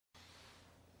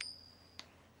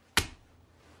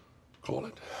Call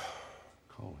it.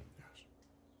 Call it, yes.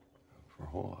 For a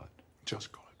whole lot.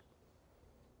 Just call it.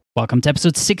 Welcome to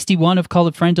episode 61 of Call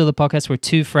It Friendo, the podcast where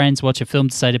two friends watch a film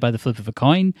decided by the flip of a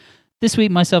coin. This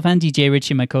week, myself, Andy J.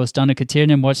 Ritchie, and my co-host Donna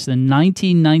Katirnan watched the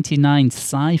 1999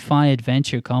 sci-fi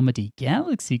adventure comedy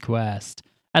Galaxy Quest.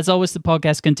 As always, the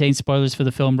podcast contains spoilers for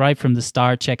the film right from the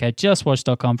start. Check out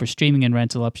justwatch.com for streaming and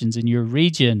rental options in your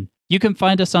region. You can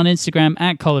find us on Instagram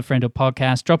at Call It Friendo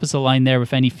Podcast. Drop us a line there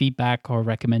with any feedback or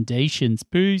recommendations.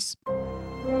 Peace.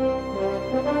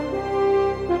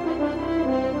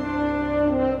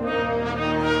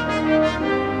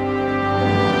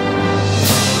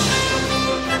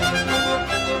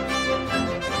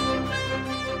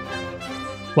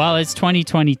 While it's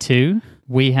 2022,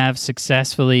 we have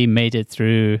successfully made it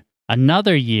through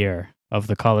another year of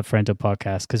the Call It Friendo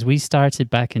podcast because we started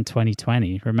back in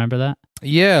 2020. Remember that?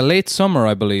 Yeah, late summer,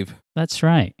 I believe. That's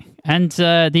right. And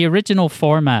the original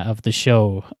format of the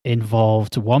show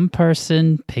involved one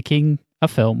person picking a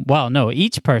film. Well, no,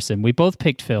 each person. We both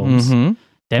picked films. Mm-hmm.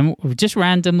 Then just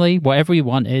randomly, whatever we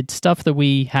wanted, stuff that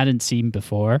we hadn't seen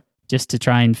before, just to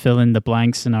try and fill in the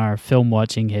blanks in our film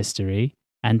watching history.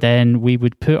 And then we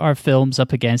would put our films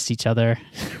up against each other,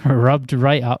 rubbed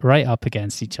right up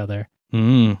against each other.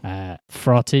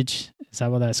 Frottage, is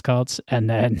that what that's called? And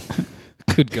then,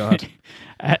 good God,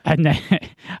 and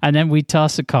then we'd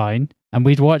toss a coin, and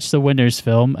we'd watch the winner's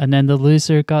film, and then the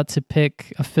loser got to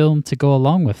pick a film to go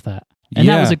along with that. And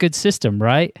that was a good system,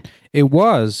 right? It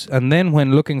was. And then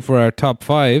when looking for our top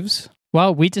fives,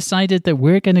 well, we decided that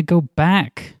we're going to go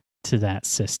back to that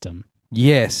system.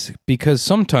 Yes, because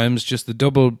sometimes just the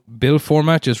double bill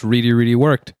format just really, really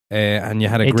worked. And you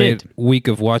had a great week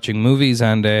of watching movies.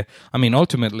 And I mean,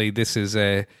 ultimately, this is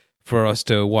for us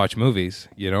to watch movies,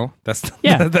 you know? That's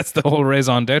the whole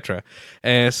raison d'etre.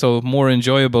 So more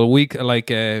enjoyable week, like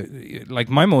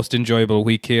my most enjoyable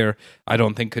week here, I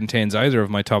don't think contains either of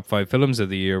my top 5 films of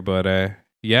the year. But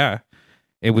yeah,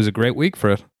 it was a great week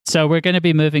for it. So we're going to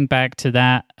be moving back to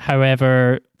that.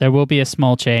 However, there will be a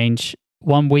small change.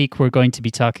 One week we're going to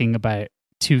be talking about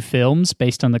 2 films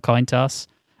based on the coin toss.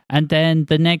 And then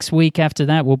the next week after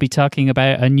that, we'll be talking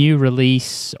about a new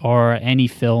release or any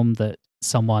film that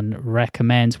someone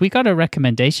recommends. We got a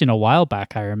recommendation a while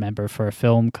back, I remember, for a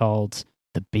film called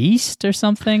The Beast or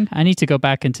something. I need to go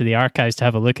back into the archives to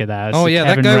have a look at that. It's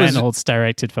Kevin Reynolds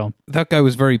directed film. That guy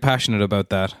was very passionate about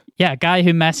that. Yeah, a guy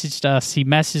who messaged us, he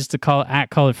messaged the Call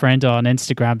It Friendo on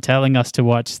Instagram telling us to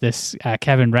watch this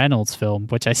Kevin Reynolds film,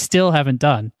 which I still haven't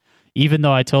done, even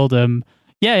though I told him,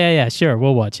 yeah, sure,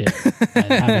 we'll watch it.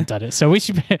 And I haven't done it. So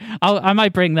I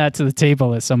might bring that to the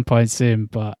table at some point soon,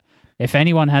 but if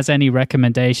anyone has any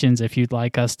recommendations, if you'd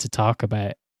like us to talk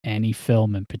about any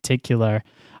film in particular,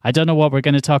 I don't know what we're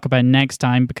going to talk about next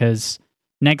time because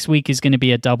next week is going to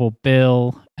be a double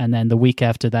bill, and then the week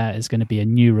after that is going to be a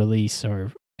new release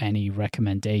or any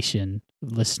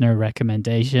listener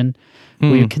recommendation.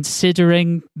 We're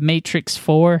considering Matrix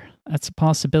 4. That's a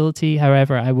possibility.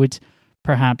 However, I would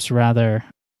perhaps rather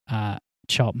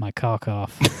chop my cock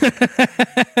off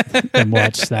than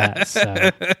watch that.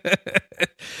 So,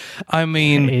 I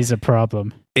mean, it is a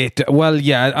problem.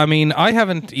 I mean, I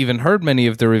haven't even heard many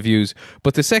of the reviews,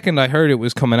 but the second I heard it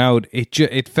was coming out,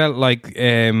 it felt like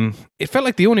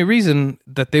the only reason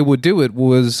that they would do it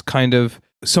was kind of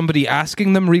somebody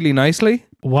asking them really nicely.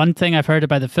 One thing I've heard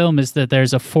about the film is that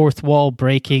there's a fourth wall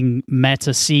breaking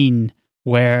meta scene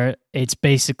where it's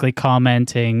basically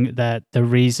commenting that the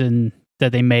reason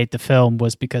that they made the film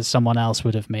was because someone else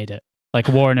would have made it. Like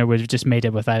Warner would have just made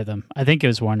it without them. I think it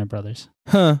was Warner Brothers.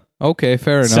 Huh. Okay,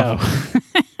 fair enough. So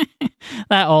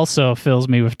that also fills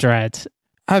me with dread.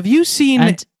 Have you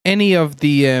seen any of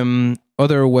the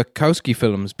other Wachowski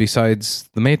films besides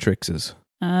The Matrixes?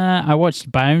 I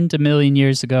watched Bound a million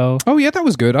years ago. Oh yeah, that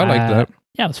was good. I liked that.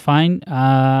 Yeah, it was fine.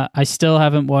 I still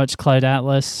haven't watched Cloud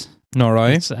Atlas. All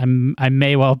right. I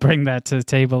may well bring that to the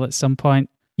table at some point.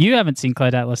 You haven't seen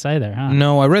Cloud Atlas either, huh?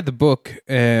 No, I read the book,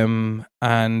 and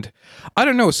I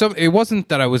don't know. It wasn't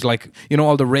that I was like,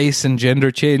 all the race and gender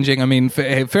changing. I mean,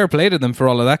 fair play to them for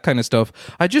all of that kind of stuff.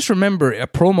 I just remember a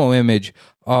promo image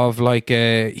of like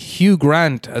Hugh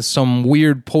Grant as some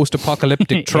weird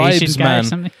post-apocalyptic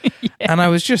tribesman, and I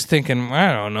was just thinking,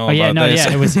 I don't know about this.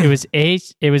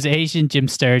 It was Asian Jim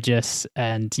Sturgis,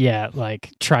 and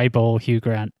like tribal Hugh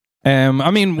Grant. I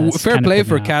mean, that's fair play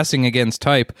for casting against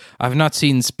type. I've not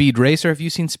seen Speed Racer. Have you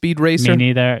seen Speed Racer? Me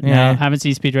neither. Yeah. No, haven't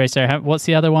seen Speed Racer. What's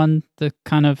the other one? The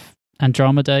kind of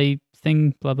Andromeda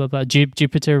thing, blah, blah, blah.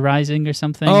 Jupiter Rising or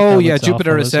something. Oh, That yeah, looks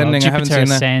Jupiter awful as well. Ascending. I haven't Jupiter seen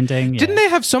that. Ascending, yeah. Didn't they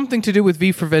have something to do with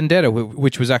V for Vendetta,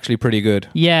 which was actually pretty good?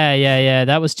 Yeah.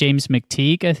 That was James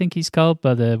McTeague, I think he's called,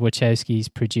 but the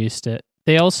Wachowskis produced it.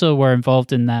 They also were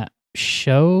involved in that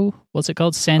show. What's it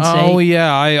called? Sense8? Oh,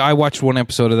 yeah. I watched one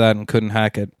episode of that and couldn't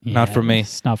hack it. Yeah, Not for me.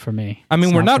 It's not for me. I mean,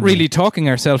 It's we're not for really me. talking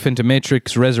ourselves into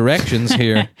Matrix Resurrections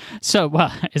here. So,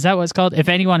 well, is that what it's called? If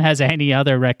anyone has any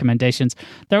other recommendations,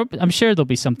 I'm sure there'll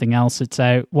be something else that's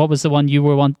out. What was the one you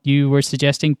were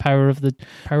suggesting? Power of the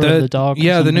Dog? or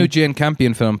Yeah, the something? new Jane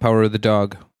Campion film, Power of the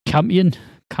Dog. Campiones?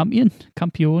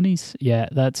 Yeah,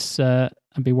 that's that'd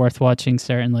be worth watching,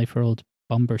 certainly, for old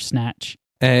Bumber Snatch.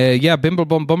 Yeah,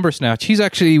 Bimblebum Bumbersnatch.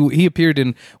 He appeared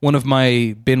in one of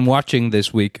my been watching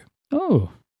this week.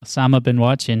 Oh, Osama been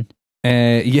watching.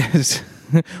 Yes.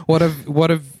 What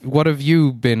have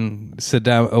you been,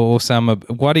 Osama?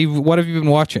 What have you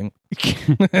been watching?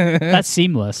 That's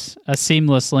seamless. A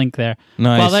seamless link there.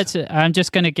 Nice. Well, I'm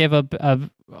just going to give a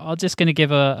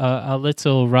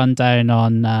little rundown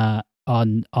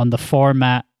on the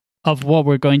format of what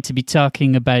we're going to be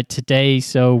talking about today.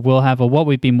 So we'll have a what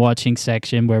we've been watching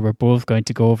section where we're both going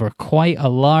to go over quite a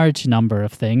large number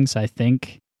of things, I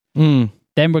think. Then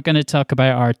we're going to talk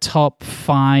about our top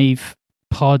 5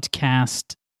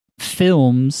 podcast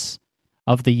films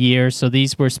of the year. So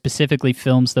these were specifically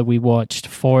films that we watched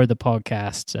for the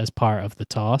podcasts as part of the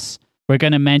toss. We're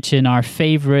going to mention our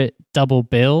favorite double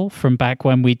bill from back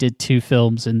when we did 2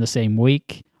 films in the same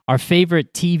week. Our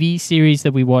favorite TV series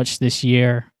that we watched this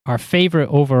year. Our favorite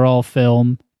overall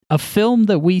film, a film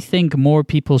that we think more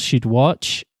people should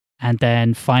watch, and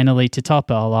then finally, to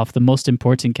top it all off, the most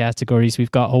important categories,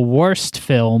 we've got a worst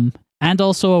film and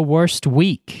also a worst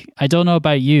week. I don't know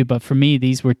about you, but for me,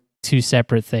 these were 2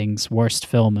 separate things, worst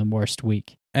film and worst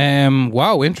week.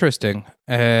 Wow, interesting.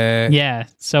 Yeah,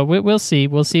 so we'll see.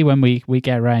 We'll see when we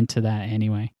get around to that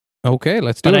anyway. Okay,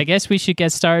 let's do it. But I guess we should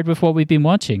get started with what we've been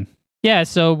watching. Yeah,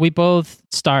 so we both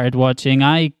started watching.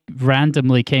 I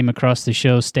randomly came across the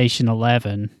show Station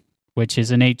 11, which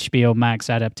is an HBO Max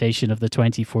adaptation of the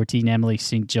 2014 Emily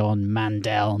St. John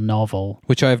Mandel novel.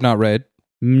 Which I have not read.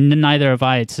 Neither have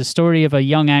I. It's the story of a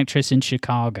young actress in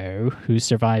Chicago who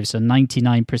survives a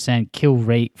 99% kill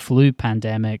rate flu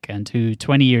pandemic and who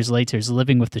 20 years later is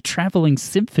living with the Traveling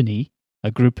Symphony, a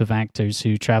group of actors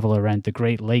who travel around the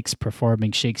Great Lakes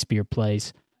performing Shakespeare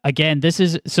plays. Again, this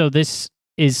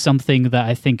is something that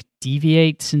I think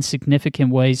deviates in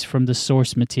significant ways from the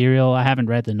source material. I haven't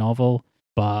read the novel,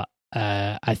 but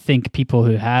I think people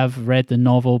who have read the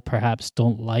novel perhaps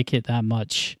don't like it that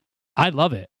much. I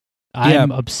love it.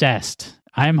 I'm obsessed.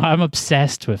 I'm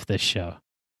obsessed with this show.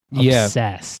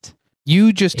 Obsessed.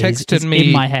 You just texted me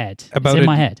in my head.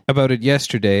 About it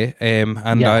yesterday,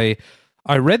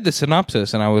 I read the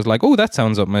synopsis and I was like, oh, that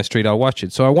sounds up my street. I'll watch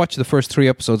it. So I watched the first 3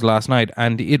 episodes last night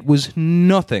and it was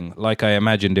nothing like I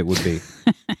imagined it would be.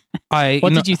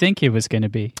 What did you think it was going to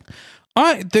be?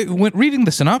 When reading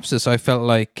the synopsis, I felt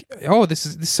like, oh,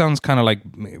 this sounds kind of like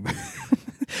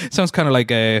sounds kind of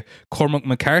like a Cormac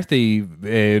McCarthy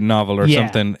novel or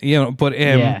something, But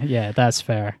yeah, that's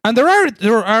fair. And there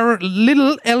are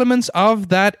little elements of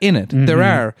that in it. Mm-hmm. There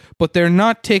are, but they're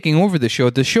not taking over the show.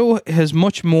 The show has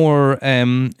much more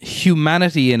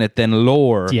humanity in it than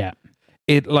lore. Yeah,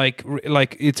 it like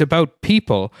it's about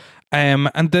people. And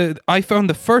I found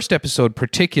the first episode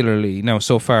particularly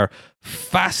so far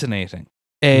fascinating.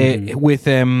 With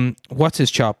what's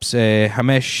his chops,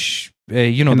 Hamesh.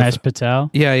 Hamesh Patel.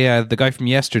 Yeah, the guy from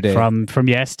Yesterday. From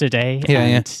Yesterday.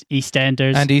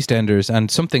 EastEnders and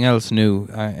something else new.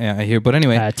 I hear, but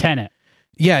anyway, Tenet.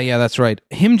 Yeah, that's right.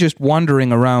 Him just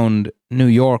wandering around New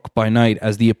York by night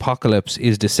as the apocalypse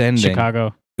is descending.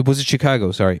 Chicago. Was it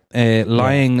Chicago? Sorry,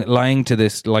 lying to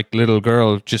this little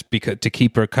girl just because to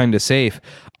keep her kind of safe.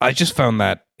 I just found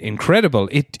that incredible.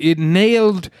 It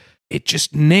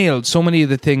just nailed so many of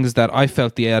the things that I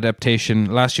felt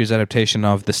last year's adaptation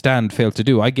of The Stand failed to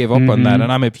do. I gave up on that,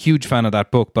 and I'm a huge fan of that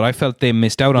book, but I felt they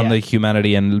missed out on the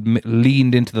humanity and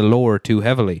leaned into the lore too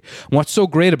heavily. And what's so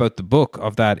great about the book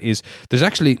of that is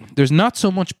there's not so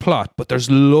much plot, but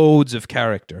there's loads of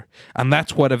character, and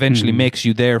that's what eventually makes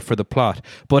you there for the plot.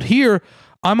 But here,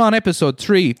 I'm on episode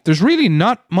 3. There's really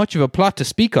not much of a plot to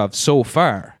speak of so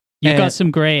far. You've got some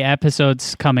great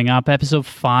episodes coming up. Episode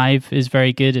 5 is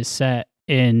very good. It's set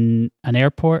in an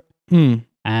airport.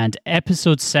 And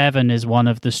episode 7 is one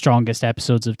of the strongest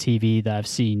episodes of TV that I've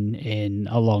seen in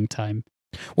a long time.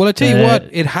 Well, I tell you what,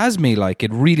 it has me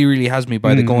it really, really has me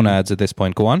by the gonads at this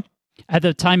point. Go on. At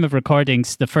the time of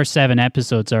recordings, the first 7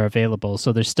 episodes are available,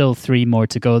 so there's still 3 more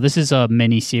to go. This is a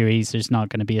mini-series. There's not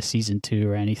going to be a season 2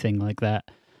 or anything like that.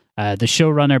 The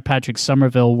showrunner Patrick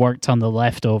Somerville worked on The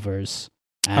Leftovers.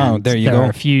 And there you go. There are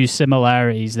a few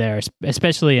similarities there,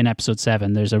 especially in episode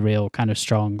 7. There's a real kind of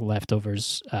strong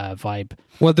Leftovers vibe.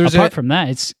 Well, apart from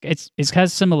that, it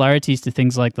has similarities to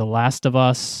things like The Last of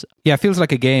Us. Yeah, it feels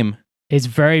like a game. It's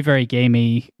very, very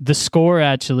gamey. The score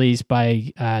actually is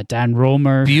by Dan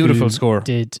Romer. Beautiful score.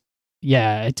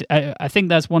 I think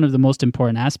that's one of the most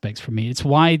important aspects for me. It's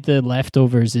why The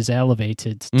Leftovers is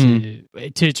elevated to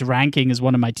its ranking as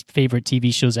one of my favorite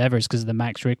TV shows ever, is because of the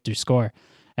Max Richter score.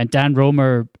 And Dan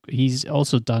Romer, he's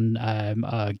also done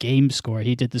a game score.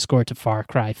 He did the score to Far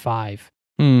Cry 5.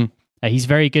 He's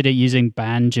very good at using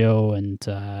banjo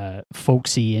and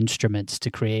folksy instruments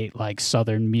to create like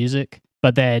Southern music.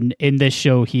 But then in this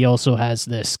show, he also has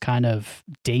this kind of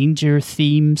danger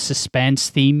theme, suspense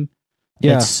theme.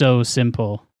 That's so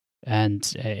simple and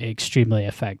extremely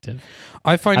effective.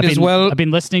 I find I've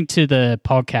been listening to the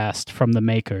podcast from the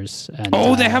makers. And,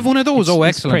 they have one of those.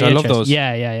 Excellent. I love those.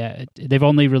 Yeah. They've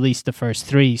only released the first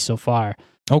 3 so far.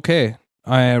 Okay.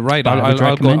 Right,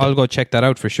 I'll go check that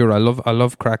out for sure. I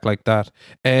love crack like that.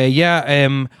 I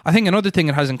think another thing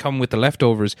it has in common with The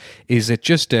Leftovers is it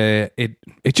trusts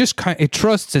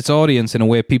its audience in a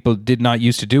way people did not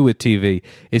used to do with TV.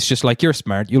 It's just like, you're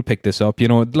smart, you'll pick this up. You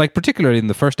know, like particularly in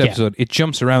the first episode, it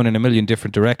jumps around in a million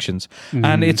different directions,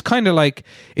 and it's kind of like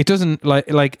it doesn't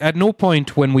like at no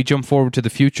point when we jump forward to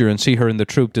the future and see her in the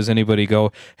troop does anybody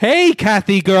go, "Hey,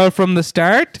 Kathy, girl from the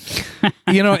start."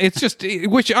 You know, it's just,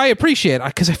 which I appreciate.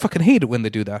 Because I fucking hate it when they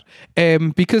do that.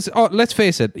 Because let's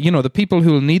face it, you know, the people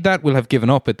who will need that will have given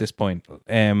up at this point.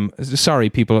 Sorry,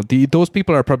 people. Those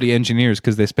people are probably engineers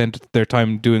because they spent their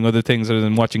time doing other things other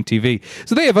than watching TV.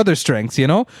 So they have other strengths, you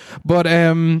know. But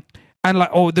and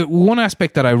like, the one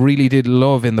aspect that I really did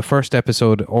love in the first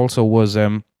episode also was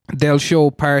they'll show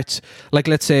parts, like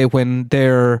let's say when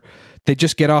they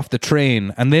just get off the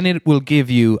train, and then it will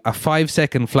give you a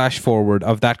 5-second flash forward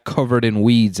of that covered in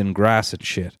weeds and grass and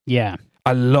shit. Yeah.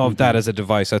 I love that as a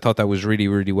device. I thought that was really,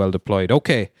 really well deployed.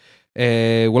 Okay.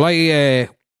 Will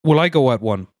I go at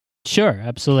one? Sure,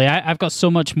 absolutely. I've got so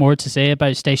much more to say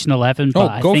about Station 11, but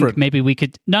I think maybe we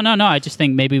could... No. I just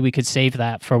think maybe we could save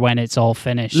that for when it's all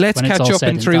finished. Let's catch up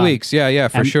in 3 weeks. Yeah,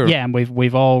 for sure. Yeah, and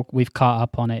we've caught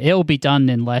up on it. It'll be done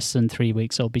in less than 3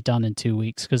 weeks. It'll be done in 2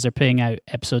 weeks because they're putting out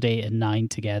episode 8 and 9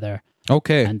 together.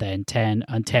 Okay. And then 10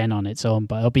 on its own.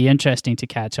 But it'll be interesting to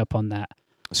catch up on that.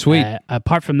 Sweet.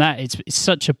 Apart from that, it's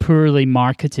such a poorly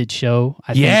marketed show.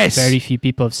 I think very few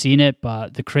people have seen it,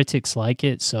 but the critics like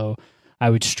it, so I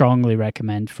would strongly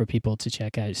recommend for people to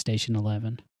check out Station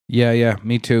 11. Yeah,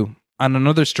 me too. And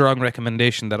another strong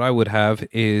recommendation that I would have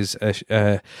is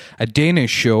a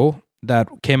Danish show that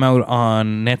came out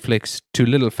on Netflix to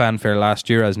little fanfare last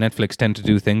year, as Netflix tend to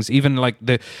do things. Even like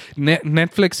the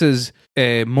Netflix's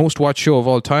most watched show of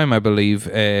all time, I believe,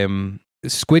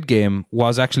 Squid Game,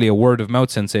 was actually a word of mouth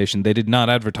sensation. They did not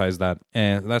advertise that.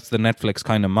 That's the Netflix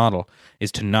kind of model,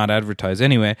 is to not advertise.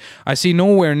 Anyway, I see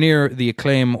nowhere near the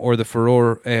acclaim or the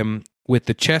furore with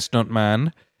The Chestnut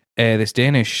Man, this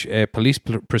Danish police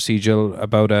procedural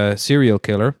about a serial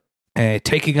killer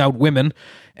taking out women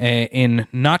in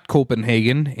not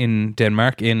Copenhagen in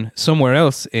Denmark, in somewhere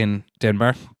else in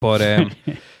Denmark, but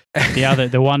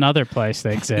the one other place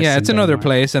that exists. Yeah, it's another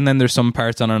place, and then there's some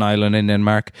parts on an island in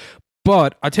Denmark.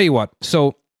 But I'll tell you what,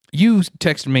 so you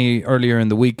texted me earlier in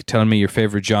the week telling me your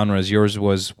favorite genres. Yours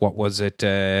was, what was it?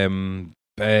 Time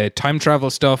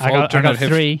travel stuff, I got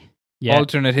 3. Yeah.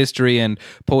 Alternate history and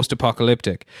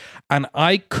post-apocalyptic. And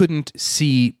I couldn't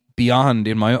see beyond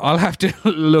I'll have to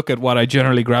look at what I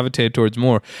generally gravitate towards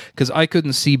more, because I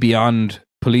couldn't see beyond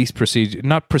police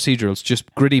not procedurals,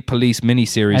 just gritty police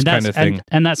miniseries kind of thing.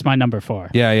 And that's my number 4.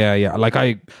 Yeah. Like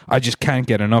I just can't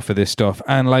get enough of this stuff.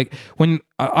 And like when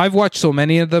I've watched so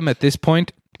many of them at this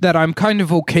point that I'm kind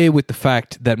of okay with the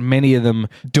fact that many of them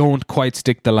don't quite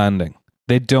stick the landing.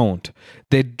 They don't.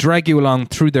 They drag you along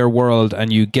through their world,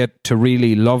 and you get to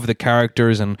really love the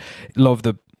characters and love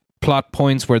the plot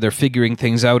points where they're figuring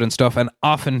things out and stuff, and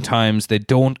oftentimes they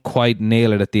don't quite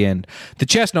nail it at the end. The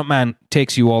Chestnut Man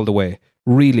takes you all the way.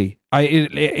 Really,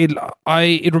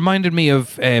 it reminded me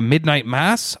of Midnight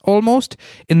Mass almost,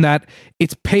 in that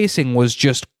its pacing was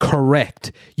just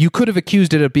correct. You could have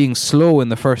accused it of being slow in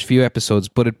the first few episodes,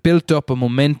 but it built up a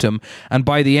momentum, and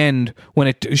by the end,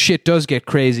 when shit does get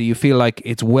crazy, you feel like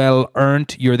it's well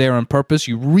earned. You're there on purpose.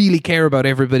 You really care about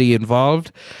everybody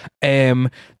involved.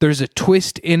 There's a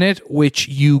twist in it which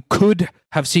you could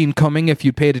have seen coming if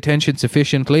you paid attention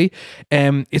sufficiently.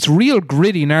 It's real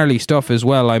gritty, gnarly stuff as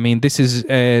well. I mean, this is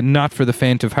not for the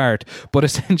faint of heart, but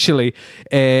essentially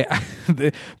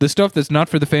the stuff that's not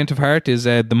for the faint of heart is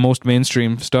the most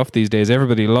mainstream stuff these days.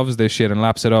 Everybody loves this shit and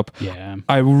laps it up. Yeah.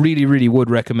 I really, really would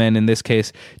recommend in this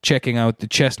case checking out The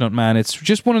Chestnut Man. It's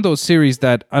just one of those series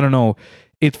that, I don't know,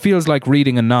 it feels like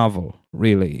reading a novel,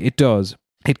 really. It does.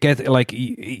 It gets like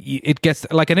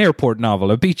an airport novel,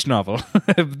 a beach novel,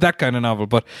 that kind of novel.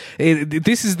 But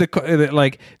this is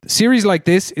like series like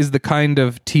this is the kind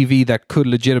of TV that could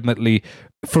legitimately,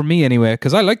 for me anyway,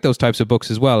 because I like those types of books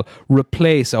as well,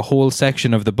 replace a whole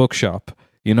section of the bookshop.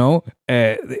 You know,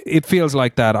 it feels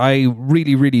like that. I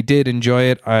really, really did enjoy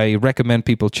it. I recommend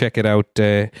people check it out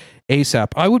ASAP.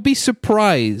 I would be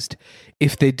surprised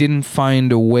if they didn't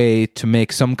find a way to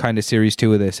make some kind of series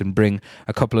 2 of this and bring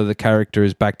a couple of the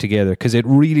characters back together, because it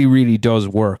really, really does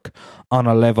work on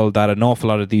a level that an awful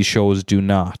lot of these shows do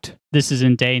not. This is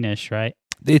in Danish, right?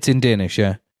 It's in Danish,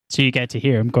 yeah. So you get to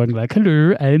hear him going like,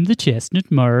 "Hello, I'm the Chestnut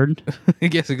Man."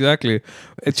 Yes, exactly.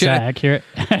 It's so accurate.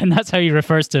 And that's how he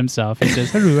refers to himself. He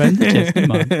says, "Hello, I'm the Chestnut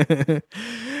Man."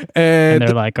 And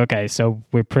they're like, "Okay, so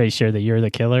we're pretty sure that you're the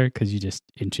killer because you just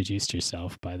introduced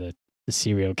yourself by the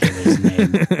serial killer's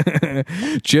name."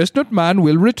 Chestnut Man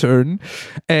will return.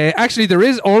 Actually, there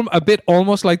is a bit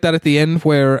almost like that at the end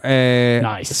where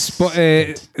nice.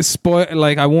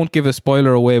 Like, I won't give a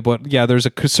spoiler away, but yeah, there's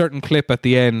a certain clip at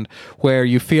the end where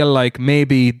you feel like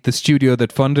maybe the studio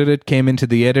that funded it came into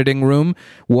the editing room,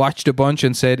 watched a bunch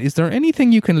and said, "Is there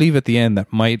anything you can leave at the end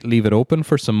that might leave it open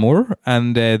for some more?"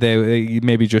 And they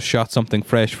maybe just shot something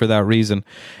fresh for that reason.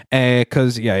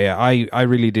 Because I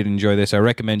really did enjoy this. I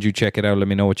recommend you check it out. Let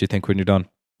me know what you think when you're done.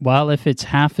 Well, if it's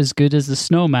half as good as The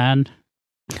Snowman,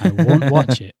 I won't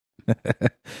watch it.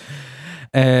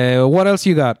 What else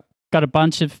you got?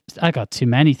 I got too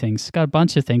many things. Got a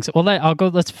bunch of things. Well,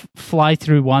 let's fly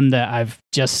through one that I've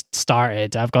just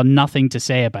started. I've got nothing to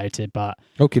say about it, but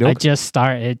I just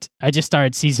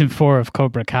started season 4 of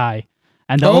Cobra Kai.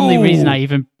 And the only reason I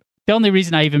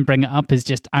even bring it up is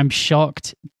just I'm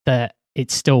shocked that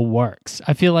it still works.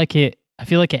 I feel like it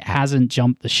hasn't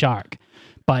jumped the shark,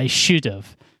 but it should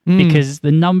have. Because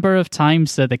the number of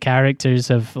times that the characters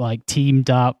have like teamed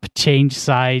up, changed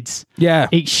sides,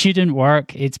 it shouldn't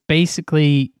work. It's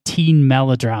basically teen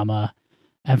melodrama,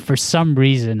 and for some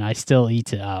reason, I still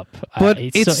eat it up. But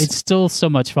it's still so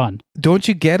much fun. Don't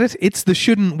you get it? It's the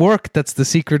shouldn't work that's the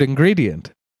secret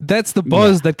ingredient. That's the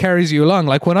buzz that carries you along.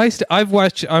 Like when I've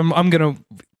watched, I'm gonna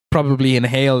probably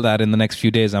inhale that in the next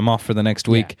few days. I'm off for the next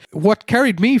week. Yeah. What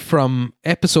carried me from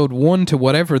episode 1 to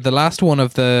whatever, the last one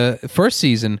of the first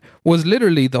season, was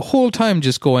literally the whole time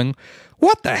just going,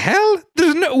 what the hell?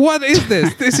 What is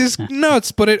this? This is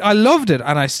nuts. But I loved it,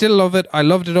 and I still love it. I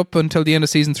loved it up until the end of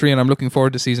season 3, and I'm looking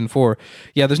forward to season 4.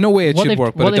 Yeah, there's no way it should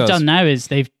work, but what it does. What they've done now is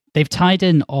they've tied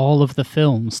in all of the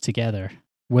films together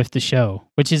with the show,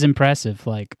 which is impressive.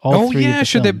 Like all three of the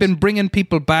films. They've been bringing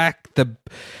people back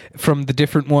from the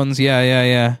different ones.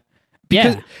 Yeah.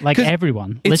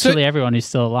 Everyone, literally everyone who's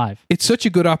still alive. It's such a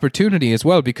good opportunity as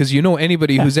well, because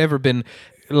anybody who's ever been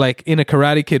like in a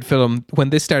Karate Kid film,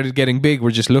 when this started getting big,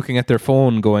 we're just looking at their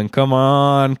phone going, come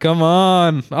on,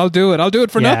 I'll do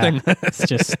it for nothing. It's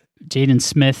just Jaden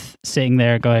Smith sitting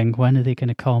there going, when are they going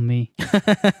to call me?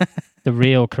 The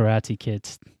real Karate Kid.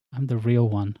 I'm the real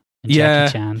one.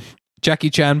 And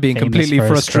Jackie Chan being completely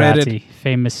frustrated. Karate,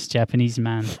 famous Japanese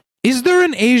man. Is there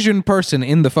an Asian person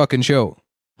in the fucking show?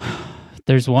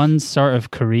 There's one sort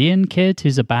of Korean kid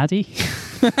who's a baddie.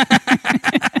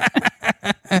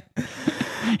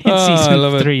 In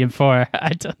season 3 and 4. I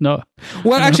don't know.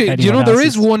 Well, actually, there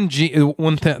is one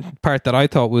part that I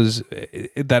thought was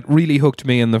that really hooked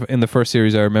me in the first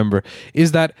series. I remember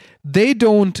is that they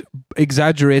don't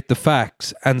exaggerate the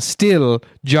facts, and still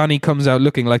Johnny comes out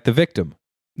looking like the victim.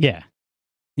 Yeah,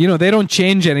 they don't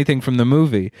change anything from the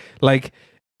movie. Like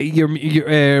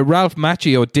Ralph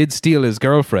Macchio did steal his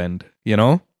girlfriend.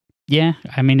 Yeah,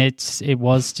 I mean it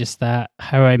was just that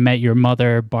How I Met Your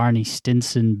Mother Barney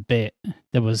Stinson bit.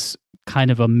 There was kind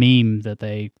of a meme that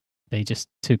they just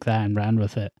took that and ran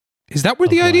with it. Is that where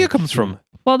the idea comes from?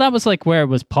 Well, that was like where it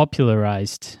was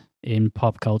popularized in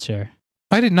pop culture.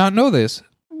 I did not know this.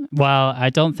 Well, I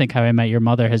don't think How I Met Your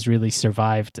Mother has really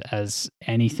survived as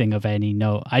anything of any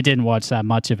note. I didn't watch that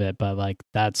much of it, but like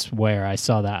that's where I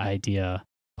saw that idea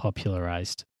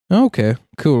popularized. Okay,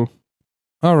 cool.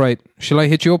 All right, shall I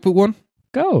hit you up with one?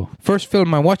 Go. First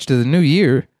film I watched of the new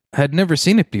year. I had never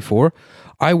seen it before.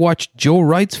 I watched Joe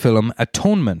Wright's film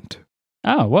Atonement.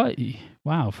 Oh, what?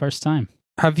 Wow, first time.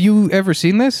 Have you ever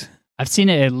seen this? I've seen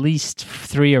it at least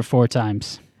 3 or 4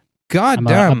 times. God I'm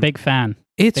damn. a big fan.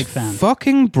 It's big fan.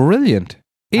 fucking brilliant.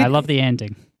 I love the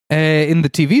ending. In the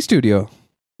TV studio.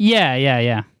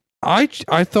 Yeah. I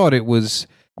thought it was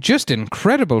just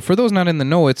incredible. For those not in the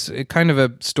know, it's kind of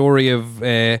a story of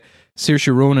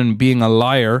Saoirse Ronan being a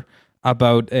liar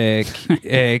about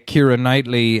Keira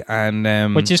Knightley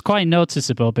and which is quite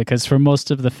noticeable because for most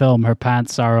of the film, her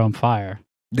pants are on fire.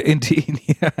 Indeed,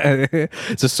 yeah.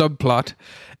 It's a subplot.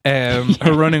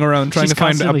 Her running around trying She's to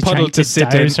find a constantly puddle trying to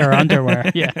sit in. douse her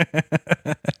underwear. Yeah.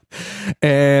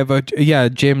 But yeah,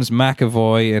 James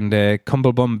McAvoy and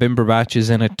Cumblebum Bimberbatch is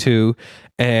in it too.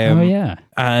 Oh yeah,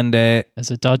 and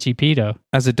as a dodgy pedo.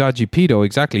 As a dodgy pedo,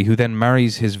 exactly, who then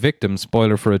marries his victim.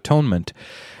 Spoiler for Atonement.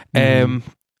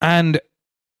 And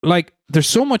like, there's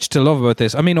so much to love about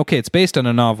this. I mean, okay, it's based on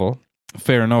a novel.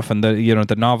 Fair enough, and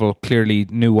the novel clearly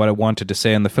knew what it wanted to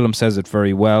say, and the film says it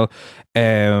very well.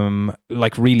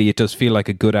 Like, really, it does feel like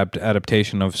a good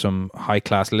adaptation of some high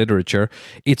class literature.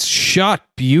 It's shot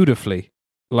beautifully,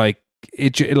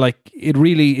 it's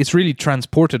really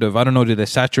transportative. I don't know, do they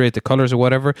saturate the colors or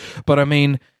whatever? But I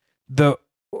mean, the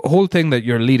whole thing that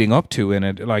you're leading up to in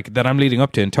it, like that I'm leading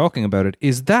up to and talking about it,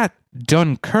 is that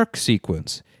Dunkirk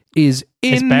sequence. It's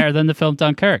better than the film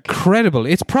Dunkirk. Incredible.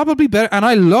 It's probably better, and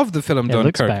I love the film Dunkirk.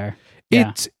 Looks better. Yeah.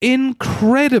 It's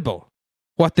incredible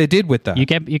what they did with that. You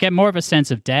get more of a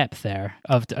sense of depth there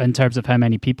in terms of how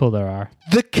many people there are.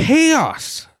 The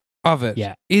chaos of it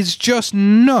is just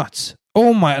nuts.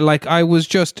 Oh my! Like, I was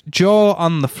just jaw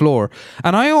on the floor,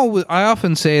 and I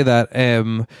often say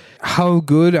that how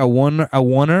good a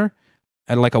oneer.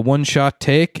 And like a one-shot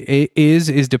take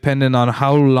is dependent on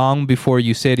how long before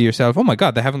you say to yourself, oh my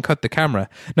God, they haven't cut the camera.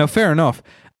 Now, fair enough.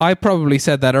 I probably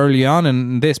said that early on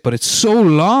in this, but it's so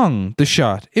long, the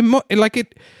shot. I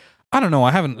don't know,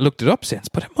 I haven't looked it up since,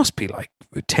 but it must be like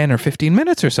 10 or 15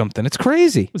 minutes or something. It's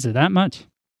crazy. Was it that much?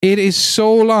 It is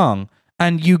so long.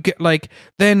 And you get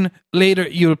then later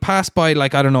you'll pass by I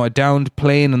don't know, a downed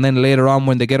plane, and then later on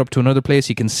when they get up to another place,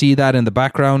 you can see that in the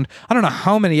background. I don't know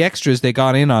how many extras they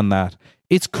got in on that.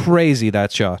 It's crazy,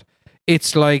 that shot.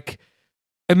 It's like,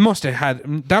 that must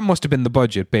have been the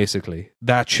budget, basically,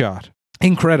 that shot.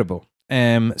 Incredible.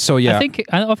 So yeah. I think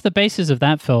off the basis of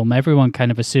that film, everyone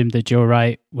kind of assumed that Joe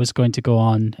Wright was going to go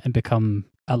on and become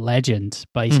a legend,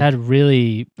 but he's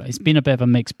been a bit of a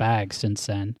mixed bag since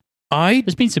then.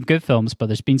 There's been some good films, but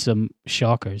there's been some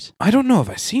shockers. I don't know if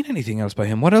I've seen anything else by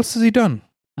him. What else has he done?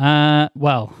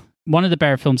 Well, one of the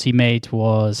better films he made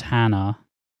was Hannah.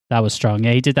 That was strong.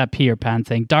 Yeah, he did that Peter Pan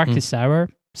thing. Darkest Hour,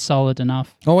 solid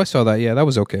enough. Oh, I saw that. Yeah, that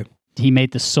was okay. He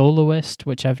made The Soloist,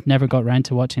 which I've never got around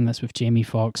to watching. That's with Jamie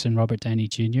Foxx and Robert Downey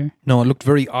Jr. No, it looked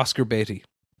very Oscar baity.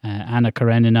 Anna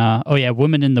Karenina. Oh yeah,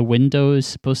 Woman in the Window is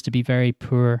supposed to be very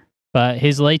poor. But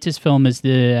his latest film is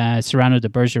the Cyrano de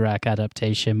Bergerac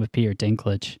adaptation with Peter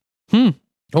Dinklage. Okay.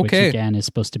 Which again is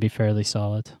supposed to be fairly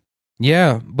solid.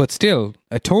 Yeah, but still,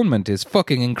 Atonement is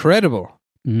fucking incredible.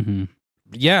 Mm-hmm.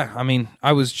 Yeah, I mean,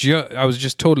 I was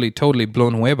just totally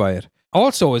blown away by it.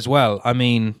 Also, as well, I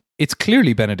mean, it's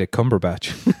clearly Benedict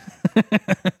Cumberbatch.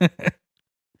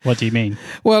 What do you mean?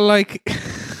 Well, I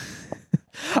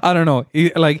don't know.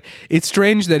 It's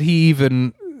strange that he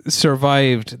even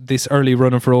survived this early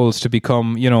run of roles to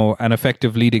become, an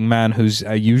effective leading man who's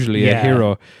usually a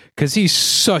hero, because he's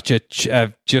such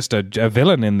just a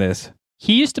villain in this.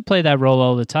 He used to play that role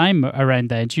all the time around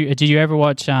then. Did you ever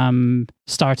watch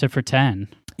Starter for 10?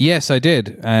 Yes, I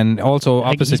did. And also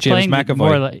opposite James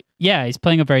McAvoy. He's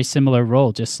playing a very similar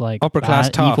role, just like upper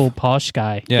class tough, evil posh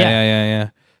guy.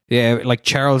 Yeah, like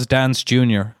Charles Dance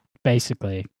Jr.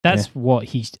 Basically, that's what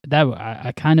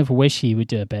I kind of wish he would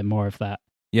do a bit more of that.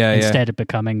 Yeah, instead of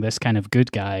becoming this kind of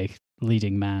good guy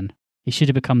leading man, he should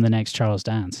have become the next Charles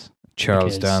Dance.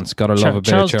 Charles Dance, gotta love a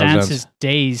bit of Charles Dance. Dance's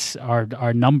days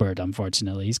are numbered.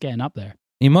 Unfortunately, he's getting up there.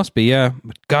 He must be, yeah.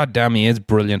 But God damn, he is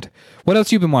brilliant. What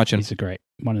else you been watching? He's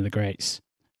one of the greats.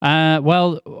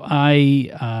 Well,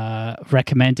 I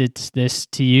recommended this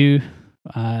to you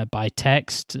by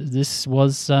text. This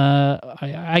was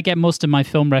I get most of my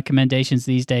film recommendations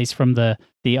these days from the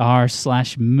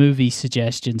r/movie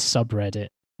suggestions subreddit.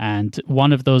 And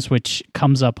one of those which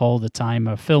comes up all the time,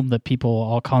 a film that people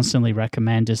all constantly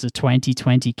recommend, is the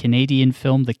 2020 Canadian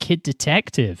film, The Kid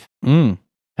Detective.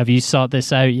 Have you sought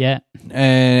this out yet?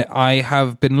 I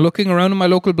have been looking around in my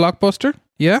local Blockbuster.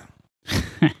 Yeah.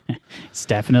 It's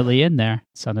definitely in there.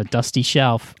 It's on a dusty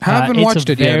shelf. Haven't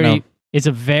watched it yet, no. It's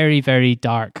a very, very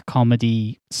dark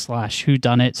comedy /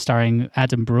 whodunit starring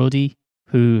Adam Brody,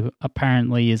 who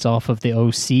apparently is off of the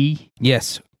OC.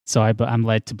 Yes. So I'm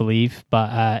led to believe.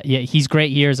 But yeah, he's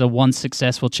great here as a once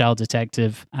successful child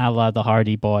detective, a la the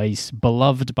Hardy Boys,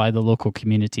 beloved by the local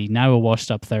community, now a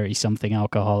washed-up 30-something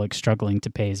alcoholic struggling to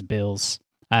pay his bills.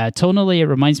 Tonally, it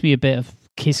reminds me a bit of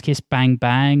Kiss Kiss Bang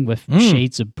Bang with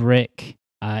shades of Brick.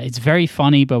 It's very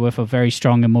funny, but with a very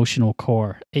strong emotional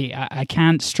core. I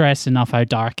can't stress enough how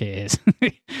dark it is.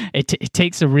 It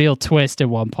takes a real twist at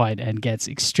one point and gets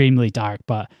extremely dark,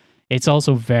 but it's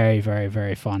also very, very,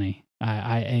 very funny.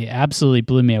 It absolutely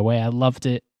blew me away. I loved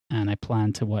it, and I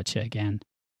plan to watch it again.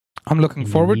 I'm looking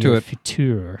forward to it.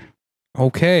 Future.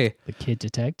 Okay. The Kid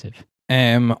Detective.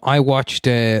 I watched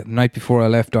night before I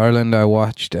left Ireland. I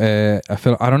watched a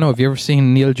film. I don't know. Have you ever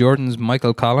seen Neil Jordan's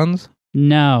Michael Collins?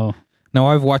 No. Now,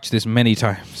 I've watched this many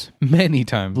times. Many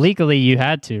times. Legally, you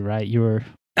had to, right? You were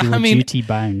duty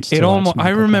bound. I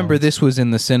remember this was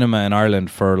in the cinema in Ireland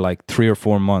for like 3 or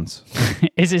 4 months.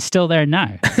 Is it still there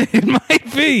now? It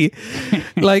might be.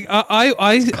 Like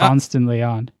I constantly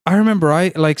on. I remember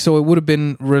so it would have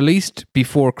been released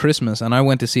before Christmas, and I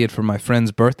went to see it for my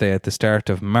friend's birthday at the start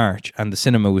of March, and the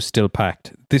cinema was still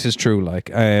packed. This is true.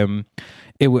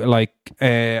 It was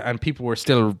and people were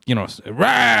still,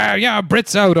 rah, yeah,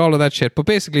 Brits out, all of that shit. But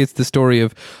basically, it's the story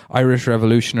of Irish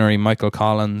revolutionary Michael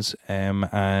Collins, and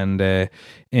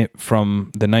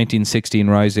from the 1916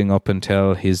 Rising up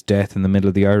until his death in the middle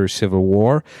of the Irish Civil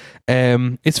War.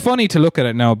 It's funny to look at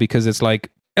it now because it's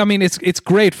like, I mean, it's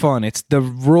great fun. It's the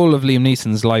role of Liam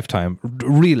Neeson's lifetime.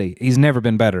 Really, he's never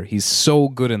been better. He's so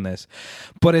good in this.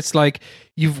 But it's like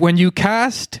when you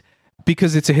cast.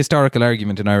 Because it's a historical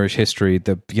argument in Irish history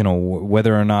that,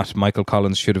 whether or not Michael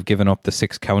Collins should have given up the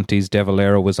 6 counties, De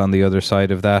Valera was on the other side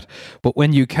of that. But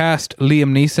when you cast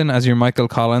Liam Neeson as your Michael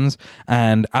Collins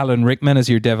and Alan Rickman as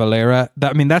your De Valera,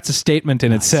 that's a statement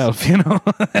in itself,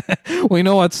 We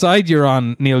know what side you're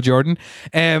on, Neil Jordan.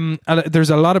 There's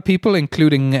a lot of people,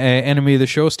 including enemy of the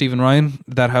show, Stephen Ryan,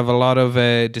 that have a lot of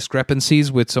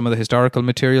discrepancies with some of the historical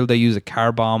material. They use a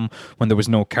car bomb when there was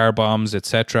no car bombs,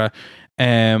 etc.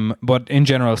 But in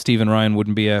general, Stephen Ryan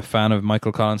wouldn't be a fan of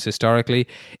Michael Collins historically.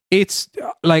 It's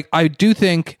I do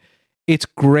think it's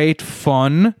great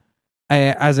fun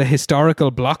as a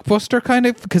historical blockbuster, kind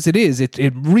of, because it is.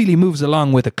 It really moves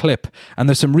along with a clip, and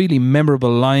there's some really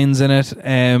memorable lines in it.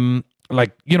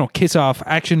 Kiss off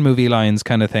action movie lines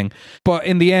kind of thing. But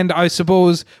in the end, I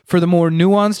suppose for the more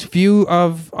nuanced view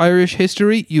of Irish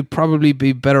history, you'd probably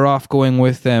be better off going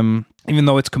with even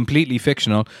though it's completely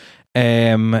fictional,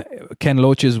 Ken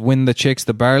Loach's Win the Chicks,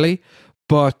 the Barley.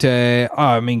 But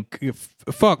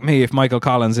fuck me if Michael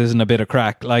Collins isn't a bit of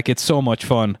crack. Like, it's so much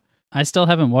fun. I still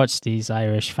haven't watched these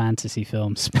Irish fantasy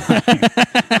films.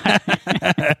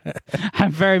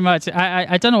 I'm very much.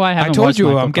 I don't know why I haven't. I told watched you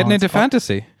Michael I'm getting Collins. into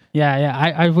fantasy.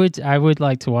 Yeah. I would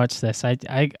like to watch this.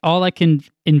 All I can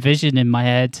envision in my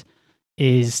head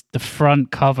is the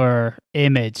front cover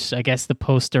image. I guess the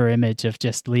poster image of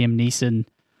just Liam Neeson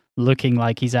looking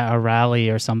like he's at a rally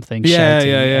or something.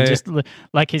 Yeah. Just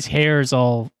like his hair is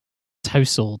all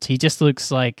tousled. He just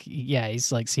looks like,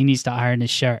 he's like, he needs to iron his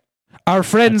shirt. Our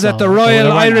friends at the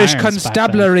Royal Irish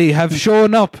Constabulary have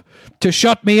shown up to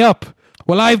shut me up.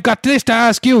 Well, I've got this to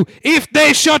ask you. If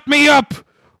they shut me up,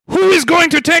 who is going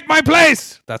to take my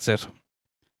place? That's it.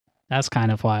 That's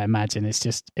kind of why I imagine it's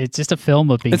just a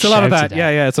film of being. It's a lot of that.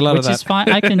 Yeah, it's a lot of that. Which is fine.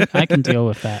 I can deal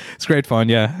with that. It's great fun.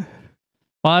 Yeah.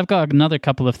 Well, I've got another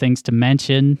couple of things to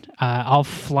mention. I'll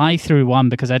fly through one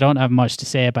because I don't have much to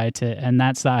say about it, and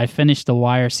that's that I finished The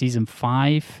Wire season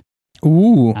 5.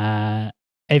 Ooh.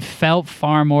 It felt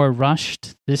far more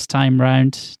rushed this time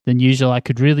round than usual. I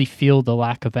could really feel the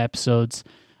lack of episodes.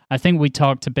 I think we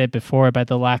talked a bit before about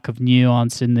the lack of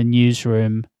nuance in the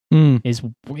newsroom.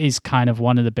 Is kind of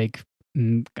one of the big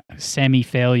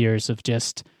semi-failures of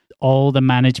just all the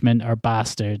management are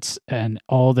bastards and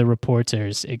all the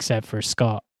reporters except for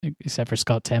Scott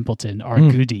Templeton are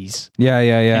goodies. Yeah.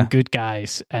 And good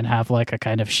guys and have like a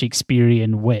kind of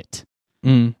Shakespearean wit.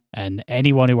 And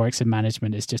anyone who works in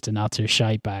management is just an utter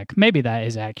shitebag. Maybe that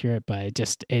is accurate, but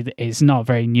it is not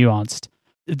very nuanced.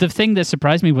 The thing that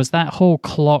surprised me was that whole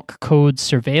clock code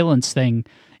surveillance thing.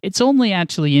 It's only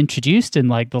actually introduced in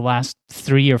like the last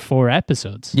 3 or 4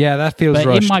 episodes. Yeah, that feels but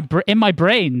rushed. in my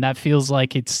brain, that feels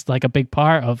like it's like a big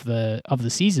part of the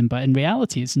season, but in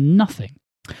reality, it's nothing.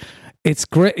 It's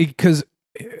great because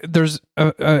there's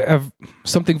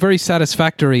something very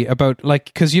satisfactory about,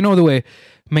 because you know the way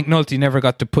McNulty never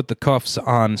got to put the cuffs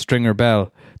on Stringer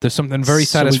Bell. There's something very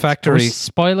satisfactory.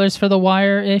 Spoilers for The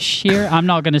Wire-ish here. I'm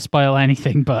not going to spoil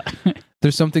anything, but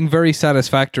there's something very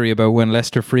satisfactory about when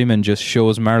Lester Freeman just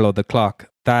shows Marlowe the clock.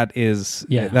 That's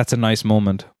a nice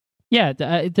moment. Yeah,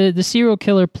 the serial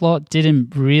killer plot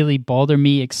didn't really bother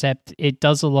me, except it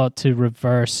does a lot to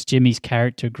reverse Jimmy's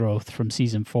character growth from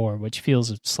season 4, which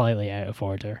feels slightly out of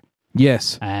order.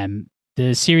 Yes.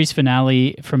 The series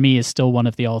finale for me is still one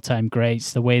of the all-time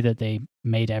greats. The way that they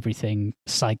made everything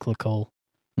cyclical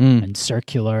and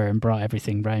circular and brought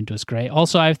everything round was great.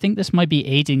 Also, I think this might be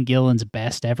Aidan Gillen's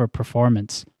best ever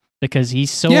performance because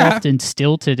he's so often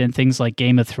stilted in things like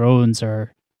Game of Thrones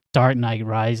or Dark Knight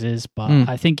Rises, but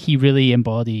I think he really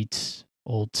embodied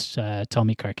old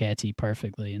Tommy Carcetti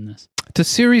perfectly in this. Does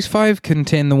Series 5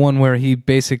 contain the one where he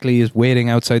basically is waiting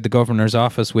outside the governor's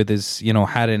office with his,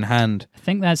 hat in hand? I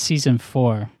think that's season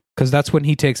 4. Because that's when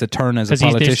he takes a turn as a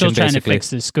politician, they're still trying basically. to fix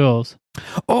the schools.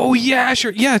 Oh, yeah,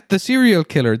 sure. Yeah, the serial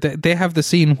killer. They have the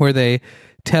scene where they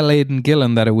tell Aidan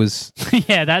Gillen that it was...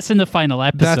 Yeah, that's in the final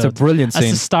episode. That's a brilliant scene.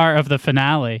 That's the start of the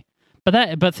finale.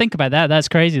 But think about that. That's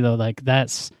crazy, though. Like,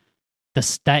 that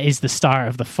is the start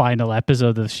of the final episode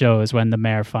of the show, is when the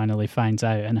mayor finally finds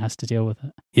out and has to deal with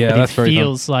it. Yeah, but that's very cool. It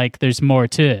feels like there's more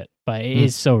to it, but it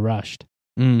is so rushed.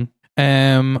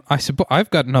 I suppose I've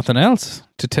got nothing else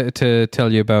to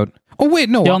tell you about. Oh wait,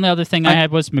 no. The only other thing I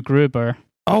had was MacGruber.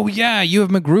 Oh yeah, you have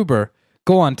MacGruber.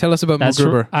 Go on, tell us about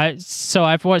MacGruber. So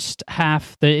I've watched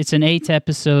half. It's an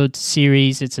 8-episode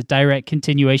series. It's a direct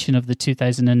continuation of the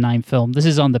 2009 film. This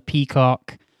is on the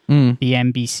Peacock, the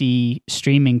NBC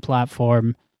streaming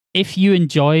platform. If you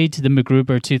enjoyed the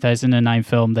MacGruber 2009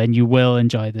 film, then you will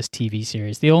enjoy this TV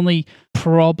series. The only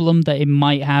problem that it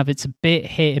might have, it's a bit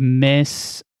hit and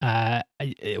miss.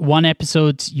 One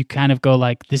episode, you kind of go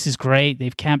like, this is great.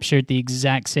 They've captured the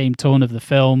exact same tone of the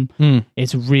film.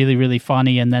 It's really, really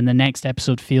funny. And then the next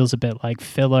episode feels a bit like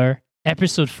filler.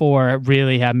 Episode 4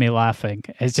 really had me laughing.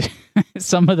 It's just,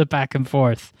 some of the back and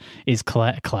forth is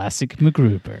classic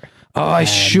MacGruber. Oh, I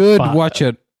should watch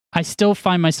it. I still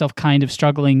find myself kind of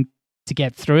struggling to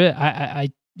get through it.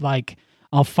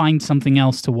 I'll find something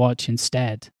else to watch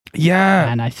instead.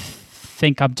 Yeah. And I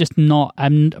think I'm just not,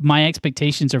 my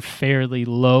expectations are fairly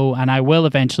low, and I will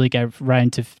eventually get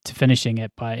around to finishing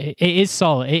it, but it is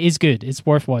solid. It is good. It's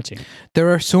worth watching. There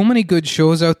are so many good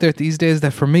shows out there these days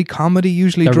that for me, comedy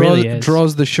usually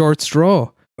draws the short straw.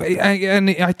 And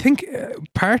I think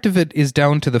part of it is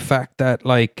down to the fact that,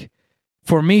 like,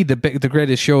 for me, the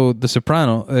greatest show,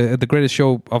 the greatest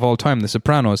show of all time, The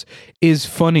Sopranos, is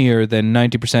funnier than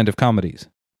 90% of comedies.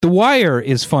 The Wire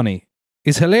is funny,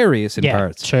 is hilarious in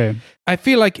parts. True. I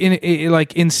feel like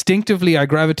instinctively I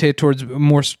gravitate towards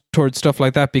stuff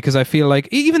like that because I feel like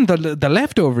even the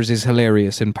Leftovers is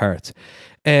hilarious in parts.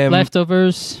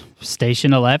 Leftovers,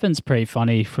 Station 11's pretty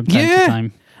funny from time to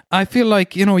time. I feel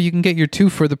like, you can get your 2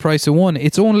 for the price of 1.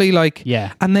 It's only like,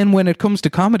 and then when it comes to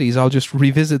comedies, I'll just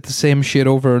revisit the same shit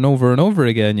over and over and over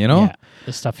again, Yeah,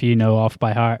 the stuff off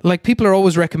by heart. Like, people are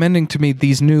always recommending to me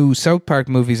these new South Park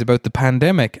movies about the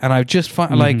pandemic, and I've just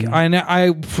like,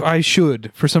 I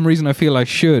should. For some reason, I feel I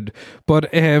should. But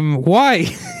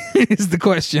why is the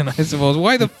question, I suppose.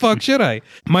 Why the fuck should I?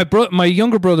 My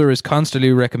younger brother is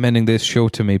constantly recommending this show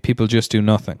to me, People Just Do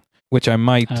Nothing, which I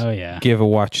might give a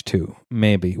watch to,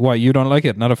 maybe. Why, you don't like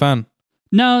it? Not a fan?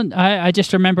 No, I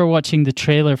just remember watching the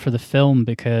trailer for the film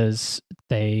because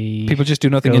People Just Do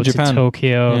Nothing in Japan. To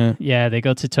Tokyo. Yeah, they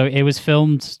go to Tokyo. It was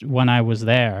filmed when I was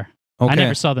there. Okay. I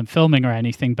never saw them filming or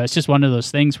anything, but it's just one of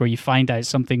those things where you find out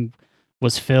something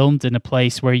was filmed in a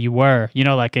place where you were.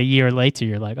 Like a year later,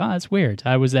 you're like, oh, that's weird.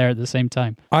 I was there at the same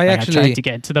time. I tried to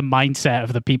get into the mindset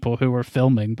of the people who were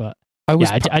filming, but...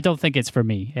 I don't think it's for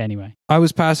me anyway. I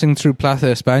was passing through Plaza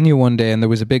España one day and there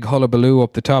was a big hullabaloo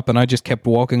up the top and I just kept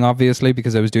walking, obviously,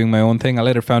 because I was doing my own thing. I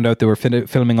later found out they were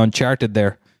filming Uncharted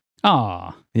there.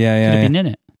 Oh, yeah. Could have been in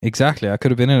it. Exactly. I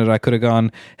could have been in it. I could have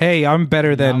gone, hey, I'm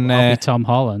better than... I'll be Tom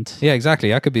Holland. Yeah,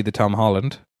 exactly. I could be the Tom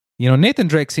Holland. Nathan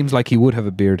Drake seems like he would have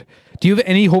a beard. Do you have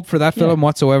any hope for that film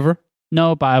whatsoever?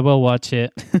 No, but I will watch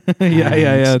it.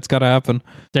 Yeah. It's got to happen.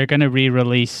 They're going to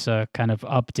re-release a kind of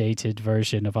updated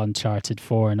version of Uncharted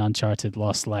 4 and Uncharted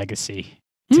Lost Legacy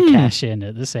to cash in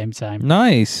at the same time.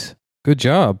 Nice. Good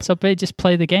job. So just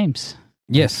play the games.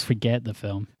 Yes. Forget the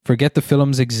film. Forget the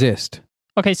films exist.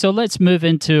 Okay, so let's move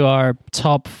into our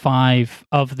top 5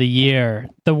 of the year.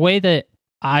 The way that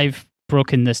I've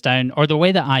broken this down, or the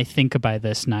way that I think about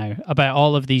this now, about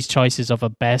all of these choices of a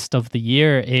best of the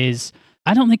year is...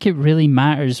 I don't think it really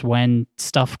matters when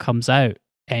stuff comes out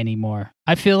anymore.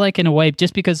 I feel like, in a way,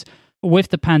 just because with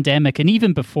the pandemic and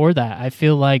even before that, I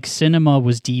feel like cinema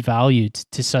was devalued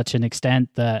to such an extent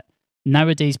that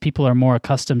nowadays people are more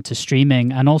accustomed to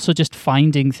streaming and also just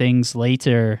finding things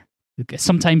later,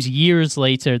 sometimes years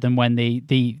later than when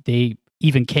they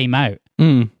even came out,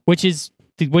 which is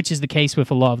which is the case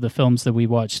with a lot of the films that we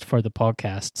watched for the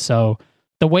podcast. So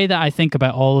the way that I think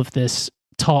about all of this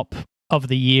top of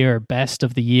the year, best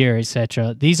of the year,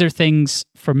 etc., these are things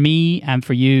for me and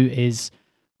for you is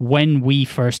when we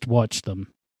first watched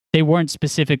them. They weren't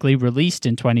specifically released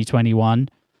in 2021,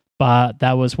 but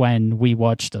that was when we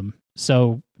watched them.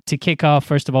 So to kick off,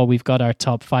 first of all, we've got our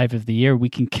top 5 of the year. We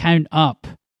can count up,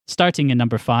 starting in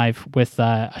number 5, with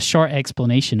a short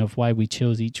explanation of why we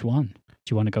chose each one.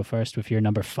 Do you want to go first with your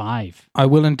number 5? I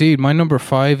will indeed. My number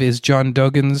 5 is John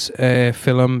Duggan's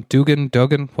film,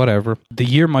 Duggan, whatever. The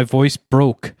Year My Voice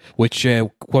Broke, which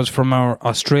was from our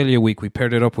Australia week. We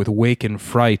paired it up with Wake in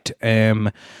Fright.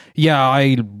 I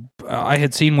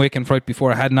had seen Wake in Fright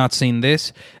before. I had not seen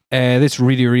this. This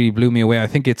really, really blew me away. I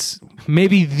think it's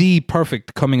maybe the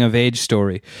perfect coming of age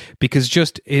story because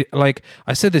like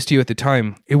I said this to you at the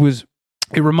time,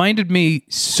 it reminded me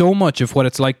so much of what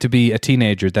it's like to be a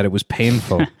teenager that it was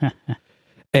painful.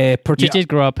 You did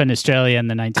grow up in Australia in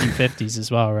the 1950s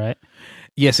as well, right?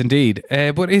 Yes, indeed.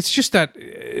 But it's just that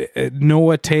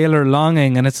Noah Taylor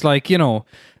longing, and it's like,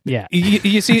 yeah.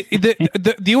 You see,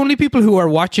 the only people who are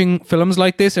watching films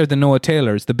like this are the Noah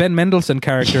Taylors. The Ben Mendelsohn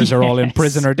characters are all in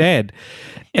prison or dead.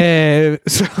 Yeah,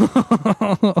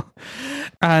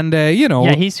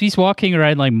 he's walking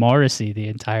around like Morrissey the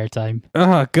entire time.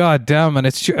 Oh god damn, and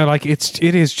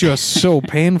it is just so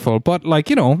painful, but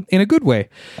in a good way.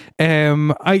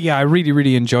 I really,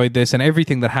 really enjoyed this, and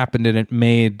everything that happened in it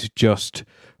made just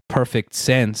perfect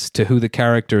sense to who the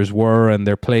characters were and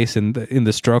their place in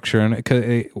the structure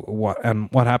and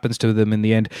what happens to them in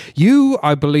the end.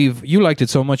 I believe you liked it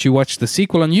so much you watched the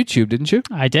sequel on YouTube, didn't you?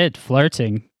 I did.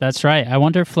 Flirting. That's right. I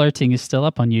wonder if Flirting is still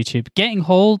up on YouTube. Getting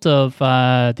hold of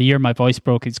The Year My Voice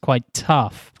Broke is quite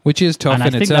tough. Which is tough in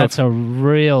itself. And I think that's a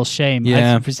real shame.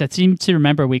 Yeah. I seem to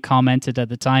remember we commented at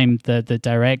the time that the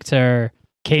director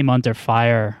came under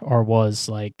fire or was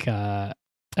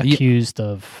accused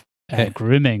of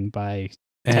grooming by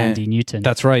Tandy Newton.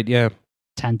 That's right, yeah.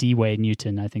 Tandiwe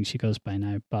Newton, I think she goes by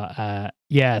now. But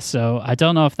so I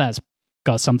don't know if that's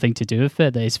got something to do with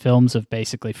it. These films have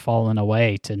basically fallen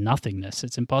away to nothingness.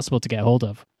 It's impossible to get hold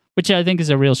of, which I think is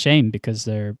a real shame because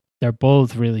they're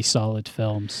both really solid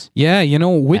films. Yeah,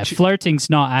 which Flirting's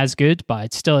not as good, but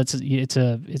it's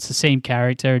the same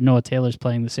character. Noah Taylor's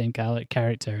playing the same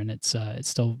character, and it's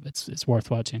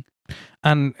worth watching.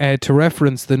 And to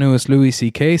reference the newest Louis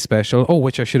C.K. special,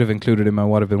 which I should have included in my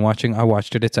what I've been watching. I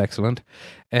watched it; it's excellent.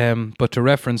 But to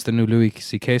reference the new Louis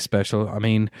C.K. special, I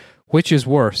mean, which is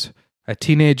worse? A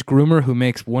teenage groomer who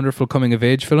makes wonderful coming of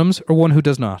age films, or one who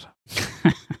does not?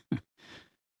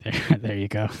 There you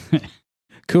go.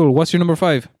 Cool. What's your number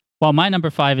 5? Well, my number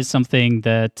 5 is something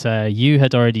that you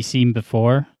had already seen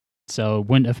before, so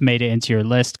wouldn't have made it into your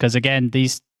list. Because again,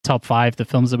 these top 5, the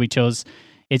films that we chose,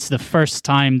 it's the first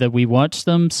time that we watched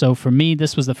them. So for me,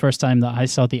 this was the first time that I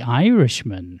saw The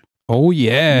Irishman. Oh,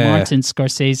 yeah. Martin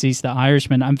Scorsese's The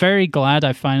Irishman. I'm very glad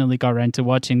I finally got around to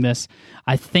watching this.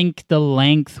 I think the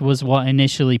length was what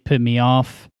initially put me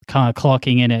off, kind of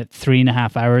clocking in at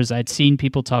 3.5 hours. I'd seen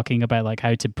people talking about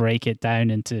how to break it down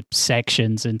into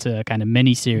sections, into a kind of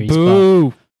mini-series.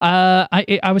 Boo! But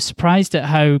I was surprised at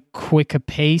how quick a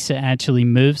pace it actually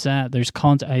moves at. There's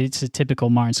it's a typical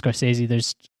Martin Scorsese.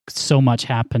 There's so much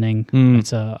happening.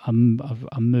 It's a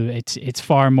move. It's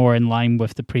far more in line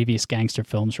with the previous gangster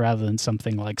films rather than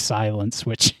something like Silence,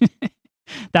 which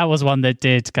that was one that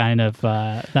did kind of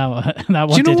that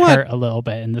one did hurt a little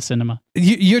bit in the cinema.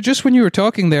 You just when you were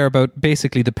talking there about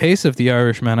basically the pace of The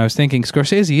Irishman, I was thinking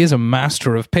Scorsese is a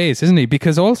master of pace, isn't he?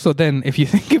 Because also then, if you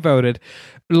think about it,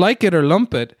 like it or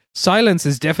lump it, Silence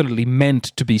is definitely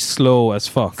meant to be slow as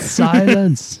fuck.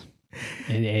 Silence.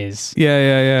 It is.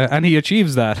 Yeah. And he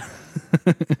achieves that.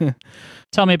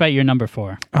 Tell me about your number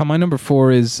 4. My number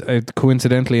 4 is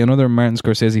coincidentally another Martin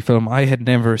Scorsese film. I had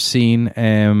never seen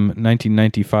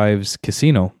 1995's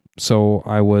Casino. So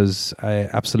I was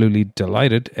absolutely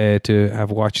delighted to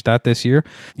have watched that this year.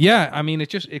 Yeah, I mean,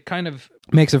 it kind of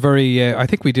makes a very, I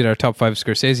think we did our top 5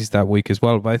 Scorsese's that week as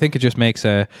well, but I think it just makes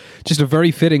just a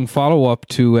very fitting follow-up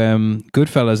to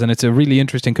Goodfellas, and it's a really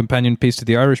interesting companion piece to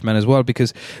The Irishman as well,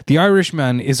 because The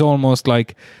Irishman is almost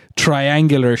like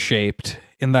triangular shaped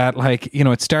in that,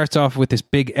 it starts off with this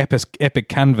big epic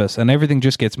canvas, and everything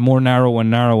just gets more narrow and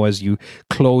narrow as you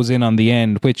close in on the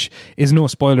end, which is no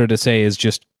spoiler to say is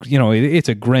just, it's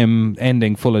a grim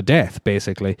ending full of death,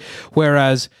 basically.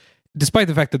 Whereas, despite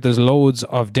the fact that there's loads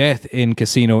of death in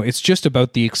Casino, it's just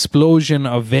about the explosion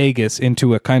of Vegas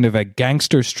into a kind of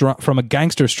from a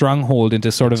gangster stronghold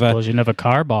into sort of explosion of a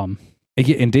car bomb.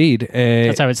 Indeed.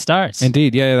 That's how it starts.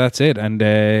 Indeed, yeah, that's it. And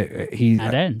he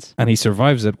ends. And he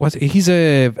survives it. He's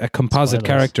a composite Spoilers.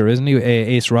 character, isn't he?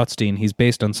 Ace Rothstein. He's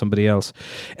based on somebody else.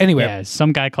 Anyway, Yeah,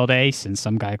 some guy called Ace and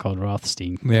some guy called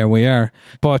Rothstein. there we are.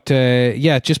 But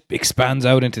it just expands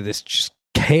out into this just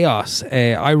chaos.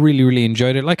 I really, really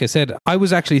enjoyed it. Like I said, I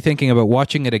was actually thinking about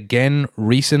watching it again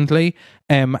recently,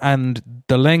 and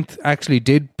the length actually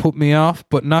did put me off,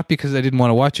 but not because I didn't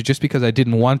want to watch it, just because I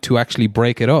didn't want to actually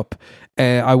break it up.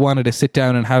 I wanted to sit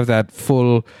down and have that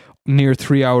full, near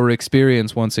 3-hour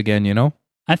experience once again, you know?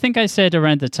 I think I said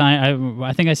around the time,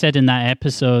 I think I said in that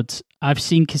episode, I've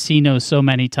seen Casino so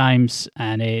many times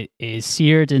and it is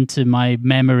seared into my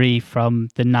memory from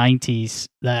the 90s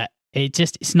that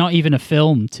it's not even a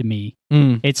film to me.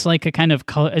 It's like a kind of,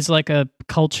 it's like a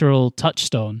cultural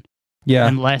touchstone. Yeah.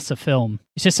 And less a film.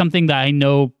 It's just something that I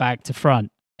know back to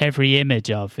front, every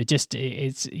image of.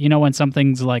 It's, you know, when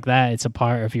something's like that, it's a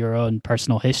part of your own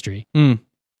personal history.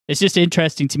 It's just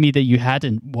interesting to me that you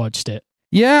hadn't watched it.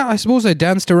 Yeah, I suppose I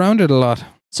danced around it a lot.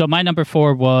 So my number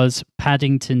 4 was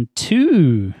Paddington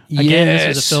 2. Again, This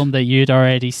was a film that you'd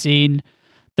already seen.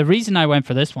 The reason I went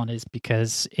for this one is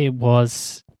because it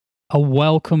was a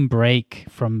welcome break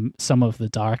from some of the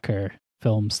darker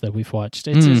films that we've watched.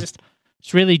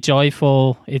 It's really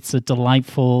joyful. It's a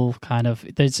delightful kind of...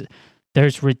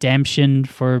 There's redemption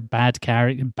for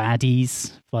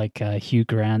baddies like Hugh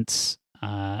Grant's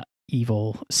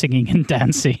evil singing and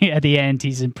dancing. At the end,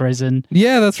 he's in prison.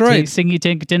 Yeah, that's right.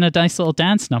 Doing a nice little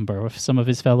dance number with some of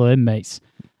his fellow inmates.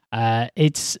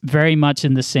 It's very much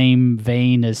in the same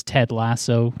vein as Ted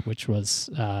Lasso, which was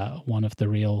one of the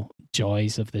real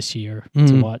joys of this year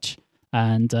to watch.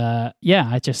 And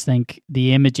I just think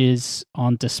the images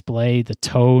on display, the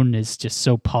tone is just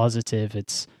so positive.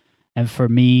 And for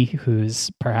me, who's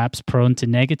perhaps prone to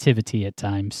negativity at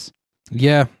times.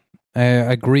 Yeah,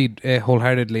 agreed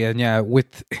wholeheartedly. And yeah,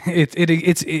 with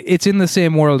it's in the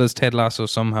same world as Ted Lasso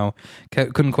somehow.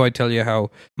 Couldn't quite tell you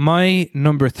how. My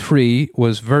number 3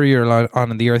 was very early on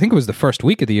in the year. I think it was the first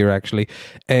week of the year, actually.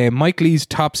 Mike Leigh's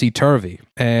Topsy Turvy,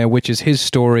 which is his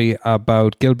story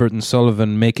about Gilbert and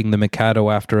Sullivan making the Mikado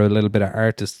after a little bit of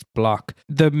artist's block.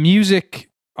 The music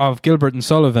of Gilbert and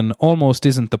Sullivan almost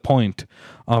isn't the point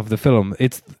of the film.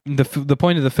 It's the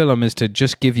point of the film is to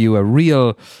just give you a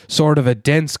real sort of a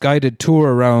dense guided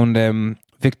tour around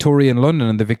Victorian London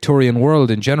and the Victorian world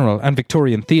in general and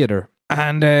Victorian theatre.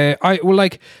 And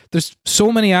there's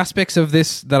so many aspects of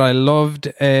this that I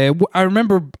loved. I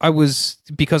remember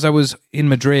because I was in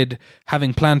Madrid,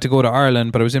 having planned to go to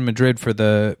Ireland, but I was in Madrid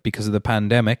because of the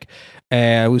pandemic.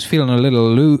 I was feeling a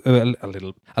little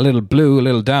blue, a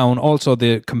little down. Also,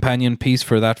 the companion piece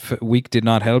for that week did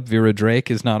not help. Vera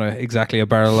Drake is not exactly a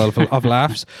barrel of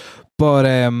laughs. But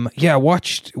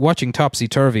watching Topsy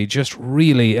Turvy just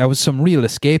really, it was some real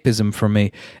escapism for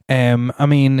me. I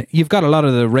mean, you've got a lot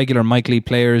of the regular Mike Leigh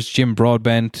players. Jim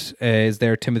Broadbent is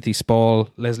there, Timothy Spall,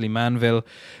 Leslie Manville,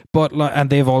 and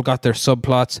they've all got their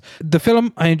subplots. The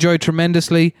film I enjoyed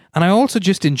tremendously, and I also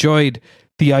just enjoyed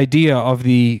the idea of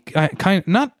the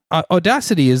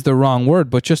audacity is the wrong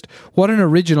word, but just what an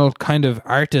original kind of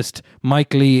artist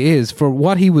Mike Leigh is. For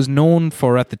what he was known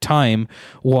for at the time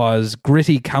was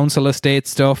gritty council estate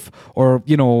stuff, or,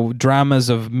 you know, dramas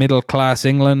of middle class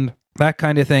England, that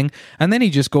kind of thing. And then he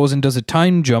just goes and does a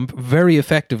time jump very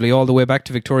effectively all the way back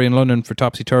to Victorian London for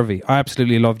Topsy Turvy. I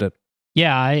absolutely loved it.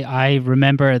 Yeah, I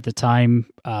remember at the time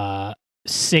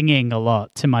singing a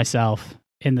lot to myself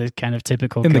in the kind of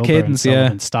typical Gilbert and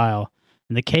Sullivan style.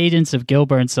 And the cadence of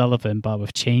Gilbert and Sullivan, but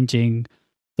with changing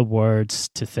the words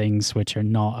to things which are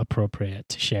not appropriate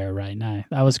to share right now.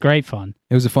 That was great fun.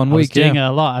 It was a fun week. I was doing it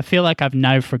a lot. I feel like I've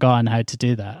now forgotten how to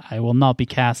do that. I will not be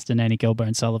cast in any Gilbert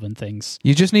and Sullivan things.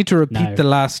 You just need to repeat the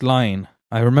last line.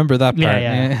 I remember that part.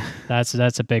 Yeah.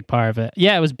 That's a big part of it.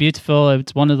 Yeah, it was beautiful.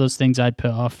 It's one of those things I'd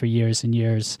put off for years and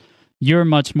years. You're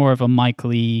much more of a Mike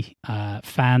Leigh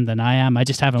fan than I am. I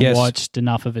just haven't watched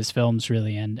enough of his films,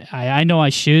 really. And I know I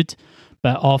should,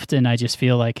 but often I just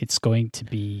feel like it's going to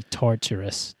be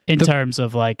torturous in terms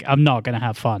of, like, I'm not going to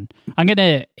have fun. I'm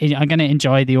gonna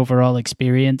enjoy the overall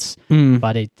experience,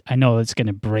 but I know it's going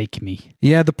to break me.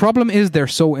 Yeah, the problem is they're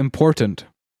so important.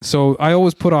 So I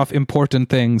always put off important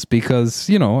things because,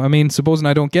 you know, I mean, supposing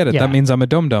I don't get it, that means I'm a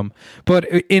dum-dum. But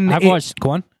go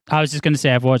on. I was just going to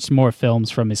say I've watched more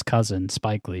films from his cousin,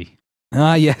 Spike Lee.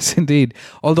 Ah, yes, indeed.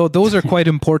 Although those are quite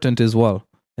important as well,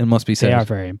 it must be said. They are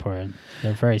very important.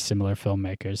 They're very similar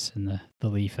filmmakers in the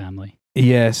Lee family.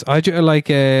 Yes, I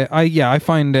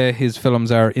find his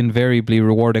films are invariably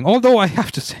rewarding. Although I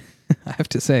have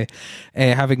to say,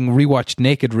 having rewatched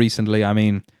Naked recently, I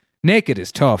mean, Naked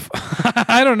is tough.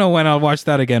 I don't know when I'll watch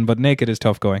that again, but Naked is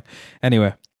tough going.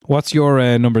 Anyway, what's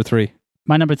your number 3?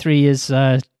 My number 3 is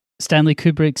Stanley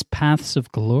Kubrick's Paths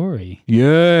of Glory.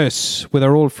 Yes, with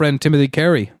our old friend Timothy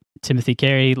Carey. Timothy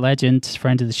Carey, legend,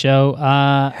 friend of the show.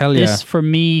 Hell yeah. This, for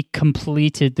me,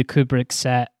 completed the Kubrick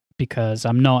set because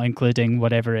I'm not including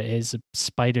whatever it is,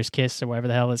 Spider's Kiss or whatever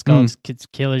the hell it's called,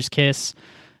 Killer's Kiss.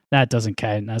 That doesn't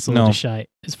count. That's a load of shite.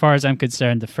 As far as I'm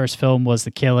concerned, the first film was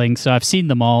The Killing, so I've seen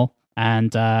them all.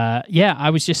 And I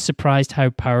was just surprised how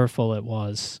powerful it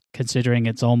was, considering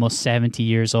it's almost 70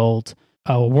 years old.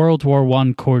 A World War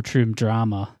I courtroom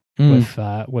drama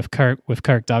with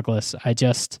Kirk Douglas.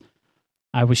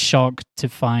 I was shocked to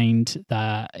find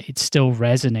that it still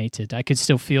resonated. I could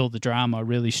still feel the drama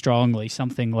really strongly.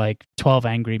 Something like 12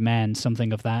 Angry Men,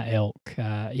 something of that ilk.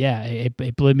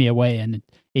 It blew me away, and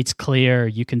it's clear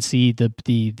you can see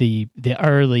the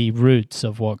early roots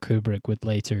of what Kubrick would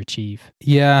later achieve.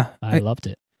 Yeah, I loved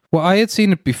it. Well, I had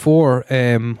seen it before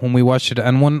when we watched it,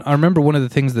 and I remember one of the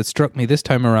things that struck me this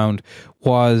time around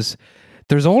was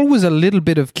there's always a little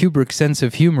bit of Kubrick's sense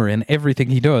of humor in everything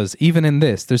he does, even in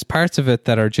this. There's parts of it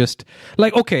that are just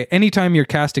like, okay, anytime you're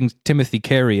casting Timothy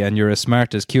Carey and you're as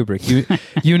smart as Kubrick,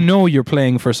 you know you're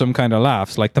playing for some kind of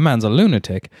laughs. Like, the man's a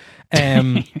lunatic.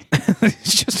 He's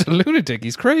just a lunatic.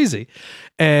 He's crazy.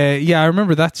 I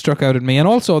remember that struck out at me. And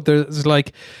also there's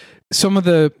like some of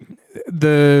the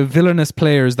villainous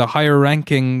players, the higher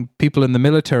ranking people in the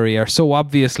military are so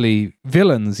obviously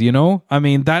villains, you know? I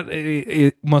mean, that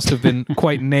it must have been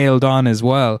quite nailed on as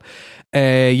well.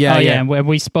 And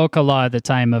we spoke a lot at the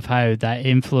time of how that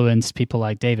influenced people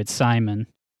like David Simon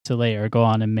to later go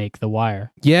on and make The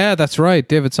Wire. Yeah, that's right.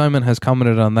 David Simon has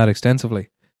commented on that extensively.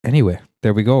 Anyway,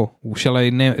 there we go. Shall I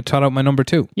tot out my number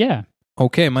 2? Yeah.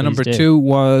 Okay, my number 2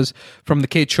 was from the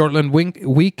Kate Shortland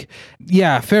week.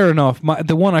 Yeah, fair enough.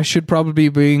 The one I should probably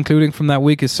be including from that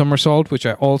week is Somersault, which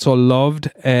I also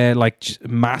loved,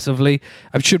 massively.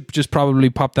 I should just probably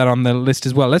pop that on the list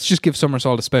as well. Let's just give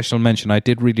Somersault a special mention. I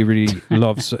did really, really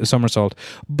love Somersault.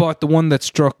 But the one that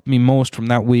struck me most from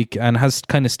that week and has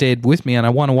kind of stayed with me, and I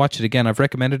want to watch it again, I've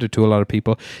recommended it to a lot of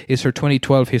people, is her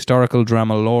 2012 historical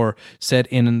drama Lore, set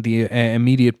in the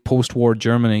immediate post-war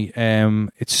Germany.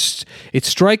 It's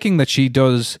striking that she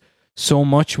does so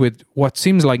much with what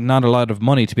seems like not a lot of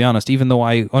money, to be honest, even though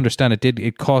I understand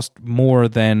it cost more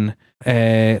than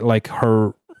like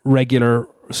her regular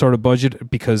sort of budget,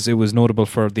 because it was notable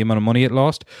for the amount of money it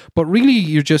lost. But really,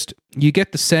 you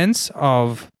get the sense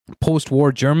of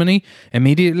post-war Germany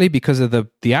immediately because of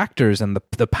the actors and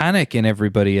the panic in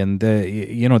everybody and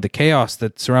the chaos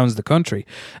that surrounds the country.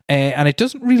 And it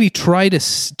doesn't really try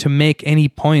to make any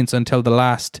points until the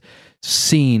last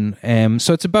scene.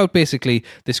 So it's about basically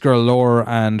this girl Laura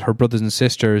and her brothers and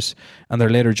sisters, and they're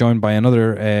later joined by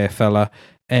another fella,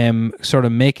 sort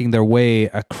of making their way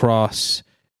across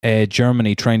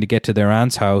Germany, trying to get to their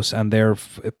aunt's house, and their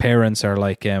parents are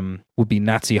like would be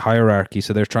Nazi hierarchy,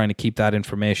 so they're trying to keep that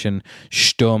information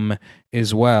stumm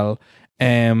as well.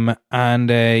 I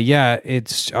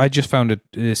just found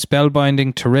it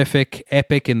spellbinding, terrific,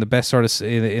 epic in the best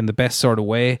sort of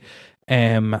way.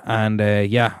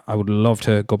 I would love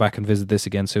to go back and visit this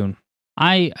again soon.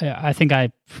 I think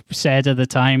I said at the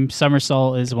time,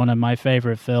 Somersault is one of my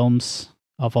favorite films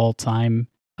of all time.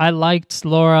 I liked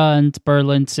Laura and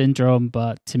Berlin Syndrome,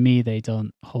 but to me, they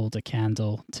don't hold a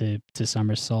candle to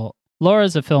Somersault.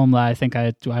 Laura's a film that I think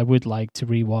I would like to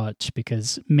rewatch,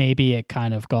 because maybe it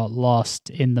kind of got lost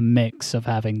in the mix of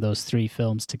having those 3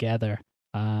 films together.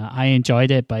 I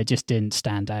enjoyed it, but it just didn't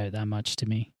stand out that much to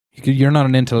me. You're not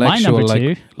an intellectual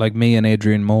like me and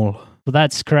Adrian Mole. Well,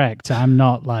 that's correct. I'm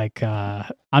not like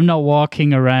I'm not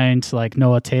walking around like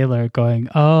Noah Taylor going,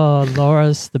 "Oh,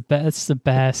 Laura's the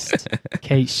best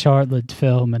Kate Shortland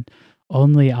film, and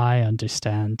only I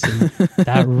understand." And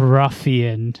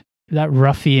that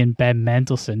ruffian Ben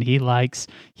Mendelsohn, he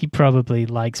probably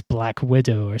likes Black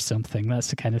Widow or something. That's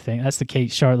the kind of thing. That's the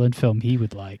Kate Shortland film he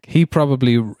would like. He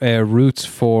probably roots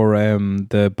for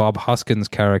the Bob Hoskins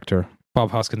character.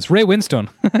 Bob Hoskins, Ray Winstone.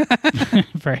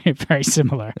 Very, very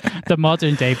similar. The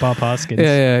modern day Bob Hoskins.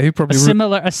 Yeah. He probably a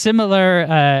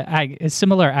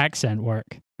similar accent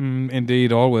work.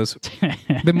 Indeed, always.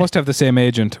 They must have the same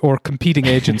agent or competing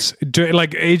agents,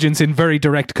 like agents in very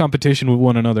direct competition with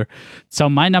one another. So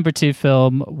my number 2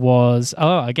 film was,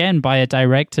 again, by a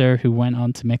director who went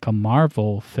on to make a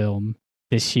Marvel film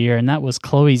this year, and that was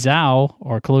Chloe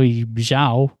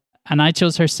Zhao. And I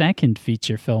chose her second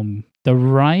feature film, The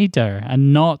Rider,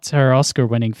 and not her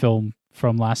Oscar-winning film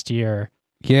from last year.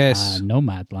 Yes.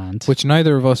 Nomadland. Which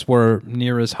neither of us were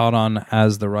near as hot on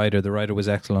as The Rider. The Rider was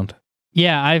excellent.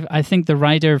 Yeah, I think The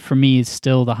Rider for me is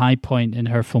still the high point in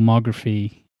her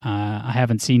filmography. I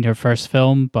haven't seen her first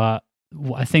film, but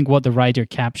I think what The Rider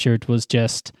captured was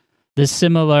just the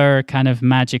similar kind of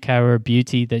magic hour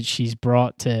beauty that she's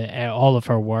brought to all of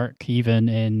her work. Even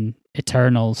in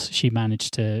Eternals, she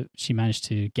managed to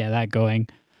get that going.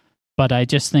 But I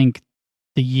just think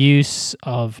the use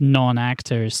of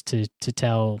non-actors to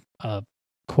tell a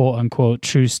quote unquote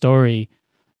true story,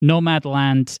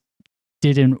 Nomadland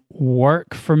didn't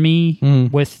work for me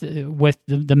with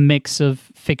the mix of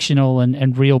fictional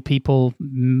and real people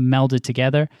melded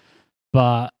together.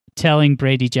 But telling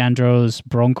Brady Jandro's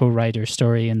Bronco Rider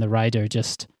story in The Rider,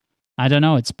 just, I don't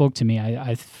know, it spoke to me.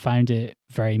 I found it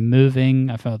very moving.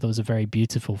 I felt it was a very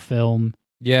beautiful film.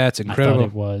 Yeah, it's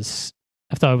incredible.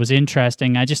 I thought it was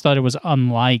interesting. I just thought it was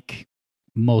unlike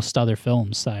most other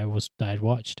films that I'd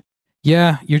watched.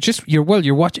 Yeah,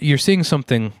 you're seeing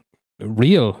something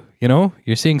real, you know?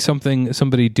 You're seeing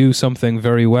somebody do something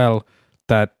very well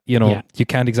that, you know, you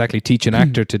can't exactly teach an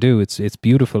actor to do. It's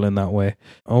beautiful in that way.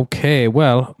 Okay,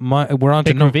 well, we're on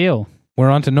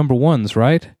to number ones,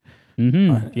 right?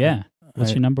 Mm-hmm. Yeah.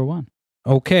 What's your number one?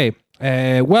 Okay.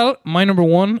 Well, my number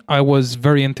one, I was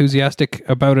very enthusiastic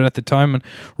about it at the time and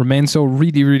remain so.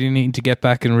 Really, really need to get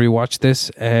back and rewatch this.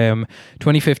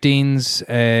 2015's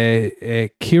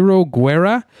Chiro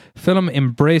Guerra film,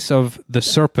 Embrace of the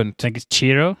Serpent. I think it's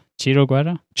Chiro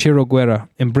Guerra? Chiro Guerra,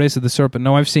 Embrace of the Serpent.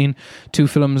 Now, I've seen 2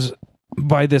 films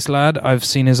by this lad. I've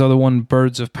seen his other one,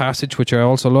 Birds of Passage, which I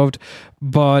also loved.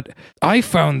 But I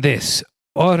found this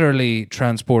utterly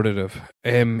transportative.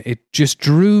 It just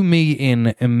drew me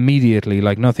in immediately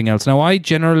like nothing else. Now, I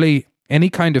generally, any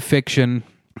kind of fiction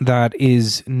that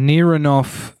is near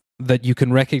enough that you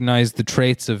can recognize the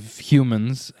traits of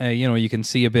humans, you can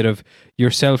see a bit of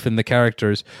yourself in the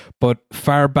characters, but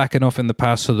far back enough in the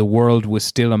past so the world was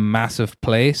still a massive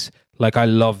place. Like, I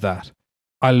love that.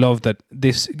 I love that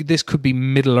this could be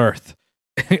Middle Earth.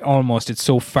 Almost, it's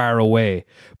so far away,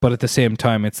 but at the same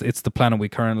time, it's the planet we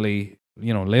currently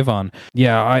live on.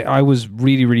 Yeah, I was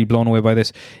really, really blown away by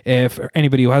this. For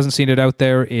anybody who hasn't seen it out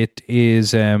there, it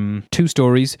is 2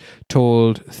 stories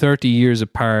told 30 years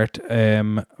apart,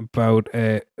 about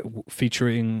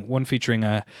featuring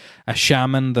a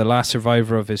shaman, the last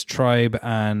survivor of his tribe,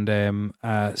 and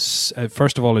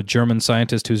first of all a German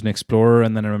scientist who's an explorer,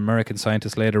 and then an American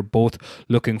scientist later, both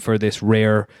looking for this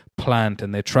rare plant,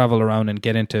 and they travel around and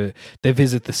they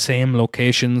visit the same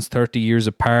locations 30 years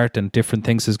apart, and different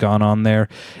things has gone on there.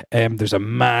 There's a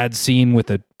mad scene with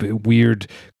a weird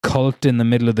cult in the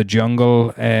middle of the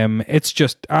jungle. It's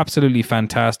just absolutely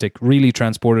fantastic, really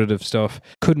transportative stuff.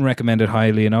 Couldn't recommend it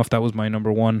highly enough. That was my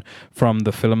number one from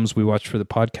the films we watched for the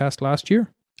podcast last year.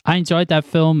 I enjoyed that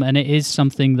film, and it is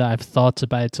something that I've thought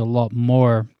about a lot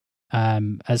more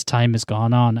as time has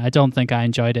gone on. I don't think I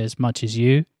enjoyed it as much as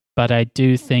you, but I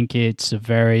do think it's a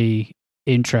very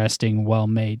interesting,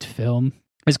 well-made film.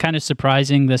 It's kind of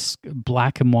surprising, this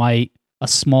a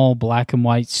small black and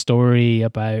white story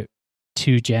about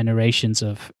 2 generations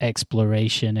of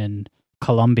exploration in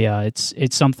Colombia.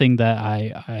 It's something that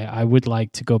I would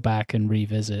like to go back and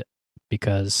revisit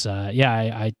because,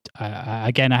 I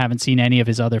haven't seen any of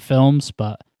his other films,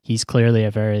 but he's clearly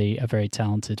a very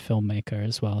talented filmmaker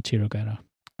as well, Chiro Guerra.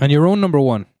 And your own number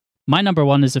one? My number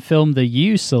one is a film that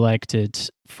you selected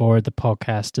for the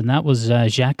podcast, and that was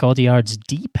Jacques Audiard's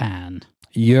Deepan.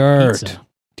 Yurt.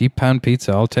 Deepan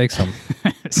Pizza. I'll take some.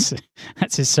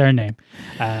 That's his surname.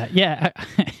 I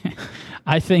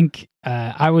think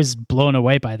I was blown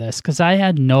away by this because I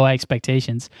had no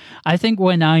expectations. I think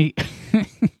when I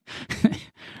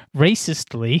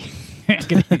racistly,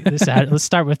 let's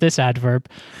start with this adverb,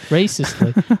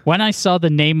 racistly. When I saw the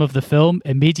name of the film,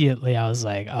 immediately I was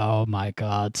like, oh my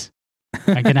God,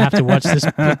 I'm going to have to watch this.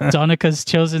 Donica's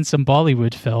chosen some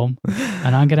Bollywood film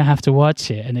and I'm going to have to watch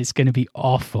it and it's going to be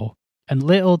awful. And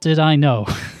little did I know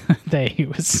that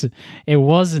it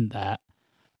wasn't that.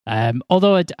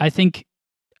 Although I think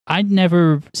I'd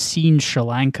never seen Sri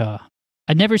Lanka.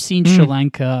 I'd never seen Sri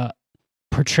Lanka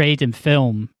portrayed in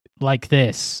film like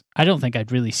this. I don't think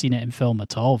I'd really seen it in film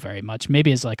at all very much.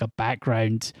 Maybe as like a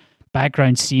background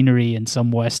scenery in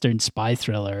some Western spy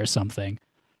thriller or something.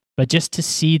 But just to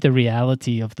see the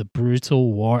reality of the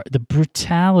brutal war, the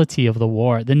brutality of the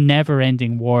war, the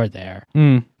never-ending war there.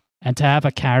 And to have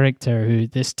a character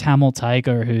this Tamil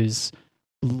tiger who's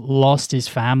lost his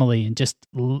family and just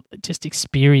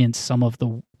experienced some of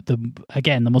the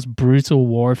most brutal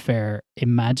warfare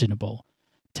imaginable,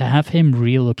 to have him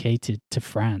relocated to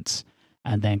France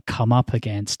and then come up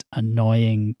against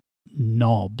annoying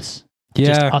knobs,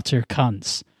 just utter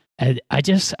cunts, And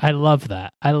I love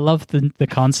that. I love the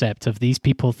concept of these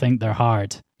people think they're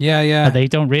hard. Yeah. But they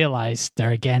don't realize they're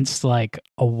against like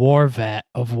a war vet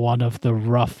of one of the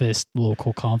roughest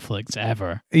local conflicts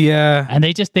ever. Yeah. And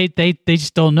they just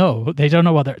don't know. They don't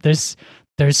know whether there's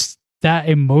that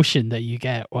emotion that you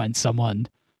get when someone,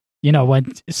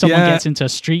 when someone gets into a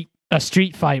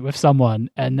street fight with someone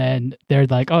and then they're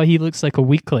like, oh, he looks like a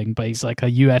weakling, but he's like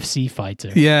a UFC fighter.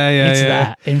 Yeah. It's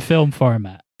that in film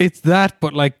format. It's that,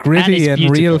 but like gritty and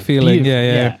real feeling.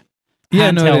 Yeah.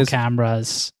 Handheld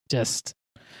cameras, just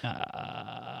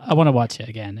I want to watch it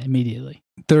again immediately.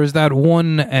 There's that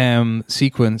one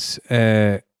sequence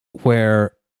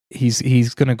where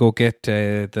he's gonna go get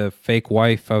the fake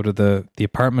wife out of the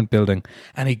apartment building,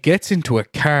 and he gets into a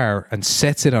car and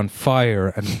sets it on fire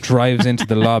and drives into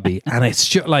the lobby, and it's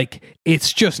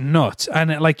just nuts,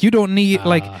 and like you don't need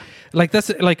like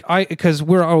that's like because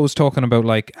we're always talking about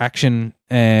like action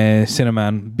cinema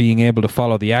and being able to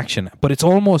follow the action, but it's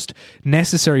almost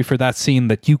necessary for that scene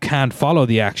that you can't follow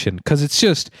the action because it's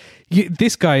just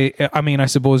this guy. I mean, I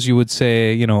suppose you would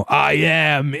say, I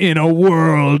am in a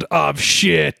world of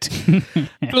shit.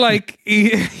 Like,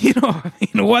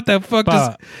 what the fuck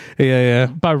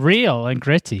but real and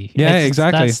gritty. Yeah,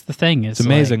 exactly. That's the thing. It's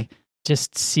amazing. Like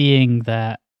just seeing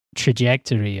that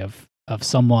trajectory of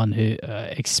someone who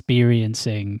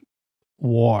experiencing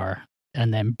war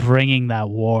and then bringing that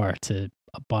war to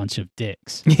a bunch of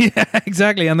dicks. Yeah,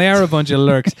 exactly. And they are a bunch of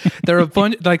lurks. They're a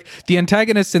bunch, like the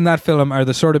antagonists in that film are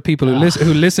the sort of people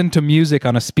who listen to music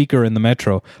on a speaker in the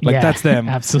metro. Like that's them.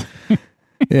 Absolutely.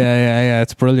 Yeah.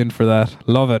 It's brilliant for that.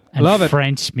 Love it. And Love it.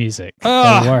 French music.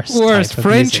 Oh, worst.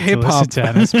 French hip hop.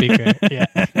 On a speaker. Yeah.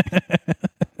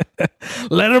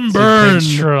 Let them burn.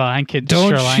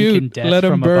 Don't shoot. Let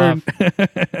them burn.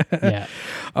 Yeah.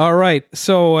 All right.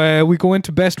 So we go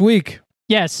into best week.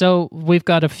 Yeah. So we've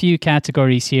got a few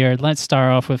categories here. Let's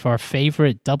start off with our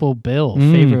favorite double bill,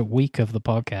 favorite week of the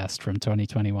podcast from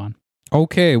 2021.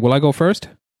 Okay. Will I go first?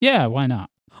 Yeah. Why not?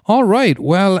 All right.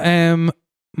 Well,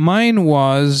 mine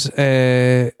was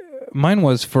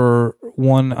for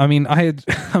one. I mean,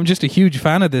 I'm just a huge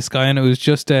fan of this guy, and it was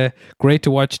just great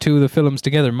to watch two of the films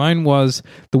together. Mine was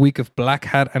the week of Black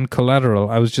Hat and Collateral.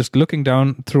 I was just looking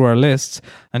down through our lists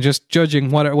and just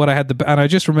judging what I had and I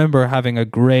just remember having a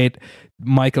great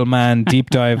Michael Mann deep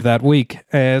dive that week.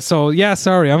 So yeah,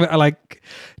 sorry, I like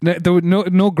there were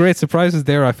no great surprises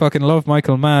there. I fucking love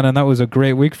Michael Mann, and that was a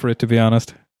great week for it, to be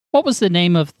honest. What was the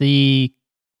name of the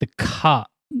cut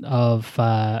of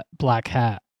Black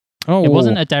Hat? Oh, it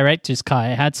wasn't a director's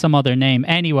cut. It had some other name.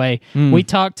 Anyway, we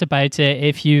talked about it.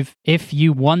 If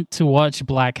you want to watch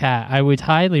Black Hat, I would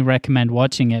highly recommend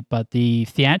watching it. But the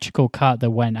theatrical cut that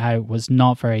went out was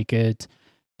not very good.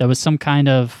 There was some kind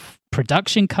of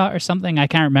production cut or something. I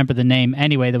can't remember the name.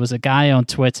 Anyway, there was a guy on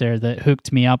Twitter that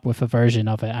hooked me up with a version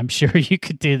of it. I'm sure you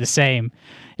could do the same.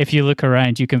 If you look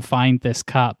around, you can find this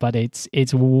cut, but it's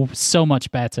so much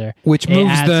better. Which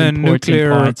moves the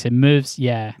nuclear points. It moves,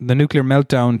 the nuclear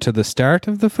meltdown to the start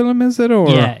of the film, is it? Or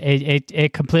yeah,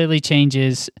 it completely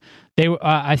changes.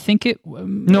 I think it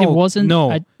wasn't.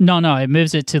 No, it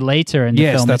moves it to later in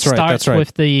the film. That's right. Starts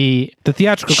with the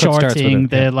theatrical cut starts with it,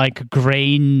 the like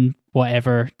grain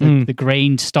whatever the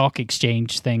grain stock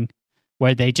exchange thing,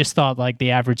 where they just thought like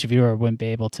the average viewer wouldn't be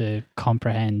able to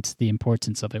comprehend the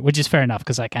importance of it, which is fair enough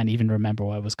because I can't even remember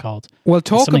what it was called. Well,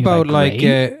 talk about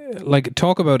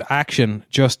talk about action.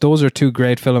 Just those are two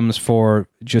great films for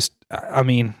just. I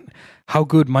mean, how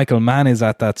good Michael Mann is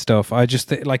at that stuff. I just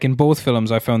like in both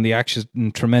films, I found the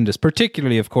action tremendous,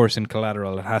 particularly, of course, in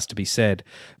Collateral. It has to be said,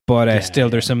 but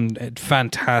there's some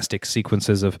fantastic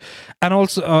sequences of, and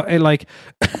also like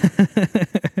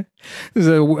this is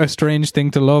a strange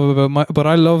thing to love about but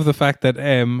I love the fact that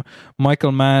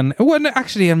Michael Mann. Well,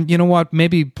 actually, you know what?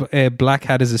 Maybe Black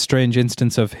Hat is a strange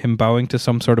instance of him bowing to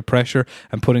some sort of pressure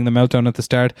and putting the meltdown at the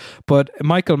start. But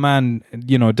Michael Mann,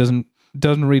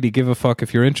 doesn't really give a fuck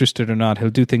if you're interested or not. He'll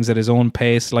do things at his own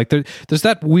pace. Like there's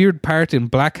that weird part in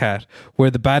Black Hat where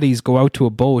the baddies go out to a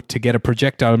boat to get a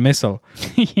projectile missile.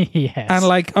 Yes. And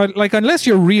like unless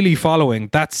you're really following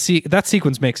that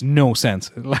sequence makes no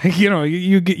sense. Like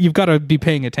you've got to be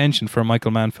paying attention for a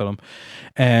Michael Mann film.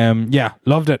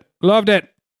 Loved it.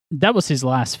 That was his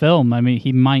last film. I mean,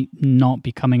 he might not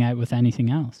be coming out with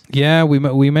anything else. Yeah,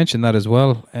 we mentioned that as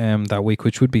well that week,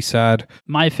 which would be sad.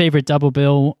 My favorite double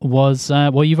bill was,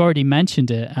 you've already mentioned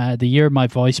it, The Year My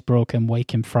Voice Broke and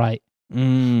Wake in Fright,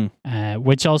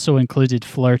 which also included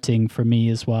Flirting for me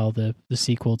as well, the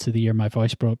sequel to The Year My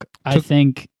Voice Broke. I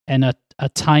think in a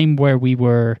time where we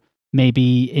were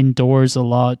maybe indoors a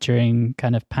lot during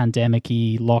kind of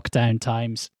pandemic-y lockdown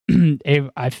times,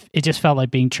 it just felt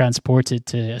like being transported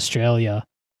to Australia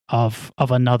of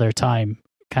another time,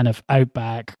 kind of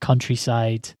outback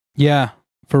countryside. Yeah,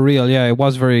 for real. Yeah, it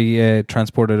was very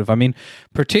transportative. I mean,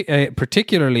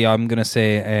 particularly, I'm going to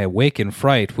say Wake in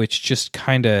Fright, which just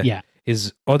kind of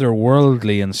is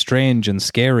otherworldly and strange and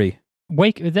scary.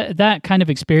 That kind of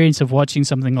experience of watching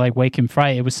something like Wake in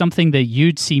Fright, it was something that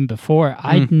you'd seen before.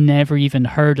 I'd never even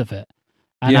heard of it.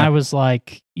 And I was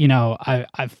like,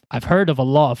 I've heard of a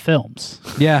lot of films.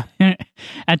 Yeah.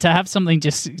 And to have something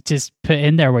just put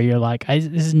in there where you're like,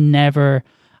 I'd never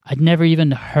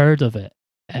even heard of it.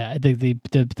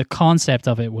 The concept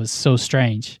of it was so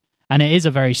strange. And it is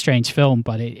a very strange film,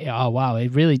 but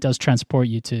it really does transport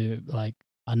you to like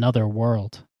another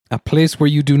world. A place where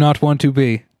you do not want to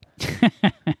be.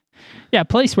 Yeah, a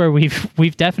place where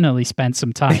we've definitely spent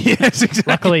some time. Yes,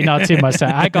 exactly. Luckily, not too much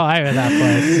time. I got out of that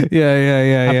place.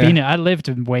 Yeah. I lived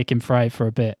in Wake and Fright for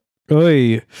a bit.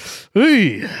 Oy.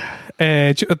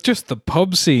 Just the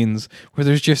pub scenes where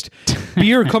there's just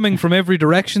beer coming from every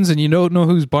directions and you don't know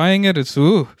who's buying it. It's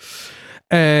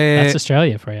that's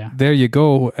Australia for you. There you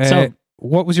go. So,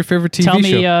 what was your favorite TV show?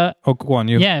 Tell me. Go on,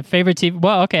 you. Yeah, favorite TV.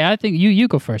 Well, okay. I think you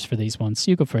go first for these ones.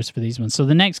 So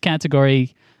the next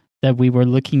category that we were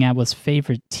looking at was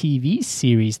favorite TV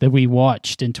series that we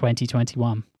watched in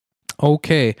 2021.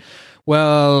 Okay.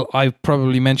 Well, I've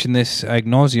probably mentioned this ad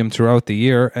nauseum throughout the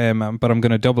year, but I'm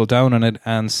going to double down on it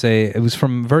and say it was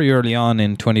from very early on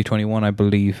in 2021, I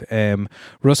believe.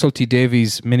 Russell T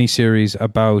Davies' miniseries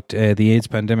about the AIDS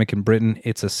pandemic in Britain,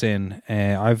 It's a Sin.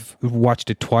 I've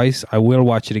watched it twice. I will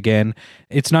watch it again.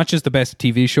 It's not just the best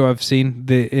TV show I've seen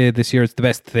this year, it's the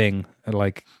best thing,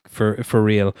 like for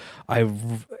real.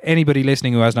 Anybody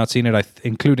listening who has not seen it,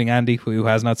 including Andy, who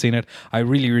has not seen it, I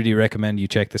really, really recommend you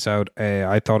check this out.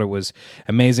 I thought it was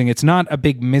amazing. It's not a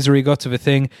big misery guts of a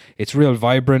thing. It's real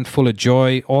vibrant, full of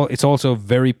joy. It's also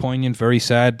very poignant, very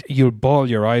sad. You'll bawl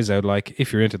your eyes out, like,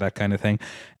 if you're into that kind of thing.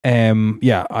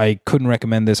 I couldn't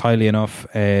recommend this highly enough.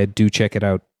 Do check it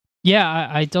out. Yeah,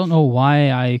 I don't know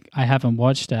why I haven't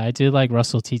watched it. I do like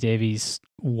Russell T Davies'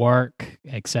 work,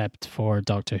 except for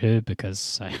Doctor Who,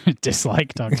 because I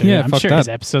dislike Doctor Who. I'm sure his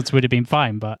episodes would have been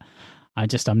fine, but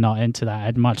I'm not into that.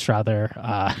 I'd much rather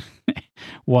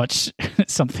watch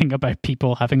something about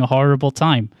people having a horrible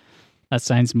time. That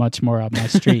sounds much more up my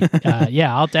street.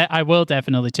 I will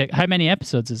definitely check. How many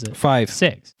episodes is it? 5.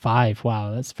 6. 5.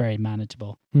 Wow, that's very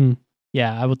manageable.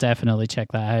 Yeah, I will definitely check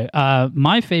that out.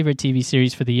 My favorite TV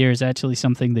series for the year is actually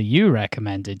something that you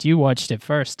recommended. You watched it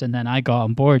first, and then I got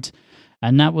on board,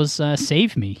 and that was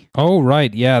Save Me. Oh,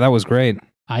 right. Yeah, that was great.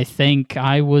 I think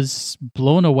I was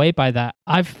blown away by that.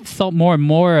 I've thought more and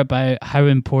more about how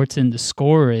important the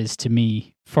score is to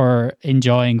me for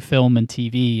enjoying film and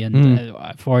TV, and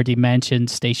I've already mentioned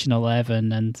Station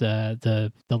 11 and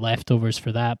the leftovers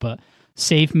for that, but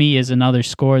Save Me is another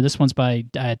score. This one's by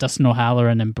Dustin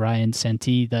O'Halloran and Brian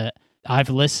Senti. That I've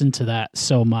listened to that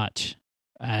so much,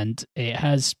 and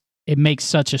it makes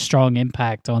such a strong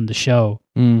impact on the show.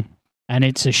 And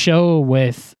it's a show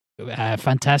with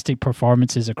fantastic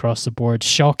performances across the board,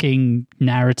 shocking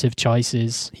narrative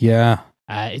choices. Yeah,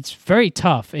 it's very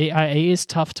tough. It is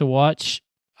tough to watch.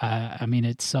 I mean,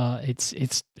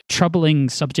 it's troubling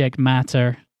subject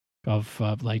matter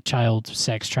of like child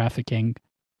sex trafficking.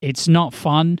 It's not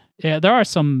fun. Yeah, there are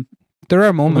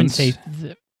moments.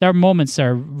 There are moments that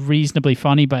are reasonably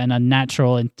funny, but in a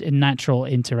natural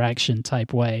interaction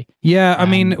type way. Yeah, I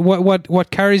mean,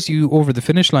 what carries you over the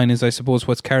finish line is, I suppose,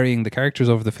 what's carrying the characters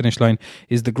over the finish line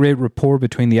is the great rapport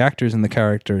between the actors and the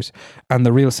characters, and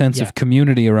the real sense of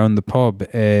community around the pub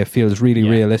feels really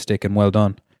realistic and well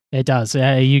done. It does.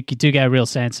 You do get a real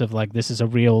sense of like this is a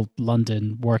real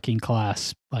London working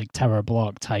class, like Tower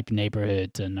Block type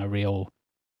neighborhood, and a real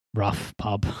rough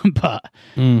pub. But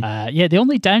the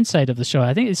only downside of the show,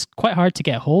 I think it's quite hard to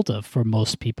get hold of for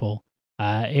most people.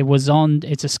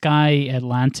 It's a Sky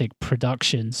Atlantic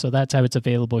production, so that's how it's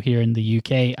available here in the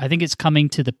UK. I think it's coming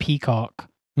to the Peacock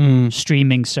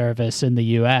streaming service in the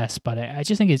US, but I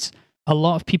just think a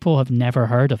lot of people have never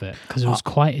heard of it because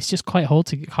it's just quite hard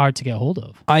to get hold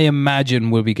of. I imagine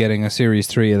we'll be getting a series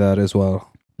 3 of that as well.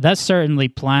 That's certainly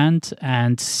planned,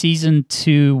 and season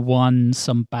 2 won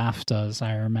some BAFTAs,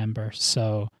 I remember.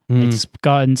 So it's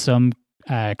gotten some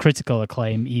critical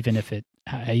acclaim, even if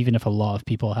a lot of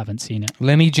people haven't seen it.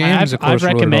 Lenny James, of course,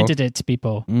 I've recommended it to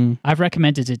people. I've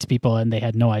recommended it to people, and they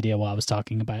had no idea what I was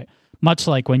talking about. Much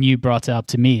like when you brought it up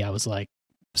to me, I was like,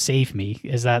 "Save Me."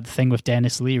 Is that the thing with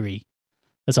Dennis Leary?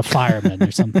 As a fireman or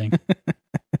something.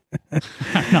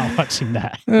 I'm not watching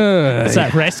that. Is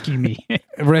that Rescue Me?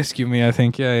 Rescue Me, I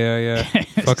think. Yeah.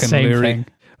 Fucking Same Leary. thing.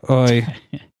 Oi.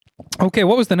 Okay,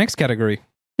 what was the next category?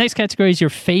 Next category is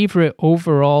your favorite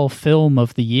overall film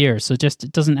of the year. So just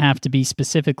it doesn't have to be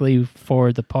specifically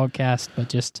for the podcast, but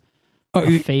just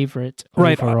a favorite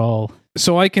overall.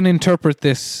 So I can interpret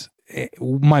this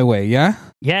my way, yeah?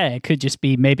 Yeah, it could just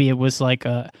be maybe it was like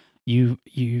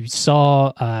you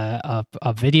saw a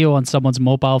video on someone's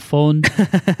mobile phone.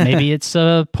 Maybe it's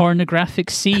a pornographic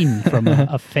scene from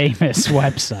a famous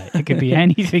website. It could be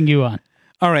anything you want.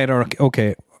 All right,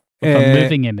 okay. A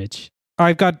moving image.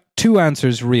 I've got two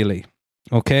answers, really.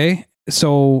 Okay?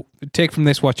 So take from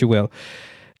this what you will.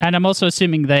 And I'm also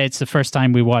assuming that it's the first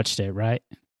time we watched it, right?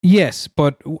 Yes,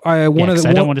 but I don't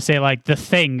want to say like The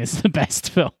Thing is the best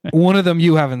film. One of them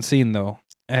you haven't seen, though.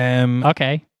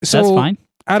 Okay, so that's fine.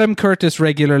 Adam Curtis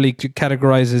regularly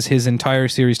categorizes his entire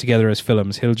series together as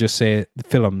films. He'll just say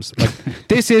films. Like,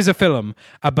 this is a film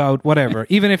about whatever,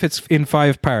 even if it's in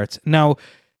 5 parts. Now,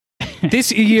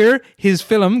 this year, his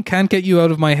film, Can't Get You Out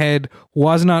of My Head,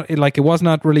 was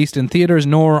not released in theaters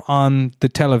nor on the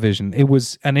television. It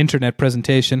was an internet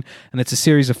presentation, and it's a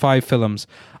series of 5 films.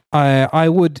 I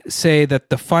would say that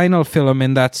the final film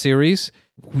in that series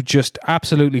just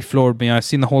absolutely floored me. I've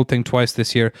seen the whole thing twice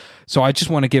this year, so I just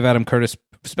want to give Adam Curtis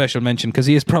special mention because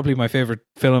he is probably my favorite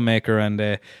filmmaker,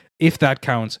 and if that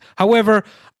counts. However,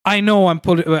 I know I'm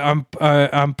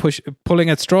pulling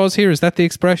at straws here. Is that the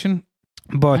expression?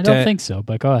 But I don't think so,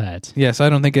 but go ahead. Yes, I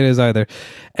don't think it is either.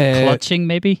 Clutching,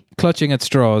 maybe? Clutching at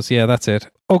straws. Yeah, that's it.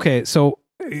 Okay, so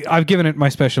I've given it my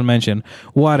special mention.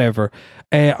 Whatever.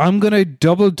 I'm going to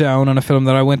double down on a film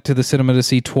that I went to the cinema to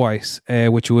see twice,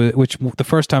 which the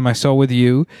first time I saw with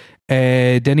you,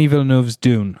 Denis Villeneuve's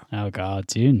Dune. Oh God,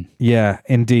 Dune. Yeah,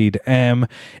 indeed.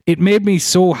 It made me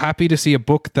so happy to see a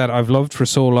book that I've loved for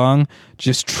so long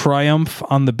just triumph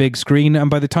on the big screen. And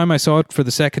by the time I saw it for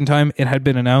the second time, it had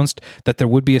been announced that there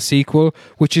would be a sequel,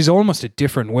 which is almost a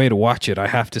different way to watch it, I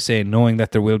have to say, knowing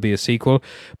that there will be a sequel.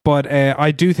 But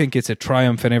I do think it's a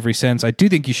triumph in every sense. I do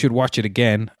think you should watch it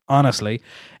again, honestly.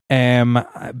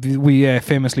 We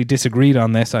famously disagreed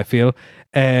on this, I feel,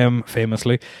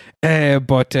 famously.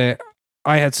 But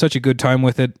I had such a good time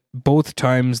with it. Both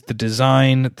times, the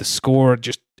design, the score,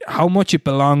 just how much it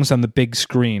belongs on the big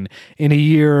screen in a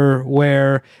year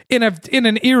where, in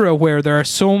an era where there are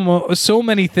so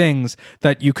many things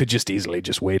that you could just easily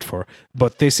just wait for.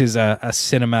 But this is a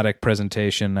cinematic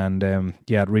presentation, and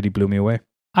it really blew me away.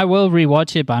 I will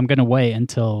rewatch it, but I'm going to wait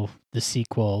until the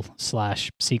sequels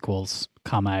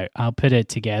come out. I'll put it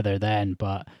together then,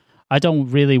 but I don't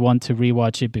really want to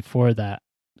rewatch it before that.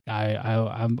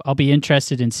 I'll be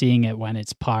interested in seeing it when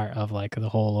it's part of like the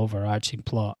whole overarching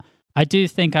plot. I do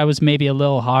think I was maybe a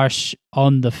little harsh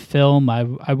on the film. I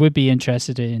would be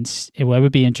interested in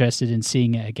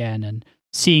seeing it again and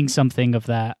seeing something of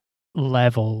that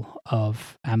level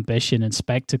of ambition and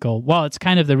spectacle. Well, it's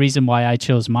kind of the reason why I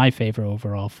chose my favorite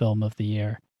overall film of the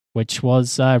year, which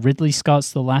was Ridley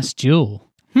Scott's The Last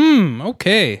Duel.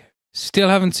 Okay. Still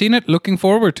haven't seen it. Looking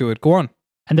forward to it. Go on.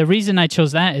 And the reason I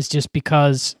chose that is just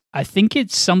because I think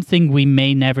it's something we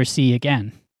may never see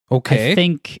again. Okay. I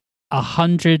think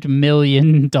 $100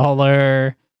 million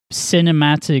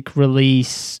cinematic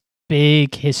release,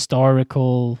 big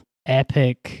historical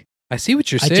epic. I see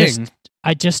what you're saying.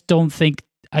 I just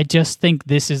think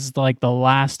this is like the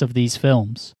last of these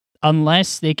films.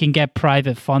 Unless they can get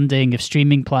private funding, if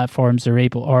streaming platforms are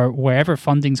able, or wherever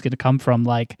funding's going to come from,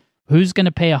 like who's going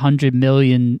to pay $100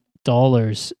 million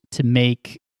to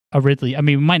make a Ridley? I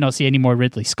mean, we might not see any more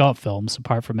Ridley Scott films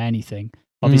apart from anything.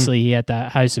 Obviously, he had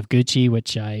that House of Gucci,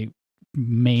 which I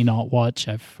may not watch.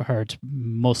 I've heard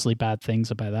mostly bad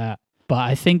things about that. But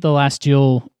I think The Last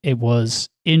Duel, it was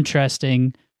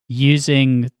interesting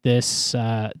using this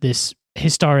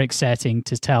historic setting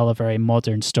to tell a very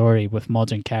modern story with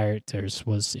modern characters.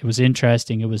 It was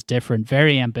interesting. It was different,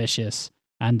 very ambitious.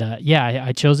 And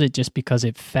I chose it just because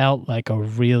it felt like a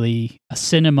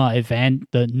cinema event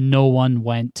that no one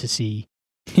went to see.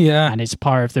 Yeah. And it's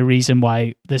part of the reason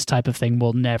why this type of thing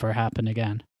will never happen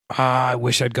again. I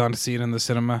wish I'd gone to see it in the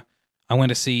cinema. I went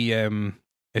to see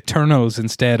Eternals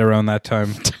instead around that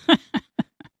time.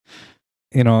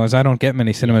 As I don't get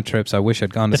many cinema trips, I wish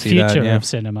I'd gone to see that. The future of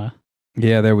cinema.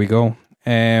 Yeah, there we go.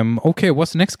 Okay,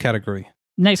 what's the next category?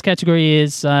 Next category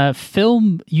is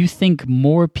film you think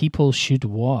more people should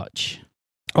watch.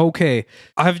 Okay,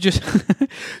 I've just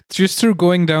through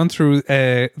going down through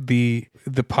the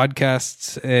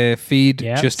podcast's feed.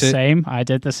 Yeah, same. I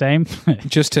did the same.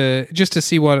 just to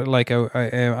see what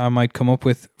I might come up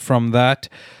with from that.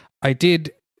 I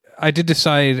did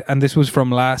decide, and this was from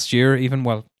last year,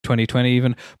 2020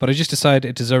 even, but I just decided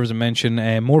it deserves a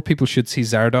mention. More people should see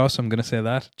Zardoz. I'm going to say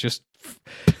that. Just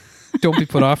Don't be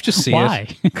put off. Just see Why?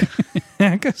 it.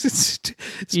 Because it's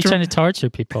You're trying to torture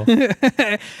people.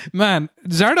 Man,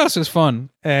 Zardoz is fun.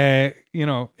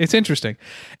 It's interesting.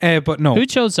 But no. Who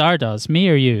chose Zardoz, me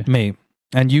or you? Me.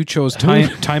 And you chose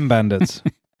Time Bandits.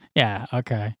 Yeah,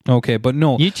 okay. Okay, but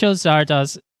no. You chose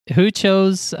Zardoz. Who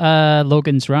chose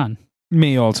Logan's Run?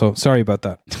 Me also. Sorry about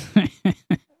that.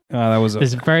 That was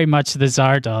There's very much the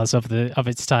Zardoz of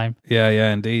its time.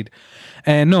 Yeah, indeed.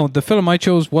 No, the film I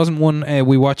chose wasn't one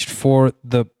we watched for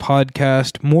the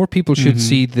podcast. More people should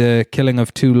see The Killing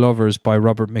of Two Lovers by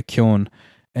Robert McKeown,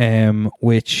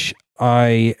 which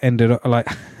I ended up like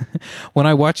when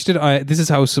I watched it. This is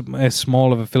how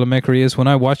small of a filmmaker he is. When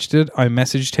I watched it, I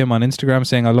messaged him on Instagram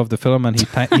saying I love the film, and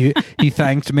he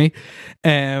thanked me.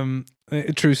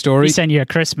 True story. He sent you a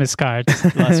Christmas card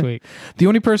last week. The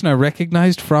only person I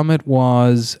recognized from it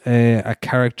was a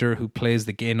character who plays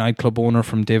the gay nightclub owner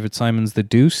from David Simon's The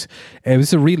Deuce. It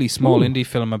was a really small indie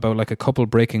film about like a couple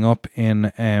breaking up in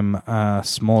a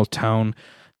small town.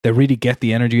 They really get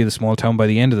the energy of the small town. By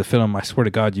the end of the film, I swear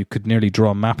to God, you could nearly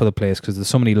draw a map of the place because there's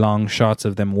so many long shots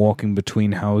of them walking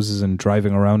between houses and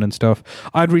driving around and stuff.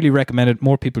 I'd really recommend it.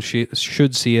 More people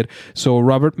should see it. So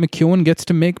Robert McKeown gets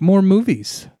to make more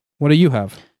movies. What do you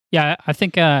have? Yeah, I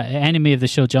think enemy of the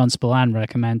show, John Spillane,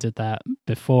 recommended that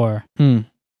before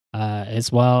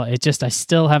as well. I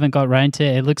still haven't got around to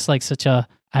it. It looks like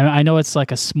I know it's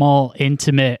like a small,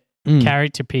 intimate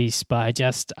character piece, but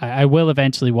I will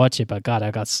eventually watch it. But God,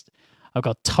 I've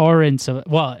got torrents of.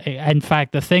 Well, in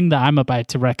fact, the thing that I'm about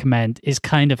to recommend is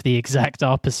kind of the exact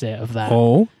opposite of that.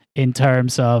 Oh, in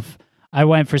terms of. I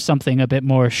went for something a bit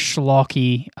more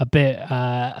schlocky, a bit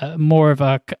more of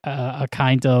a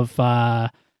kind of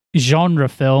genre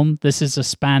film. This is a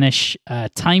Spanish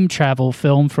time travel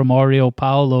film from Oriol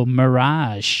Paulo,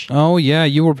 Mirage. Oh yeah,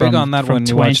 you were big on that from when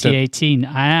you watched it. 2018.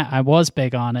 I was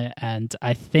big on it, and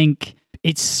I think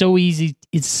it's so easy.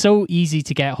 It's so easy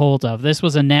to get hold of. This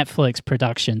was a Netflix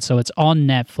production, so it's on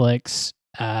Netflix.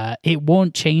 It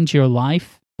won't change your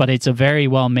life, but it's a very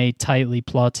well made, tightly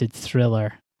plotted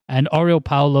thriller. And Oriol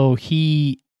Paulo,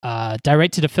 he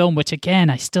directed a film, which again,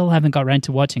 I still haven't got around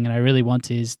to watching, and I really want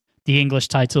to, is the English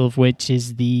title of which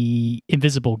is The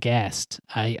Invisible Guest.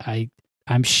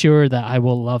 I'm sure that I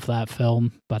will love that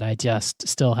film, but I just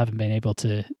still haven't been able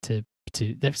to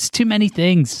there's too many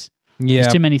things. Yeah.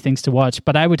 There's too many things to watch,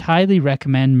 but I would highly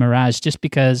recommend Mirage just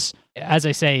because, as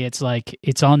I say, it's on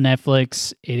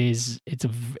Netflix.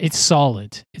 It's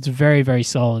solid. It's very, very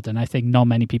solid. And I think not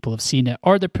many people have seen it,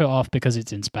 or they're put off because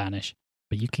it's in Spanish,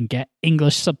 but you can get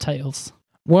English subtitles.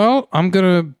 Well, I'm going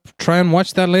to try and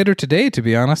watch that later today, to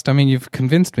be honest. I mean, you've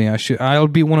convinced me. I'll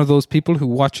be one of those people who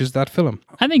watches that film.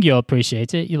 I think you'll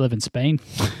appreciate it. You live in Spain.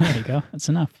 There you go. That's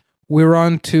enough. We're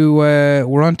on to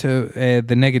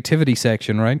the negativity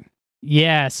section, right?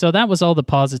 Yeah, so that was all the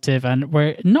positive, and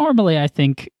where normally I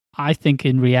think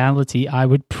in reality I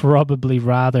would probably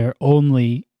rather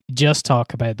only just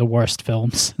talk about the worst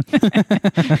films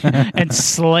and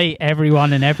slate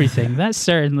everyone and everything. That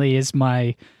certainly is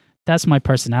that's my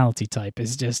personality type,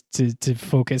 is just to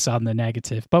focus on the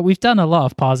negative. But we've done a lot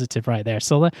of positive right there.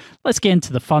 So let's get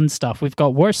into the fun stuff. We've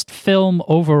got worst film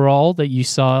overall that you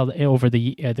saw over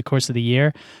the course of the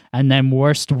year, and then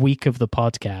worst week of the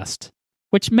podcast,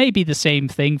 which may be the same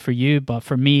thing for you, but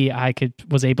for me, I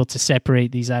was able to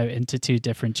separate these out into two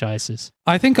different choices.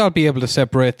 I think I'll be able to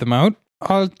separate them out.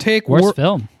 I'll take worst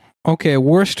film. Okay,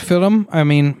 worst film. I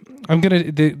mean,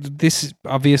 this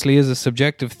obviously is a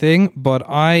subjective thing, but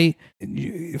I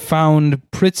found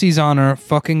Prizzi's Honor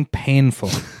fucking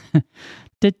painful.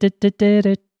 Yeah.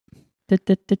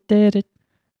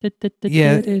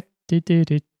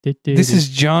 This is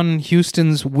John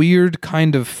Huston's weird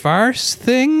kind of farce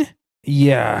thing.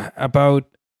 Yeah,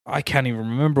 I can't even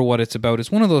remember what it's about.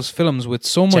 It's one of those films with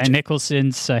so much... Jack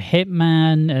Nicholson's a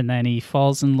hitman, and then he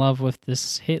falls in love with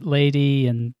this hit lady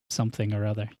and something or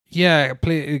other. Yeah,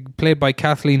 played by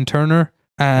Kathleen Turner.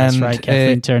 And, that's right,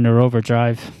 Kathleen Turner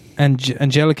Overdrive. And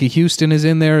Angelica Houston is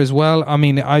in there as well. I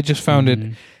mean, I just found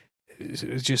it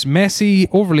just messy,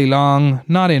 overly long,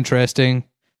 not interesting.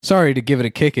 Sorry to give it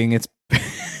a kicking. It's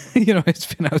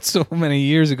it's been out so many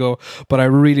years ago, but I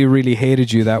really, really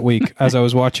hated you that week. As I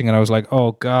was watching it, I was like,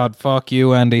 oh God, fuck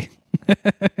you, Andy.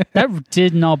 That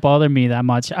did not bother me that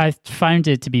much. I found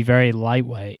it to be very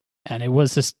lightweight, and it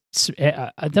was just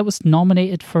that was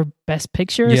nominated for Best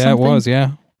Picture or something? Yeah, it was,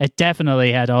 yeah. It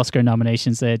definitely had Oscar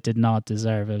nominations that it did not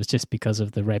deserve. It was just because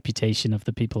of the reputation of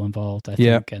the people involved, I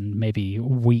think, and maybe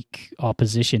weak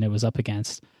opposition it was up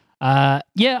against.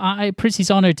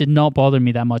 Prizzi's Honor did not bother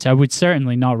me that much. I would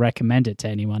certainly not recommend it to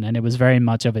anyone, and it was very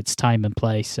much of its time and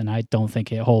place, and I don't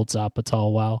think it holds up at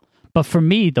all well. But for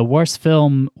me, the worst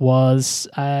film was,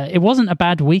 it wasn't a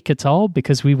bad week at all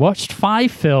because we watched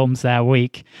 5 films that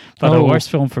week. But the worst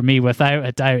film for me, without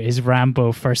a doubt, is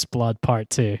Rambo First Blood Part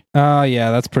 2. Oh,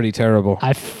 yeah, that's pretty terrible.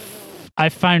 I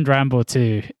found Rambo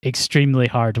 2 extremely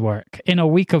hard work. In a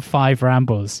week of 5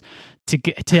 Rambos,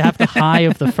 to have the high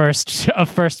of the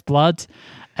First Blood,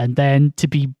 and then to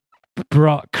be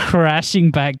brought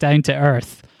crashing back down to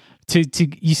earth.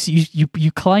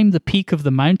 You climb the peak of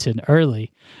the mountain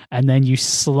early, and then you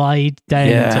slide down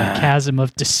into a chasm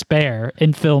of despair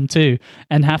in film 2,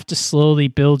 and have to slowly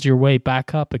build your way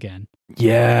back up again.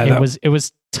 Yeah, it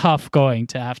was tough going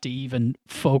to have to even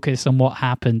focus on what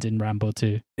happened in Rambo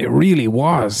 2. It really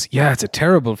was. Yeah, it's a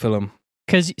terrible film.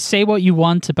 Because say what you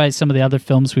want about some of the other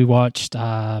films we watched,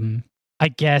 I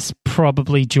guess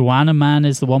probably Joanna Man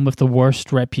is the one with the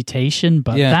worst reputation,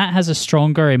 but that has a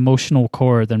stronger emotional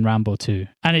core than Rambo 2.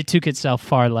 And it took itself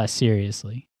far less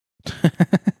seriously.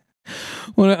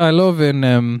 Well, I love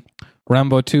in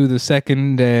Rambo 2, the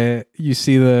second you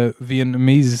see the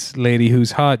Vietnamese lady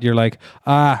who's hot, you're like,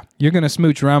 you're going to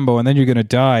smooch Rambo and then you're going to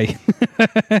die.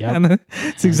 And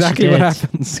it's exactly what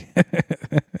happens.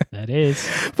 That is.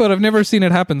 But I've never seen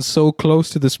it happen so close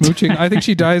to the smooching. I think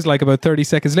she dies like about 30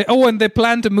 seconds later. Oh, and they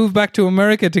plan to move back to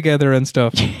America together and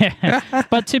stuff. Yeah.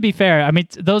 But to be fair, I mean,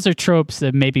 those are tropes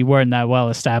that maybe weren't that well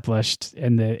established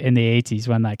in the 80s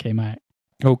when that came out.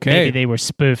 Okay. Maybe they were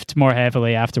spoofed more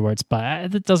heavily afterwards,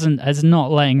 but it's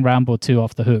not letting Rambo 2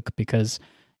 off the hook because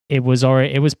it was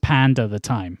panned at the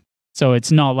time. So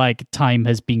it's not like time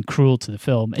has been cruel to the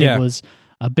film. It was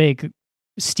a big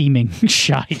steaming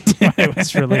shite when it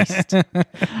was released.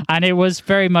 And it was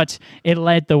very much, it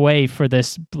led the way for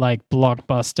this like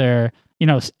blockbuster. You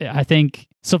know, I think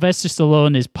Sylvester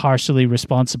Stallone is partially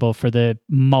responsible for the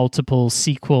multiple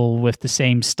sequel with the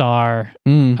same star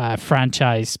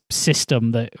franchise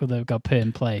system that got put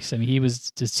in place. I mean, he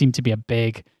just seemed to be a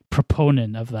big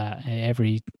proponent of that in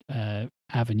every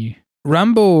avenue.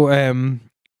 Rambo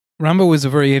was a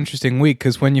very interesting week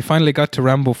because when you finally got to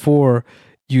Rambo 4,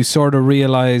 you sort of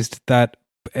realized that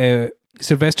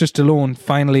Sylvester Stallone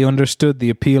finally understood the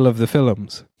appeal of the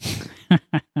films.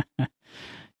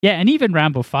 Yeah, and even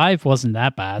Rambo 5 wasn't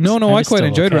that bad. No, I quite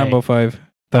enjoyed Rambo 5.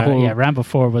 Rambo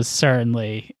 4 was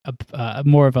certainly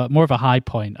more of a high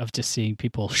point of just seeing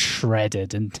people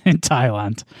shredded in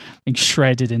Thailand, being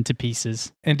shredded into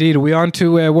pieces. Indeed. Are we on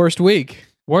to worst week?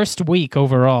 Worst week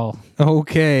overall.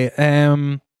 Okay.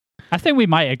 I think we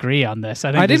might agree on this.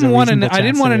 I didn't want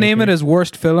to name it as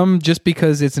worst film just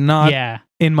because it's not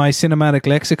in my cinematic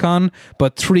lexicon.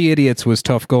 But Three Idiots was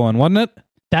tough going, wasn't it?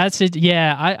 That's it.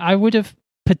 Yeah, I would have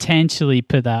potentially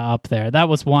put that up there. That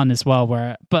was one as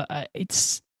well but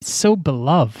it's so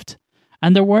beloved,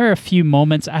 and there were a few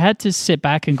moments I had to sit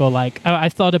back and go like, I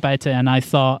thought about it and I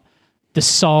thought the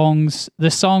songs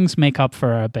make up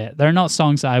for a bit. They're not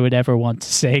songs that I would ever want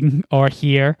to sing or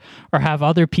hear or have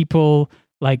other people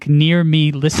like near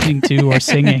me listening to or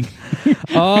singing.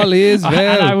 All is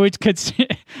well.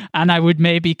 And I would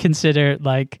maybe consider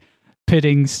like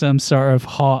putting some sort of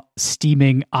hot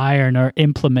steaming iron or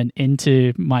implement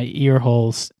into my ear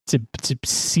holes to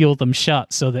seal them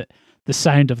shut so that the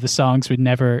sound of the songs would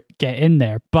never get in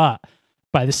there. But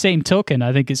by the same token,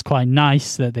 I think it's quite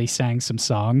nice that they sang some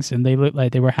songs and they looked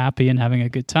like they were happy and having a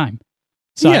good time.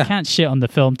 So I can't shit on the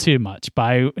film too much, but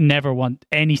I never want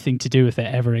anything to do with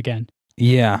it ever again.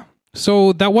 Yeah.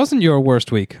 So that wasn't your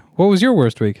worst week. What was your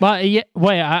worst week? But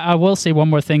I will say one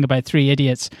more thing about Three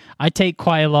Idiots. I take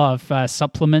quite a lot of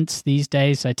supplements these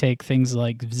days. I take things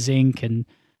like zinc and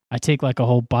I take like a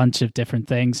whole bunch of different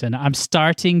things, and I'm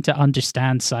starting to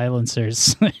understand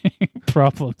Silencer's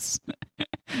problems.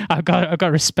 I've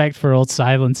got respect for old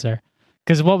Silencer.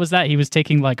 Because what was that? He was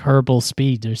taking like herbal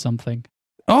speed or something.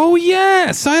 Oh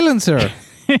yeah, Silencer.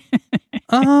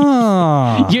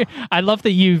 I love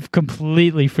that you've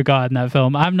completely forgotten that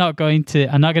film. I'm not going to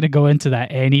go into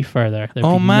that any further.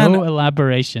 No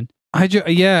elaboration.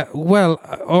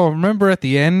 Remember at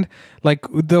the end, like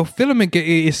the film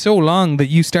is so long that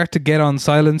you start to get on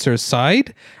Silencer's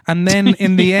side, and then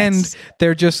in the end,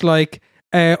 they're just like,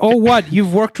 what?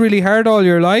 You've worked really hard all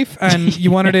your life, and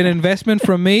you wanted an investment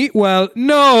from me? Well,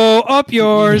 no, up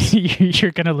yours.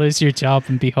 You're gonna lose your job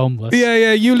and be homeless.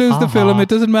 Yeah, you lose the film. It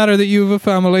doesn't matter that you have a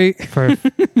family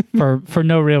for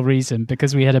no real reason,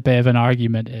 because we had a bit of an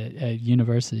argument at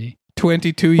university.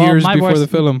 22 years before the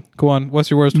film. Go on.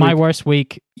 What's your worst week? My worst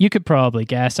week, you could probably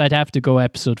guess. I'd have to go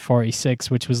episode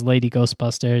 46, which was Lady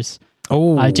Ghostbusters.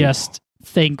 Oh. I just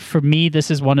think for me,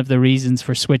 this is one of the reasons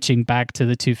for switching back to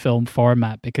the 2-film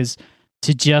format, because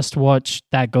to just watch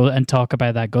that and talk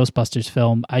about that Ghostbusters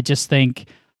film, I just think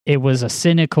it was a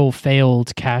cynical,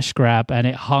 failed cash grab, and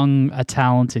it hung a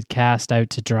talented cast out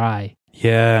to dry.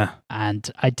 Yeah.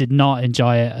 And I did not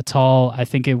enjoy it at all. I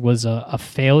think it was a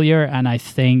failure, and I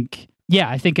think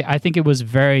it was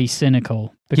very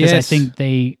cynical, because I think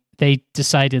they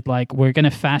decided, like, we're going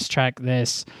to fast track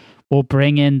this. We'll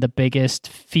bring in the biggest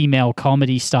female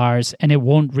comedy stars, and it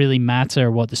won't really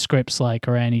matter what the script's like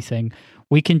or anything.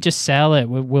 We can just sell it.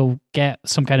 We'll get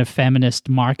some kind of feminist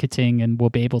marketing, and we'll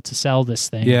be able to sell this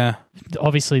thing. Yeah.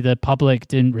 Obviously, the public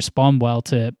didn't respond well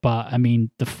to it, but I mean,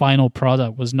 the final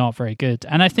product was not very good.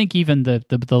 And I think even the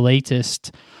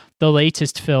latest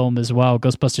film as well,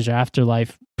 Ghostbusters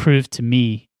Afterlife, proved to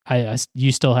me.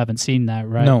 You still haven't seen that,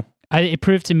 right? No. It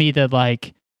proved to me that,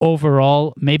 like,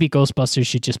 overall, maybe Ghostbusters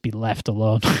should just be left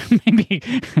alone.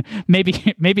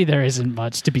 maybe there isn't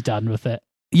much to be done with it.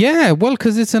 Yeah, well,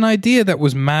 because it's an idea that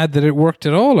was mad that it worked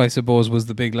at all, I suppose, was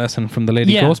the big lesson from the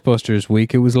Lady Ghostbusters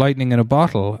week. It was lightning in a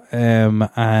bottle,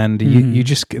 and you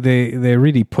just they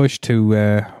really pushed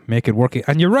to make it work.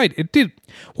 And you're right, it did.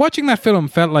 Watching that film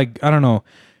felt like, I don't know,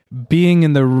 being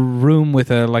in the room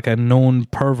with a known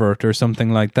pervert or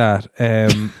something like that.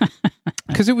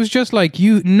 Because it was just like,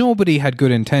 nobody had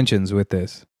good intentions with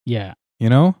this. Yeah. You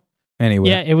know? Anyway.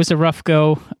 Yeah, it was a rough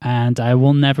go, and I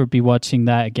will never be watching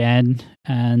that again.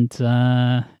 And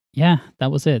that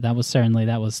was it. That was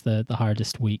the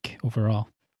hardest week overall.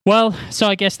 Well, so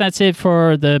I guess that's it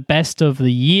for the best of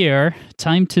the year.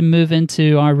 Time to move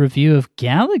into our review of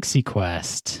Galaxy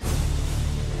Quest.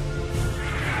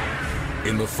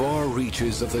 In the far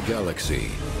reaches of the galaxy,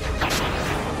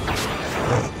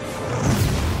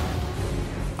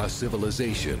 a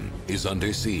civilization is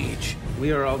under siege.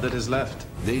 We are all that is left.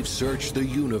 They've searched the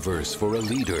universe for a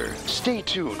leader. Stay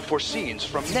tuned for scenes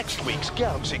from next week's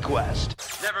Galaxy Quest.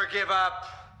 Never give up.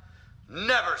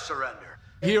 Never surrender.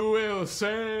 He will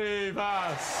save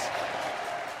us.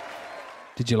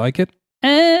 Did you like it?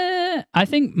 I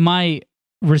think my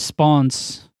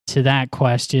response to that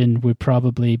question would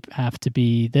probably have to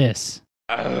be this.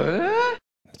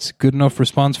 It's a good enough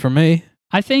response for me.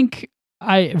 I think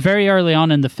very early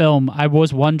on in the film, I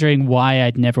was wondering why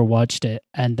I'd never watched it.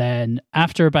 And then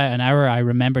after about an hour, I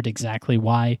remembered exactly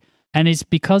why. And it's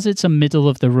because it's a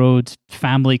middle-of-the-road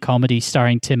family comedy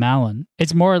starring Tim Allen.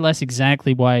 It's more or less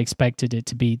exactly what I expected it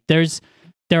to be. There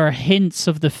are hints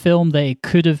of the film that it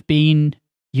could have been.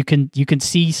 You can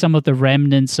see some of the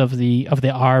remnants of the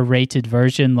R-rated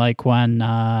version, like when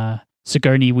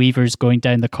Sigourney Weaver's going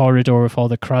down the corridor with all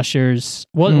the Crushers.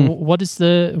 What's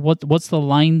the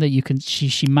line that you can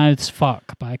she mouths fuck,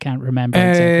 but I can't remember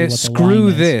exactly what the screw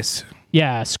line is. this.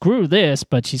 Yeah, screw this,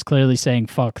 but she's clearly saying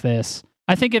fuck this.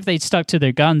 I think if they'd stuck to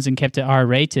their guns and kept it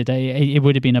R-rated, it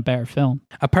would have been a better film.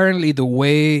 Apparently, the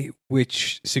way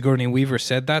which Sigourney Weaver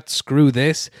said that, screw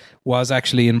this, was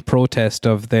actually in protest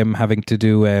of them having to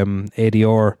do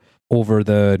ADR over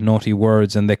the naughty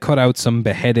words, and they cut out some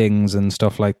beheadings and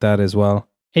stuff like that as well.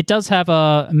 It does have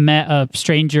a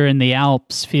Stranger in the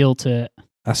Alps feel to it.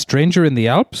 A Stranger in the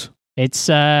Alps? It's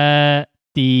the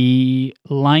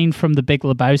line from The Big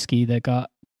Lebowski that got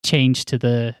changed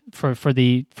to for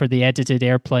the edited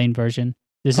airplane version.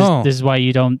 This is why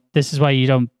you don't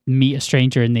meet a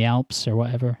stranger in the Alps or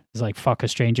whatever. It's like fuck a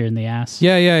stranger in the ass.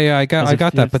 Yeah. I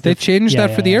got that, but they changed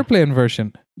that for the airplane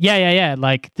version. Yeah.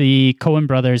 Like the Coen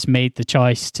brothers made the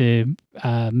choice to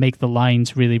make the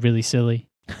lines really, really silly.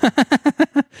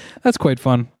 That's quite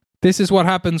fun. This is what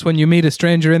happens when you meet a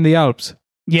stranger in the Alps.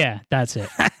 Yeah, that's it.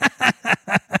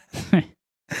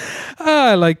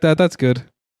 I like that. That's good.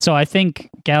 So I think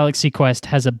Galaxy Quest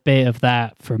has a bit of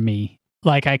that for me.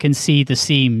 Like, I can see the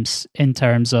seams in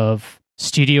terms of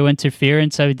studio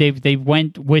interference. I mean, they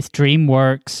went with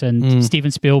DreamWorks, and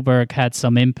Steven Spielberg had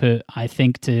some input, I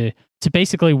think, to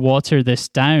basically water this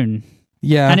down.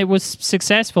 Yeah. And it was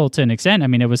successful to an extent. I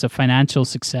mean, it was a financial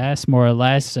success, more or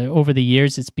less. Over the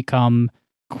years, it's become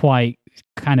quite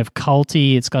kind of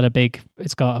culty. It's got a big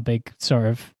sort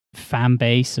of fan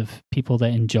base of people that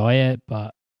enjoy it,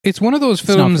 but it's one of those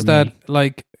films that,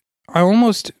 like, I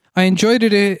enjoyed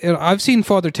it. I've seen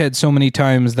Father Ted so many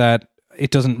times that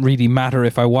it doesn't really matter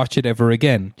if I watch it ever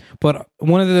again. But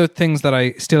one of the things that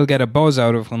I still get a buzz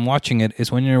out of when watching it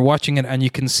is when you're watching it and you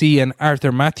can see an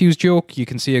Arthur Matthews joke, you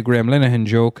can see a Graham Linehan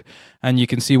joke, and you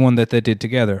can see one that they did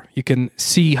together. You can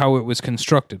see how it was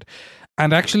constructed.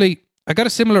 And actually, I got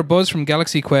a similar buzz from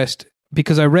Galaxy Quest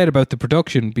because I read about the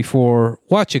production before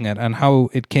watching it and how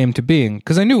it came to being,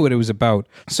 because I knew what it was about.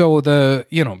 So the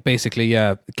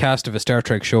cast of a Star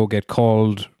Trek show get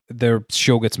called, their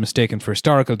show gets mistaken for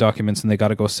historical documents and they got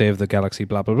to go save the galaxy,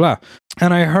 blah, blah, blah.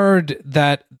 And I heard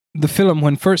that the film,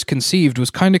 when first conceived, was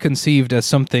kind of conceived as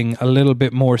something a little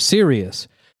bit more serious.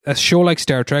 a show like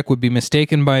Star Trek would be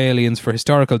mistaken by aliens for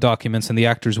historical documents, and the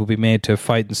actors would be made to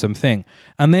fight in something.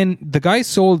 And then the guy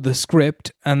sold the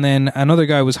script, and then another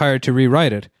guy was hired to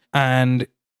rewrite it, and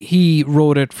he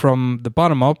wrote it from the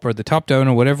bottom up or the top down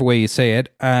or whatever way you say it,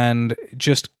 and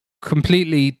just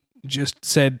completely just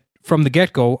said from the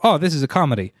get-go, oh, this is a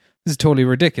comedy. This is totally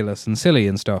ridiculous and silly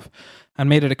and stuff, and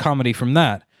made it a comedy from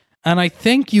that. And I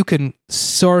think you can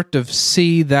sort of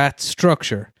see that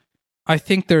structure. I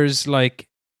think there is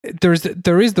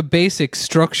the basic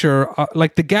structure,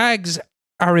 like the gags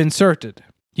are inserted.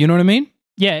 You know what I mean?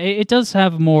 Yeah, it does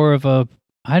have more of a,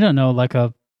 I don't know, like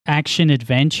a action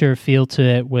adventure feel to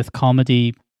it with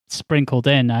comedy sprinkled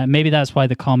in. Maybe that's why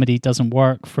the comedy doesn't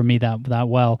work for me that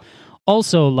well.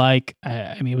 Also, like,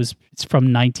 I mean, it's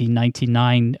from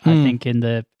 1999. I think in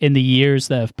the years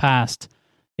that have passed,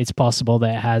 it's possible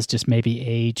that it has just maybe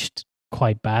aged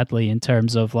quite badly in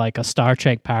terms of like a Star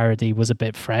Trek parody was a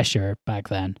bit fresher back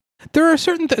then. There are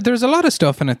there's a lot of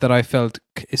stuff in it that I felt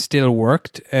still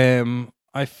worked. I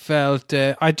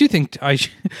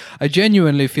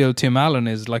genuinely feel Tim Allen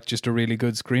is like just a really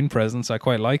good screen presence. I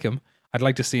quite like him. I'd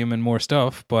like to see him in more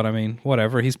stuff, but I mean,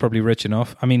 whatever. He's probably rich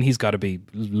enough. I mean, he's got to be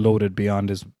loaded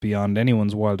beyond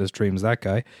anyone's wildest dreams. That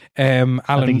guy. I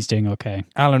think he's doing okay.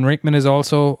 Alan Rickman is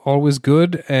also always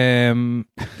good. Yeah,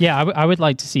 I would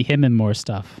like to see him in more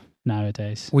stuff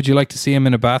nowadays. Would you like to see him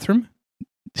in a bathroom?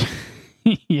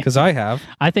 Because I have.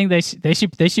 I think they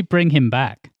should bring him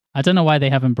back. I don't know why they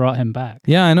haven't brought him back.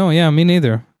 Yeah, I know. Yeah, me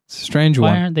neither. It's a strange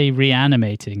one. Why aren't they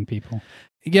reanimating people?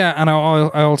 Yeah, and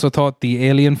I also thought the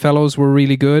alien fellows were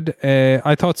really good.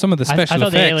 I thought some of the special effects... I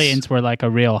thought the aliens were like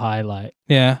a real highlight.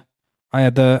 Yeah.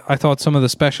 I thought some of the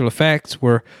special effects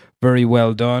were very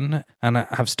well done and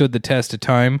have stood the test of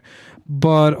time.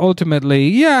 But ultimately,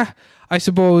 yeah, I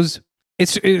suppose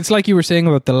it's like you were saying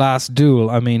about The Last Duel.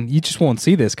 I mean, you just won't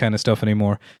see this kind of stuff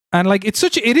anymore. And like it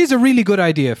is a really good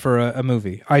idea for a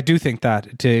movie. I do think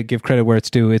that, to give credit where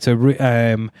it's due. It's a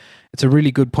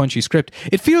really good punchy script.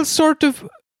 It feels sort of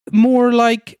more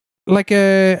like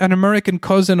an American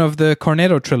cousin of the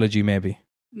Cornetto trilogy, maybe.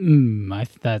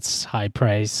 That's high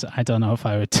praise. I don't know if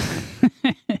I would.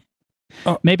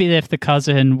 Maybe if the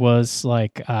cousin was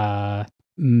like had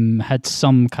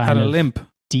some kind of a limp,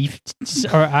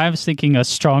 or I was thinking a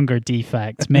stronger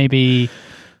defect. Maybe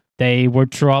they were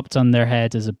dropped on their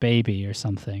head as a baby or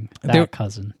something.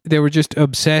 Cousin. They were just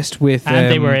obsessed with, and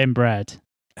they were inbred.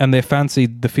 And they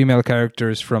fancied the female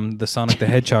characters from the Sonic the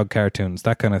Hedgehog cartoons,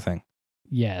 that kind of thing.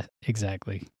 Yeah,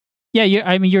 exactly. Yeah,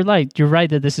 you're right. You're right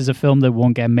that this is a film that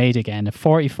won't get made again. A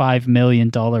 $45 million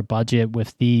budget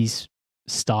with these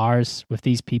stars, with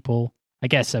these people. I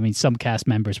guess, some cast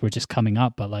members were just coming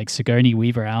up, but like Sigourney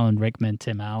Weaver, Alan Rickman,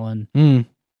 Tim Allen,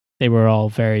 they were all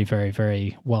very, very,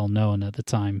 very well known at the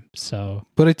time. So,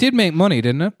 but it did make money,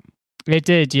 didn't it? It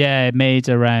did, yeah. It made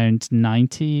around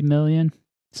 $90 million.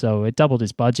 So it doubled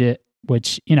its budget,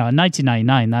 which, in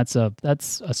 1999,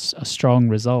 that's a strong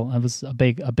result. That was a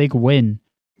big win.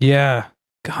 Yeah.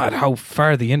 God, how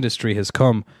far the industry has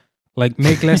come. Like,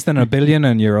 make less than $1 billion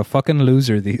and you're a fucking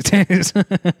loser these days.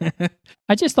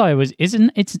 I just thought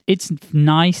it's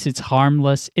nice, it's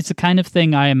harmless. It's the kind of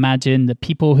thing I imagine that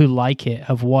people who like it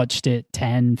have watched it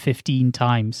 10, 15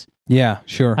 times. Yeah,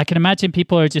 sure. I can imagine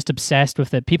people are just obsessed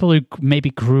with it. People who maybe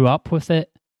grew up with it.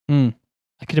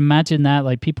 I could imagine that,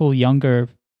 like, people younger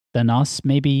than us,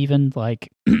 maybe even,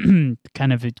 like,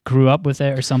 kind of grew up with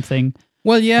it or something.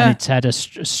 Well, yeah. And it's had a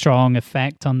strong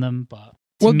effect on them. But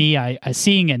to me, I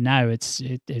seeing it now, it's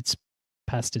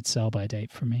past its sell-by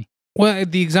date for me. Well,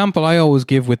 the example I always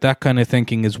give with that kind of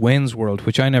thinking is Wayne's World,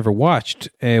 which I never watched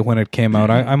when it came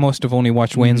out. I must have only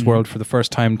watched Wayne's World for the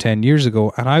first time 10 years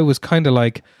ago, and I was kind of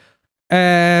like,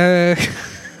 well,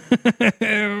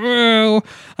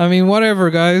 whatever,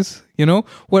 guys,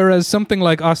 Whereas something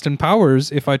like Austin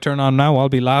Powers, if I turn on now, I'll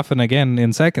be laughing again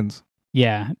in seconds.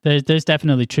 Yeah, there's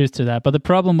definitely truth to that. But the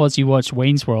problem was you watched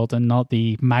Wayne's World and not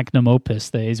the magnum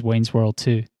opus that is Wayne's World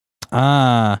 2.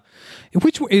 Ah.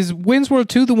 Which is Wayne's World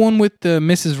 2 the one with the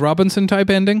Mrs. Robinson type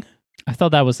ending? I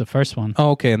thought that was the first one.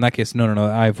 Oh, okay. In that case, no.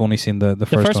 I've only seen the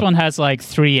first one. The first one has like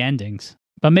 3 endings.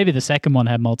 But maybe the second one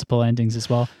had multiple endings as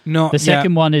well. No, the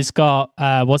second one has got,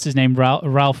 what's his name?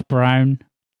 Ralph Brown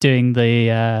doing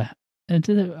the...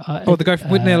 the guy from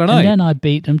With Nail and I. And then I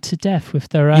beat them to death with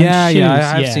their own shoes.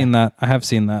 Yeah, I have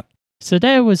seen that. So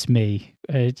there was me.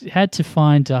 I had to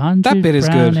find 100 that bit is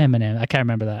brown good. M&M. I can't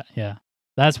remember that. Yeah,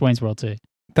 that's Wayne's World 2.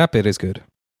 That bit is good.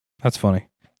 That's funny.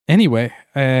 Anyway,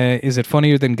 is it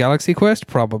funnier than Galaxy Quest?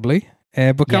 Probably.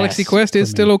 But Galaxy Quest is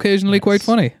still occasionally quite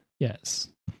funny. Yes.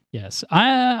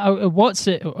 What's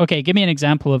it? Okay, give me an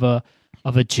example of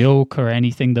of a joke or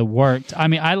anything that worked. I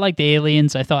mean, I liked the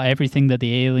aliens. I thought everything that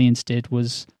the aliens did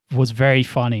was very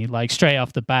funny. Like straight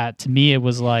off the bat, to me, it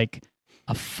was like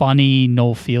a funny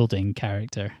Noel Fielding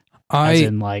character. As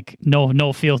in like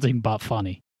no Fielding, but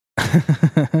funny.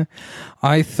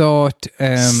 I thought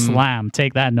Slam,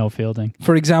 take that, Noel Fielding.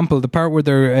 For example, the part where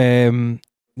they're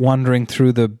wandering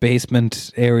through the basement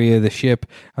area of the ship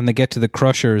and they get to the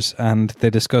Crushers and they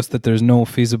discuss that there's no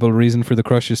feasible reason for the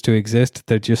Crushers to exist.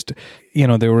 They're just, they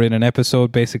were in an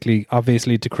episode basically,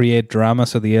 obviously to create drama,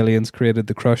 so the aliens created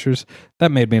the Crushers.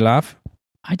 That made me laugh.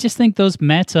 I just think those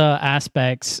meta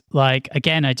aspects, like,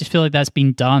 again, I just feel like that's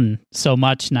been done so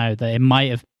much now that it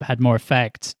might have had more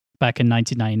effect back in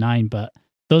 1999, but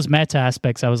those meta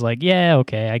aspects, I was like, yeah,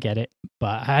 okay, I get it.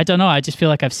 But I don't know. I just feel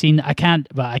like I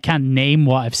can't name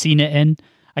what I've seen it in.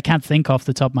 I can't think off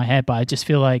the top of my head, but I just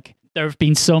feel like there have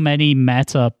been so many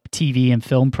meta TV and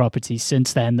film properties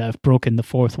since then that have broken the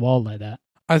fourth wall like that.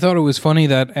 I thought it was funny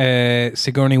that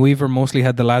Sigourney Weaver mostly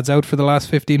had the lads out for the last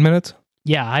 15 minutes.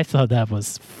 Yeah, I thought that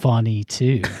was funny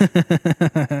too.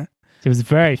 It was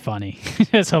very funny.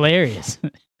 It was hilarious.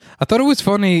 I thought it was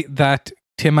funny that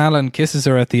Tim Allen kisses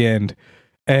her at the end.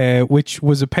 Which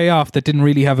was a payoff that didn't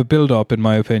really have a build-up, in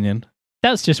my opinion.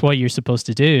 That's just what you're supposed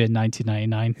to do in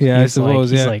 1999. Yeah, I suppose,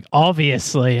 He's like,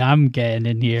 obviously, I'm getting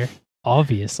in here.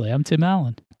 Obviously, I'm Tim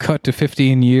Allen. Cut to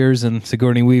 15 years and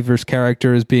Sigourney Weaver's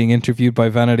character is being interviewed by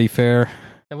Vanity Fair.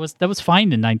 That was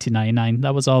fine in 1999.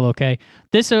 That was all okay.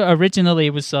 This originally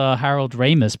was a Harold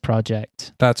Ramis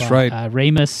project. That's right.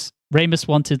 Ramis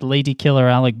wanted lady killer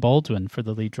Alec Baldwin for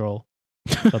the lead role.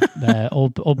 But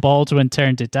old Baldwin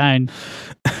turned it down,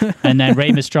 and then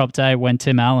Ramis dropped out when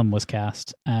Tim Allen was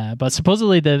cast. But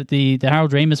supposedly the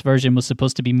Harold Ramis version was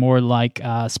supposed to be more like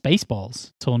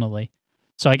Spaceballs tonally.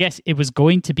 So I guess it was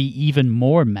going to be even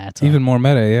more meta,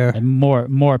 yeah, and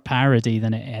more parody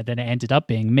than it ended up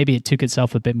being. Maybe it took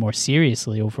itself a bit more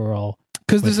seriously overall,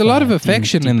 because there's a lot of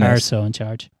affection in this. So in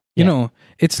charge, you know,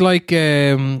 it's like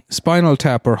Spinal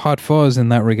Tap or Hot Fuzz in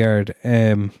that regard.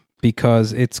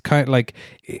 Because it's kind of like,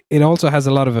 it also has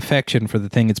a lot of affection for the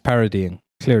thing it's parodying,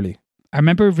 clearly. I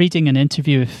remember reading an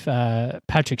interview with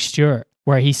Patrick Stewart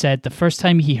where he said the first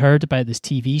time he heard about this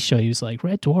TV show, he was like,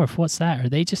 Red Dwarf, what's that? Are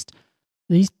they just,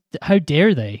 how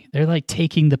dare they? They're like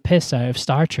taking the piss out of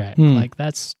Star Trek. Like,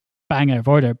 that's bang out of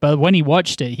order. But when he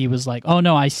watched it, he was like, oh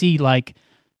no, I see, like,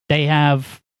 they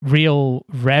have real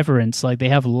reverence, like they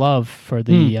have love for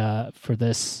the for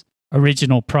this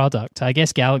original product. I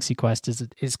guess Galaxy Quest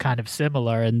is kind of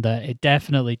similar in that it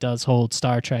definitely does hold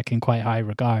Star Trek in quite high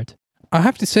regard. I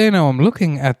have to say now, I'm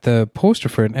looking at the poster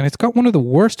for it, and it's got one of the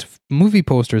worst movie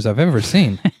posters I've ever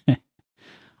seen. I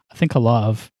think a lot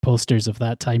of posters of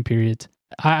that time period.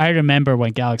 I remember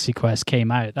when Galaxy Quest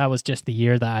came out, that was just the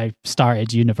year that I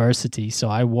started university, so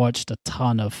I watched a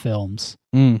ton of films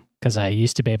because I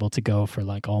used to be able to go for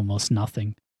like almost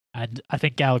nothing. And I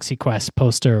think Galaxy Quest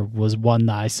poster was one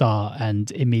that I saw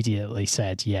and immediately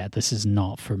said, yeah, this is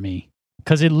not for me.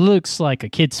 Because it looks like a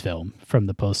kid's film from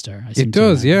the poster. It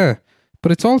does, yeah.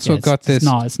 But it's also got this...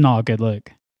 It's not a good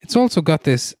look. It's also got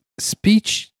this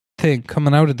speech thing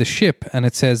coming out of the ship, and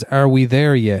it says, "Are we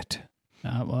there yet?"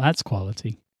 Well, that's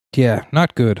quality. Yeah,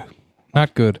 not good.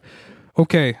 Not good.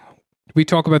 Okay, we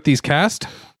talk about these cast?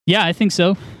 Yeah, I think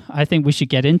so. I think we should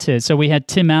get into it. So we had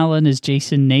Tim Allen as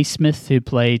Jason Naismith, who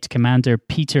played Commander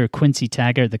Peter Quincy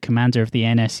Taggart, the commander of the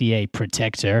NSEA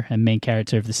Protector and main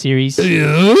character of the series.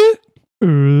 Yeah,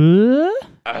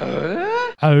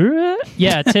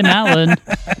 Tim Allen.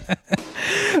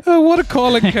 What a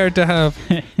calling card to have.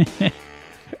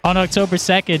 On October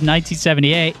 2nd,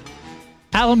 1978,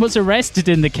 Allen was arrested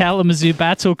in the Kalamazoo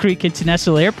Battle Creek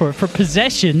International Airport for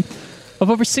possession of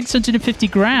over 650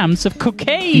 grams of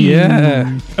cocaine.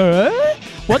 Yeah.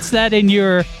 What's that in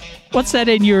your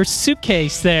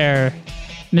suitcase there,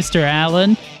 Mr.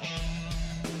 Allen?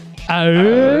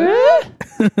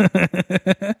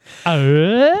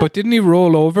 But didn't he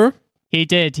roll over? He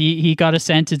did. He got a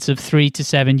sentence of 3 to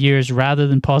 7 years rather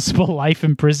than possible life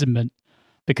imprisonment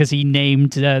because he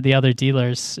named the other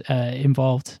dealers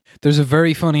involved. There's a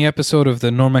very funny episode of the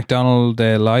Norm Macdonald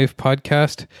Live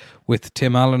podcast with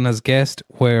Tim Allen as guest,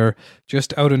 where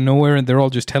just out of nowhere, and they're all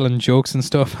just telling jokes and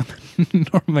stuff, and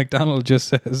Norm Macdonald just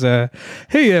says,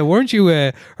 hey, weren't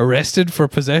you arrested for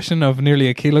possession of nearly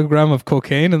a kilogram of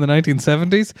cocaine in the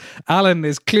 1970s? Allen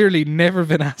has clearly never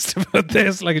been asked about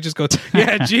this. Like, it just goes,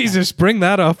 yeah, Jesus, bring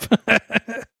that up.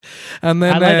 And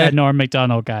then I like that Norm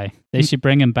Macdonald guy. They should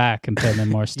bring him back and put him in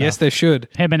more stuff. Yes, they should.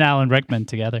 Him and Alan Rickman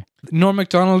together. Norm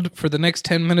Macdonald, for the next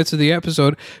 10 minutes of the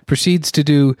episode, proceeds to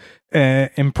do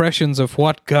impressions of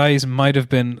what guys might have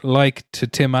been like to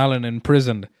Tim Allen in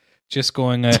prison. Just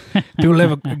going, people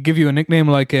ever give you a nickname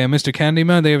like Mr.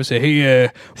 Candyman? They ever say, hey,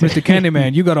 Mr.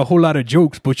 Candyman, you got a whole lot of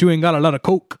jokes, but you ain't got a lot of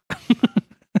coke.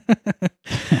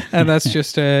 And that's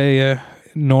just a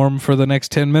Norm for the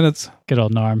next 10 minutes. Good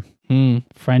old Norm.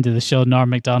 Friend of the show, Norm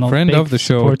MacDonald. Friend of the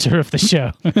show. Supporter of the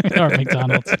show, Norm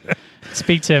MacDonald.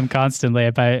 Speak to him constantly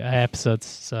about episodes.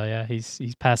 So yeah,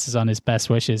 he passes on his best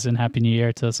wishes and Happy New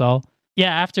Year to us all.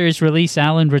 Yeah, after his release,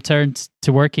 Alan returned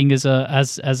to working as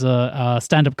a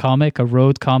stand-up comic, a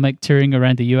road comic, touring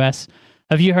around the US.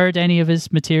 Have you heard any of his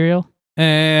material?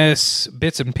 Bits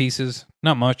and pieces,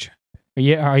 not much. Are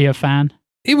you a fan?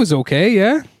 It was okay,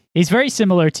 yeah. He's very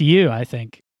similar to you, I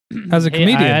think. As a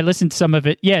comedian? I listened to some of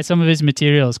it. Yeah, some of his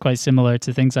material is quite similar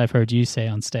to things I've heard you say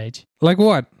on stage. Like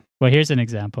what? Well, here's an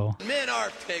example. Men are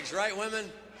pigs, right, women?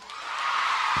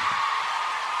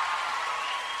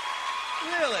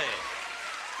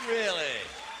 Really?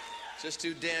 Just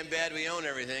too damn bad we own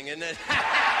everything, isn't it?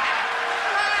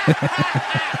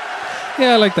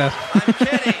 Yeah, I like that. I'm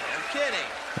kidding.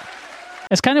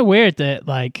 It's kind of weird that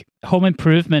like Home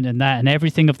Improvement and that and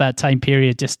everything of that time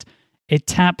period just it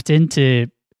tapped into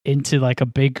like a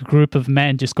big group of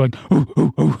men just going ooh,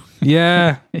 ooh, ooh.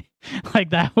 Yeah.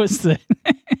 Like that was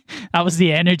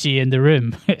the energy in the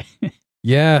room.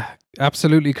 Yeah,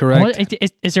 absolutely correct.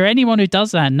 Is there anyone who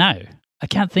does that now? I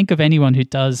can't think of anyone who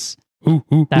does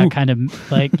that kind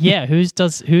of like who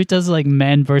does like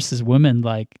men versus women,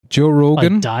 like Joe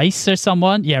Rogan, like Dice or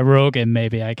someone. Yeah, Rogan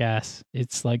maybe. I guess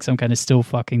it's like some kind of still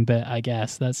fucking bit. I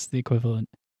guess that's the equivalent.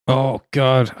 Oh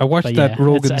God, I watched that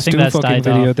Rogan still fucking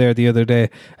video there the other day.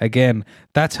 Again,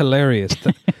 that's hilarious.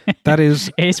 That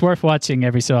is, it's worth watching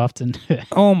every so often.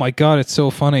 Oh my God, it's so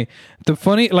funny.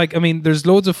 There's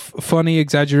loads of funny,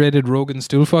 exaggerated Rogan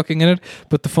stool fucking in it,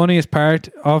 but the funniest part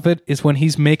of it is when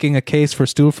he's making a case for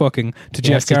stool fucking to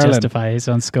Jeff Garlin. To justify his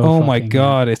own skull. Oh my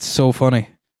God, it's so funny.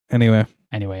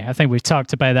 Anyway, I think we've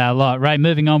talked about that a lot. Right,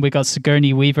 moving on, we got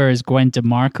Sigourney Weaver as Gwen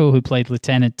DeMarco, who played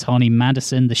Lieutenant Tawny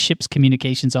Madison, the ship's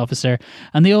communications officer,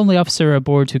 and the only officer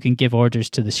aboard who can give orders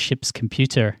to the ship's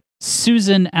computer.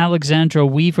 Susan Alexandra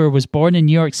Weaver was born in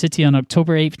New York City on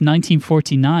October 8th,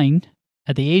 1949.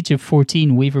 At the age of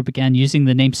 14, Weaver began using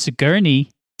the name Sigourney,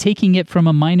 taking it from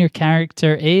a minor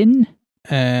character in...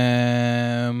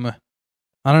 I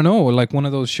don't know, like one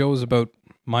of those shows about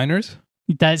miners?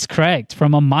 That's correct.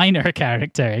 From a minor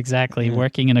character, exactly. Yeah.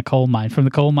 Working in a coal mine. From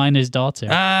the coal miner's daughter.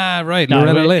 Ah, right.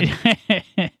 Loretta Lynn.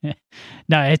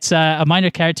 No, it's a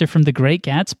minor character from The Great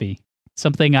Gatsby.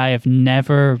 Something I have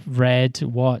never read,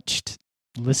 watched,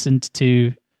 listened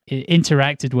to,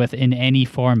 interacted with in any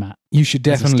format. You should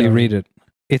definitely read it.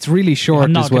 It's really short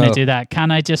I'm not as well. going to do that. Can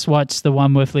I just watch the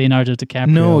one with Leonardo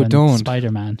DiCaprio and don't.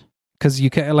 Spider-Man? Because you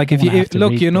can, like, if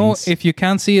you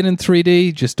can't see it in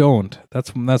 3D, just don't.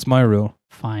 That's my rule.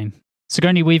 Fine.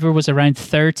 Sigourney Weaver was around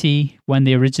 30 when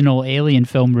the original Alien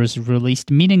film was released,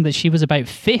 meaning that she was about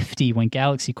 50 when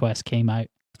Galaxy Quest came out.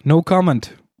 No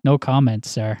comment. No comment,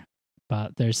 sir.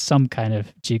 But there's some kind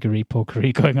of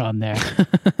jiggery-pokery going on there.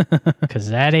 Because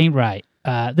that ain't right.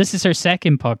 This is her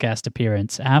second podcast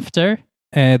appearance after...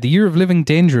 The Year of Living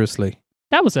Dangerously.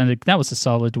 That was a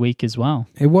solid week as well.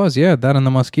 It was, yeah. That on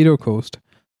the Mosquito Coast.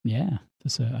 Yeah,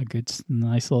 that's a good,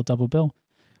 nice little double bill.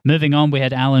 Moving on, we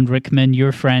had Alan Rickman.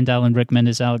 Your friend Alan Rickman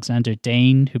is Alexander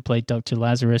Dane, who played Dr.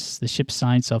 Lazarus, the ship's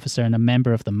science officer and a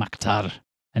member of the Maktar,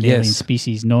 an alien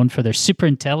species known for their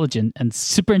superintelligence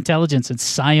and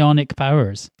psionic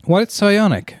powers. What's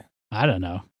psionic? I don't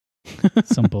know.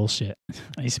 Some bullshit.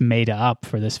 He's made it up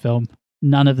for this film.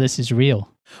 None of this is real.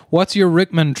 What's your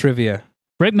Rickman trivia?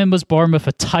 Rickman was born with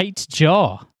a tight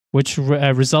jaw, which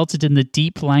resulted in the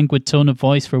deep, languid tone of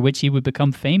voice for which he would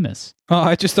become famous. Oh,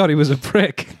 I just thought he was a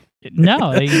prick.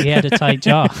 No, he had a tight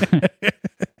jaw.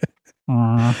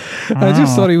 I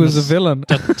just thought he was a villain.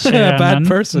 A bad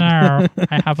person. No,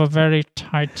 I have a very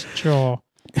tight jaw.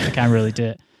 I can't really do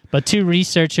it. But two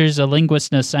researchers, a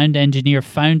linguist and a sound engineer,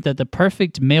 found that the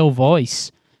perfect male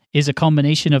voice is a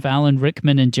combination of Alan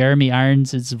Rickman and Jeremy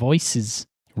Irons' voices.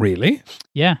 Really?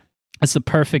 Yeah. That's the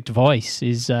perfect voice,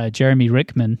 is Jeremy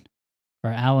Rickman or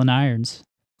Alan Irons.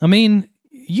 I mean,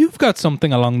 you've got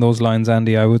something along those lines,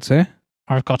 Andy, I would say.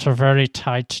 I've got a very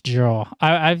tight jaw.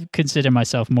 I consider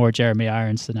myself more Jeremy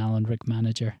Irons than Alan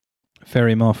Rickmanager.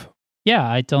 Very muff. Yeah,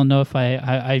 I don't know if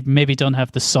I maybe don't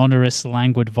have the sonorous,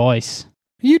 languid voice.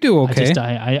 You do okay.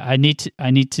 I need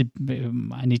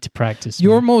to practice.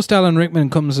 Your most Alan Rickman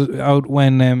comes out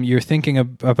when you're thinking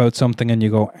about something and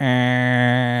you go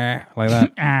like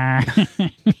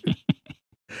that.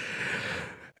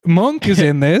 Monk is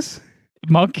in this.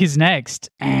 Monk is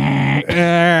next.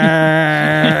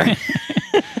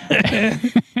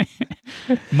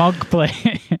 Monk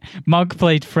Monk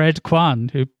played Fred Kwan,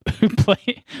 who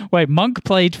played. Wait, Monk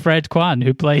played Fred Kwan,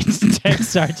 who played Tech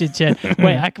Sergeant Chen.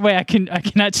 I can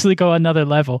actually go another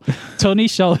level. Tony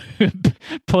Shull, who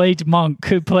played Monk,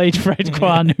 who played Fred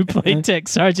Kwan, who played Tech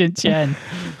Sergeant Chen,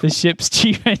 the ship's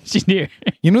chief engineer.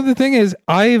 You know, the thing is,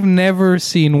 I've never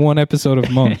seen one episode of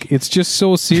Monk. It's just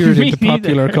so seared into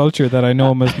popular culture that I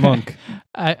know him as Monk.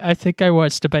 I think I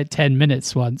watched about 10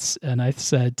 minutes once, and I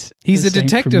said he's a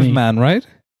detective man, right?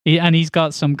 And he's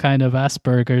got some kind of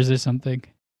Asperger's or something.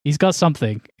 He's got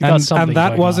something. And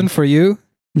that wasn't for you?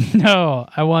 No,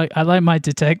 I like my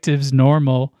detectives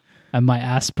normal and my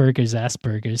Asperger's.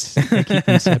 I keep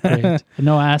them separated.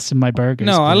 No ass in my burgers.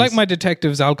 No, please. I like my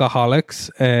detectives alcoholics.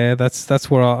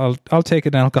 That's where I'll take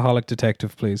an alcoholic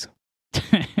detective, please.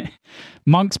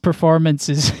 Monk's performance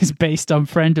is based on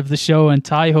friend of the show and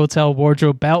Thai hotel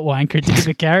wardrobe belt wanker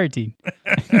David Carradine,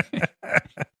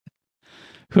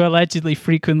 who allegedly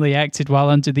frequently acted while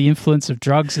under the influence of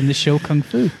drugs in the show Kung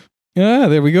Fu. Yeah,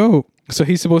 there we go. So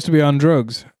he's supposed to be on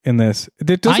drugs in this.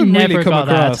 It doesn't really come across.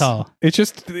 That at all. It's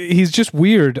just he's just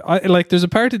weird. There's a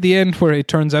part at the end where it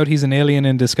turns out he's an alien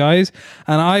in disguise,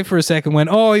 and I for a second went,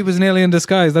 "Oh, he was an alien in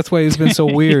disguise. That's why he's been so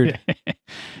weird."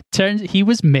 Turns he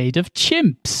was made of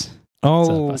chimps.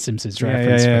 Oh, that's a Simpsons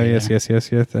reference.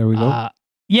 Yes. There we go.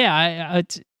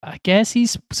 I guess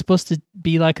he's supposed to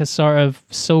be like a sort of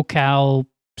SoCal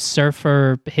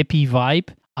surfer hippie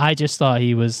vibe. I just thought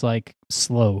he was like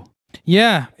slow.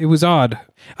 Yeah, it was odd.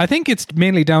 I think it's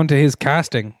mainly down to his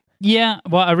casting. Yeah,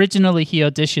 well, originally he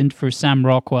auditioned for Sam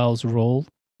Rockwell's role.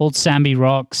 Old Sammy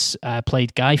Rocks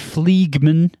played Guy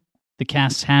Fleegman, the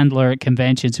cast handler at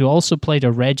conventions, who also played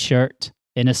a red shirt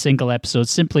in a single episode,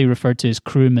 simply referred to as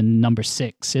crewman number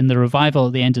 6. In the revival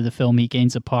at the end of the film, he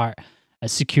gains a part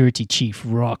as security chief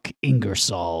Rock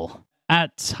Ingersoll.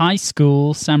 At high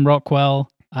school, Sam Rockwell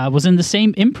was in the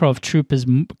same improv troupe as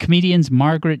comedians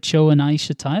Margaret Cho and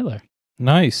Aisha Tyler.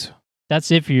 Nice. That's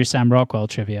it for your Sam Rockwell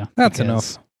trivia. That's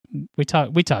enough. We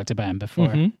talked about him before.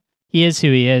 Mm-hmm. He is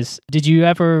who he is. Did you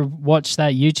ever watch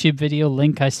that YouTube video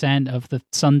link I sent of the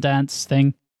Sundance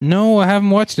thing? No, I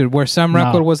haven't watched it, where Sam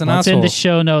Rockwell was an asshole. It's in the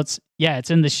show notes. Yeah, it's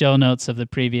in the show notes of the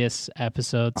previous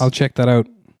episodes. I'll check that out.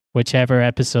 Whichever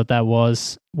episode that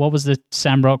was. What was the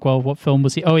Sam Rockwell? What film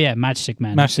was he? Oh, yeah, Matchstick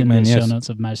Man. Matchstick Man, yes. Show notes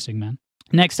of Matchstick Man.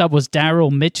 Next up was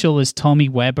Daryl Mitchell as Tommy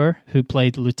Weber, who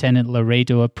played Lieutenant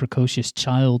Laredo, a precocious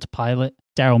child pilot.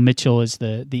 Daryl Mitchell is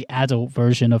the adult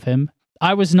version of him.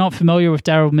 I was not familiar with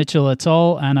Daryl Mitchell at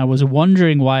all, and I was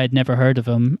wondering why I'd never heard of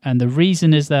him. And the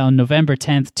reason is that on November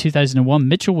 10th, 2001,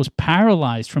 Mitchell was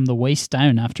paralyzed from the waist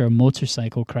down after a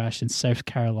motorcycle crash in South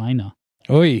Carolina.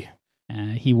 Oi.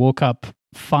 He woke up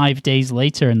 5 days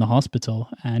later in the hospital,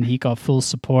 and he got full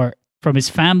support from his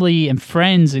family and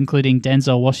friends, including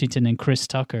Denzel Washington and Chris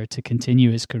Tucker, to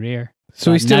continue his career.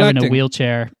 So he's still now acting? In a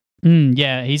wheelchair.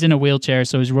 Yeah, he's in a wheelchair,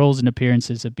 so his roles and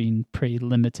appearances have been pretty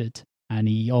limited. And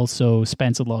he also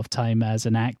spends a lot of time as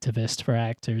an activist for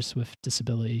actors with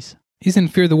disabilities. He's in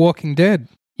Fear the Walking Dead.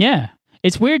 Yeah.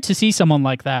 It's weird to see someone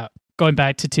like that going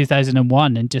back to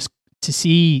 2001 and just to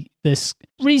see this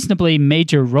reasonably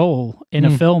major role in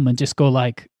a film and just go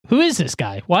like, who is this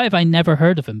guy? Why have I never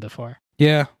heard of him before?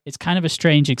 Yeah. It's kind of a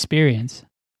strange experience.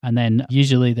 And then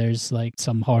usually there's like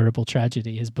some horrible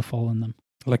tragedy has befallen them.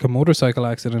 Like a motorcycle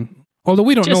accident. Although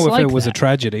we don't Just know if like it was that. a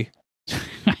tragedy.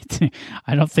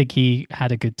 I don't think he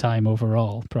had a good time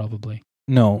overall, probably.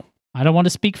 No. I don't want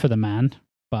to speak for the man,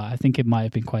 but I think it might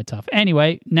have been quite tough.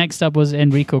 Anyway, next up was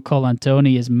Enrico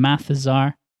Colantoni as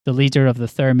Mathazar, the leader of the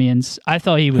Thermians. I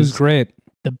thought he was great.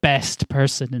 The best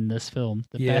person in this film,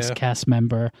 the best cast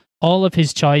member. All of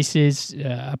his choices,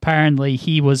 apparently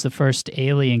he was the first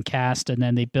alien cast, and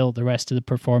then they built the rest of the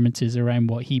performances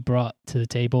around what he brought to the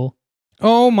table.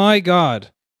 Oh my God.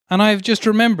 And I've just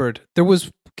remembered there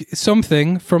was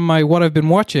something from what I've been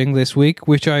watching this week,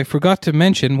 which I forgot to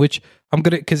mention, which I'm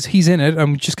going to, because he's in it,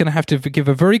 I'm just going to have to give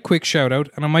a very quick shout out,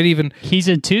 and I might even... He's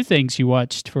in 2 things you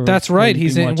watched for... That's right,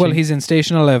 he's in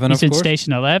Station 11, He's in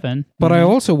Station 11. But I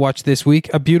also watched this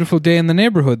week A Beautiful Day in the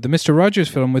Neighborhood, the Mr. Rogers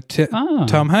film with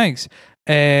Tom Hanks.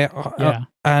 And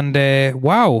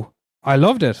wow, I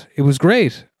loved it. It was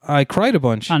great. I cried a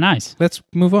bunch. Oh, nice. Let's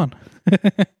move on.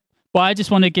 Well, I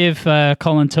just want to give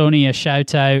Colantoni a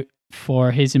shout out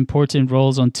for his important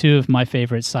roles on 2 of my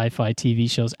favorite sci-fi TV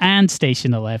shows, and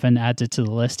Station 11 added to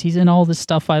the list. He's in all the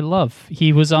stuff I love.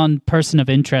 He was on Person of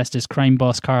Interest as crime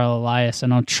boss Carl Elias,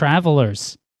 and on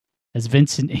Travelers as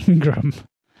Vincent Ingram,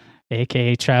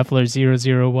 aka Traveler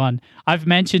 001. I've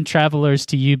mentioned Travelers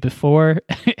to you before,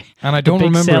 and I don't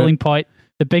remember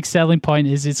The big selling point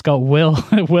is it's got Will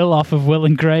off of Will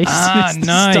and Grace. Ah,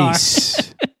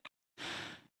 nice.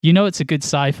 You know it's a good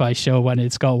sci-fi show when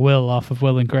it's got Will off of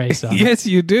Will and Grace on. Yes,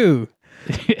 you do.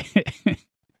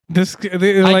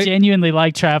 I genuinely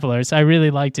like Travelers. I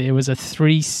really liked it. It was a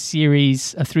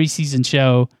 3-season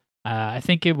show. I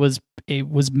think it was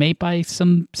made by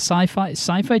some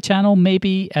sci-fi channel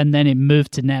maybe, and then it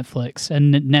moved to Netflix.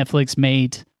 And Netflix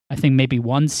made, I think, maybe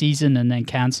one season and then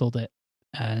canceled it.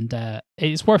 And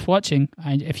it's worth watching.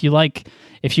 I've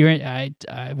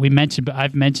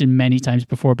mentioned many times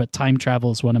before, but time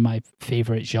travel is one of my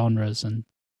favorite genres, and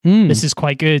this is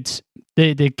quite good.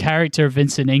 The character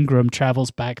Vincent Ingram travels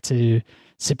back to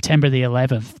September the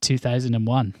 11th,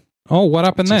 2001. Oh, what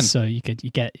happened then? So you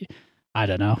get, I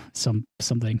don't know,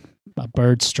 something, a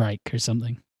bird strike or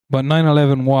something. But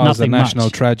 9/11 was Nothing a national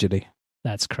much. tragedy.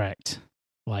 That's correct.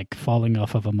 Like falling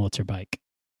off of a motorbike.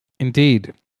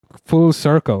 Indeed. Full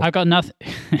circle. I got nothing.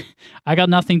 I got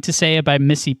nothing to say about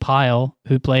Missy Pyle,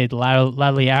 who played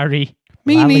Laliari.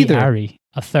 Me neither. Laliari,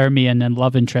 a Thermian and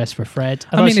love interest for Fred.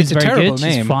 I mean, she's it's a very terrible good.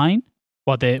 name. She's fine.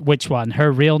 Which one?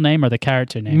 Her real name or the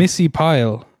character name? Missy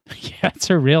Pyle. Yeah, it's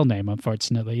her real name,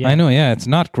 unfortunately. Yeah. I know, yeah. It's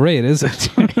not great, is it?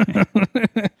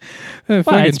 If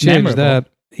I can it's change memorable. that.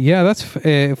 Yeah, that's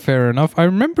fair enough. I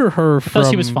remember her I from thought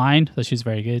she was fine. I thought she was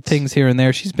very good. things here and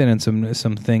there. She's been in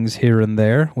some things here and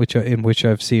there, in which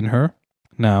I've seen her.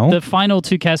 Now, The final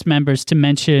two cast members to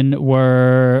mention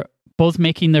were both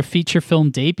making their feature film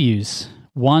debuts.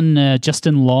 One,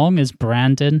 Justin Long as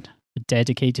Brandon, a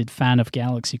dedicated fan of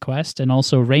Galaxy Quest, and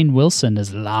also Rainn Wilson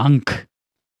as Lank,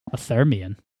 a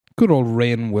Thermian. good old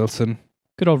Rainn Wilson.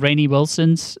 Good old Rainy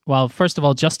Wilson's. Well, first of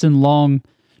all, Justin Long,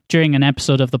 during an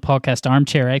episode of the podcast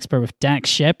Armchair Expert with Dax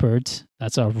Shepard,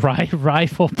 that's a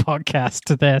rival podcast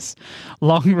to this,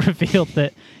 Long revealed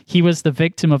that he was the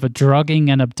victim of a drugging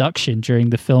and abduction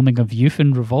during the filming of Youth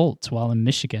in Revolt while in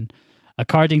Michigan.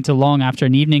 According to Long, after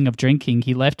an evening of drinking,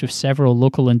 he left with several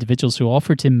local individuals who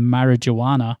offered him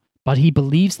marijuana, but he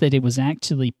believes that it was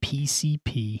actually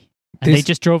PCP. And they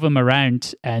just drove him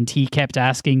around, and he kept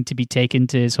asking to be taken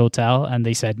to his hotel, and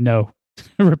they said no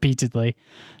repeatedly.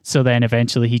 So then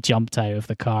eventually he jumped out of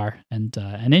the car and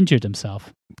injured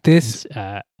himself. This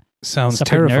And, sounds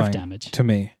suffered nerve terrifying damage. to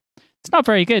me. It's not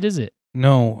very good, is it?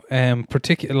 No,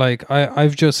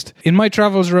 I've just in my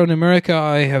travels around America,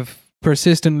 I have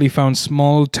persistently found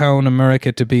small town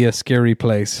America to be a scary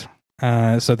place.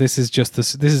 So this is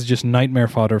just nightmare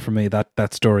fodder for me.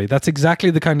 That story. That's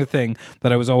exactly the kind of thing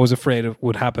that I was always afraid of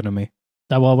would happen to me.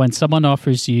 That well, when someone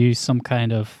offers you some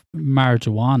kind of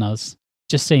marijuanas,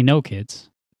 just say no, kids.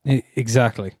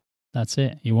 Exactly. That's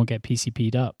it. You won't get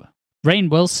PCP'd up. Rainn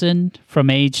Wilson, from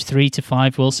age 3 to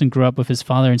 5, Wilson grew up with his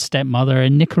father and stepmother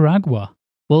in Nicaragua.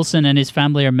 Wilson and his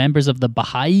family are members of the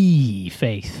Baha'i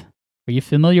faith. Are you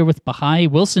familiar with Baha'i?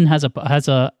 Wilson has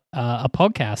a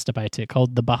podcast about it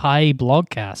called the Baha'i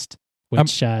Blogcast,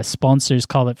 which sponsors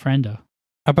Call It Friendo.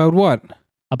 About what?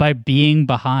 About being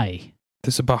Baha'i.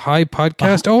 There's a Baha'i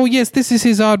podcast? Oh, yes, this is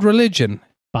his odd religion.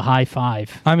 Baha'i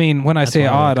 5. I mean, when I That's say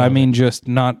what I would odd, I call mean it. just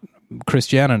not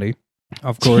Christianity,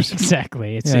 of course.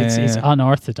 Exactly. It's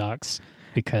unorthodox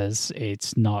because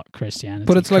it's not Christianity.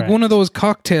 But it's like correct. one of those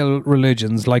cocktail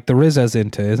religions like the Rizza's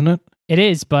into, isn't it? It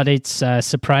is, but it's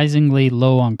surprisingly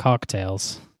low on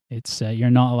cocktails. It's you're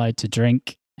not allowed to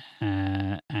drink,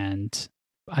 and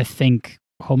I think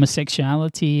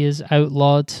homosexuality is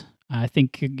outlawed. I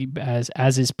think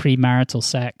as is premarital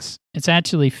sex. It's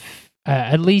actually,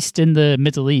 at least in the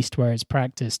Middle East where it's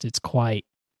practiced, it's quite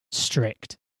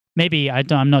strict. Maybe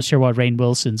I'm not sure what Rainn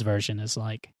Wilson's version is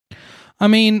like. I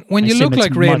mean, when you look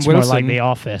like Rainn much more Wilson, like The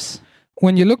Office.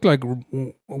 when you look like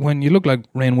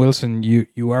Rainn Wilson,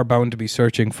 you are bound to be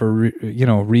searching for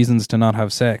reasons to not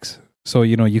have sex. So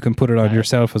you can put it on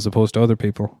yourself as opposed to other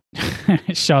people.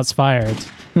 Shots fired.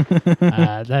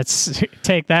 Let's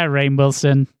take that, Rainn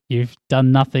Wilson. You've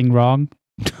done nothing wrong,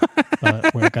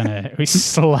 but we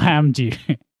slammed you.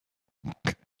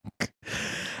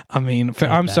 I mean,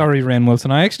 I'm sorry, Rainn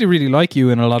Wilson. I actually really like you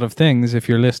in a lot of things. If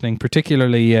you're listening,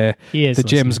 particularly the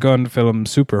James Gunn film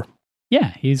Super.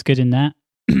 Yeah, he's good in that.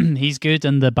 He's good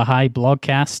in the Baha'i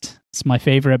Blogcast. It's my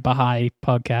favorite Baha'i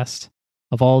podcast.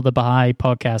 Of all the Baha'i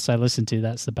podcasts I listen to,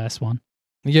 that's the best one.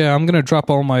 Yeah, I'm going to drop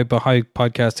all my Baha'i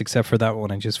podcasts except for that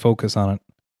one and just focus on it.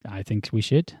 I think we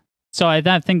should. So I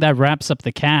think that wraps up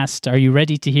the cast. Are you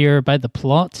ready to hear about the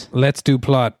plot? Let's do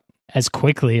plot. As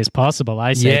quickly as possible,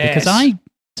 I say. Yes. Because I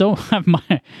don't have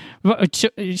my...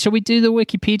 Shall we do the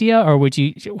Wikipedia, or would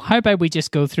you... How about we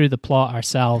just go through the plot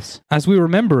ourselves? As we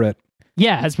remember it.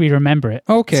 Yeah, as we remember it.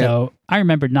 Okay. So I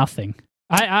remember nothing.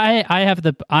 I've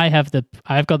got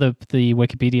the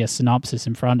Wikipedia synopsis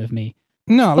in front of me.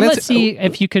 No, Well, let's see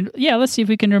if you can. Yeah, let's see if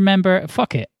we can remember.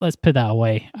 Fuck it. Let's put that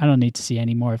away. I don't need to see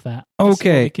any more of that. Let's see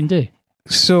what Okay. we can do.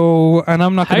 So, and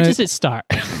I'm not How going does it start?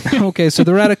 Okay, so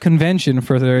they're at a convention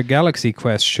for their Galaxy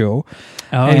Quest show.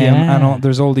 Oh, And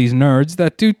there's all these nerds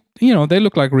that do, they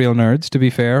look like real nerds, to be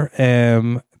fair.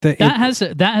 That has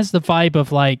the vibe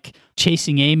of like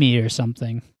Chasing Amy or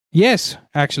something. Yes,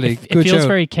 actually. It good feels show.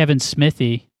 very Kevin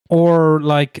Smithy. Or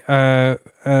like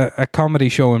a comedy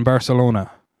show in Barcelona,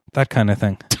 that kind of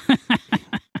thing.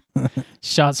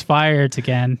 Shots fired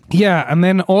again. Yeah, and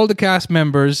then all the cast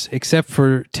members, except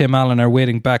for Tim Allen, are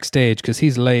waiting backstage because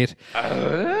he's late.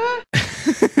 That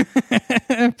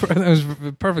was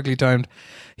perfectly timed.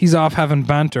 He's off having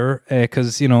banter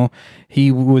because, he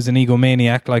was an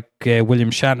egomaniac like William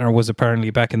Shatner was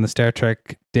apparently back in the Star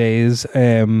Trek days.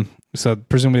 So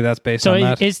presumably that's based on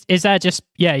that. So is that just,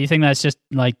 you think that's just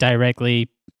like directly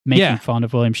making fun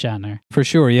of William Shatner? For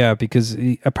sure, yeah, because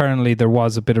apparently there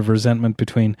was a bit of resentment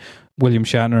between William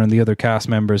Shatner and the other cast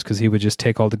members because he would just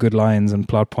take all the good lines and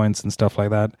plot points and stuff like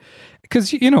that.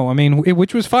 Because,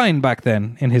 which was fine back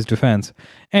then in his defense.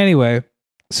 Anyway,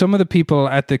 some of the people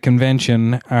at the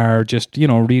convention are just,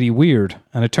 really weird.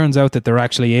 And it turns out that they're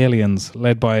actually aliens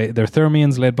they're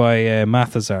Thermians led by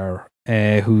Mathazar,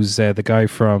 who's the guy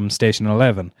from Station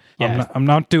 11. Yeah. I'm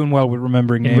not doing well with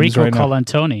remembering names Enrico right now.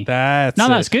 Colantoni.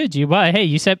 That's good. Hey,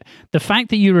 you said the fact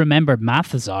that you remembered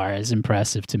Mathazar is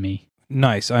impressive to me.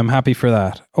 Nice. I'm happy for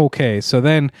that. Okay, so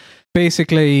then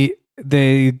basically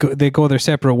they go their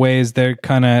separate ways. They're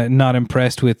kind of not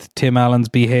impressed with Tim Allen's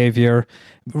behavior.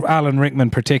 Alan Rickman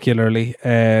particularly,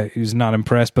 who's not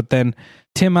impressed. But then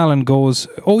Tim Allen goes,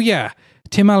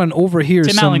 Tim Allen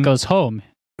overhears Allen goes home.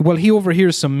 Well, he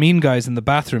overhears some mean guys in the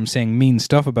bathroom saying mean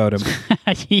stuff about him.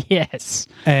 Yes.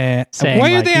 Why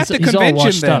are they at the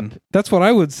convention then? Up. That's what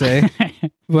I would say.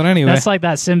 But anyway, that's like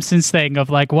that Simpsons thing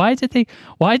of like, why did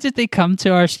they come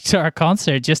to our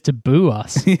concert just to boo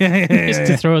us, just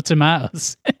to throw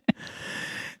tomatoes?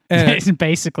 It's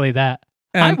basically that.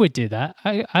 I would do that.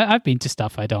 I've been to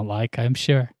stuff I don't like, I'm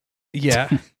sure. Yeah.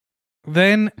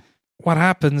 Then what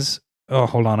happens? Oh,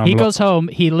 hold on. He goes home.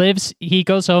 He lives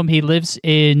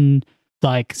in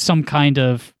like some kind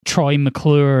of Troy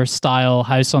McClure style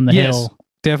house on the hill.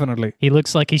 Definitely. He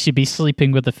looks like he should be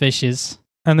sleeping with the fishes.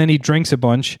 And then he drinks a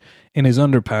bunch in his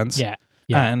underpants. Yeah.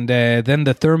 And then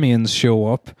the Thermians show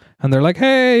up and they're like,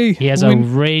 hey. He has a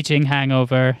raging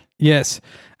hangover. Yes.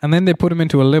 And then they put him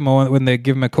into a limo when they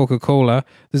give him a Coca-Cola.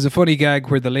 There's a funny gag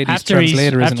where the lady's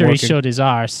translator isn't working. After he showed his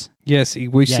arse. Yes.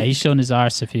 He's shown his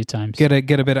arse a few times. Get a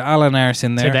bit of Alan arse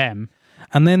in there. To them.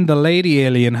 And then the lady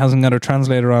alien hasn't got her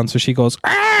translator on, so she goes,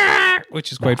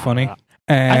 which is quite funny.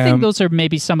 I think those are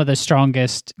maybe some of the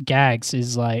strongest gags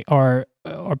is like, or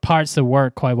parts that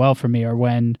work quite well for me are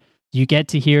when you get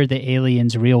to hear the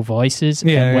aliens' real voices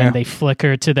and when they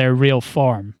flicker to their real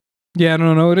form. Yeah,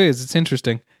 no, it is. It's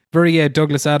interesting. Very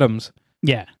Douglas Adams.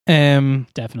 Yeah,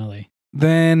 definitely.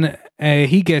 Then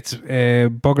he gets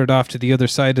buggered off to the other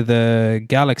side of the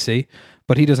galaxy,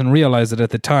 but he doesn't realize it at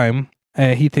the time.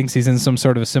 He thinks he's in some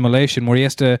sort of a simulation where he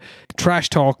has to trash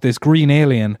talk this green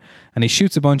alien, and he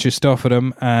shoots a bunch of stuff at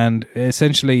him, and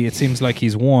essentially it seems like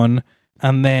he's won.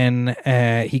 And then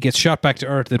he gets shot back to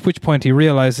Earth, at which point he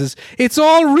realizes it's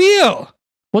all real.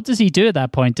 What does he do at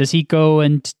that point? Does he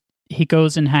goes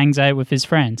and hangs out with his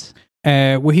friends?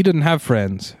 Well, he didn't have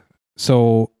friends,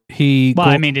 so his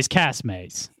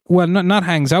castmates. Well, not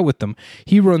hangs out with them.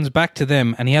 He runs back to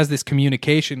them, and he has this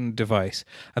communication device.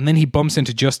 And then he bumps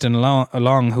into Justin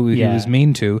Long, who he was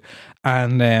mean to,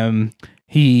 and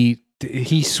he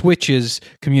switches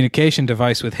communication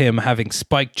device with him, having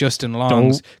spiked Justin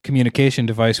Long's communication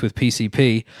device with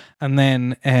PCP, and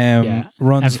then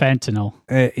runs and fentanyl.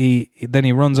 Then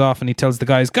he runs off and he tells the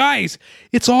guys,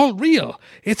 it's all real,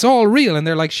 and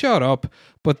they're like, shut up.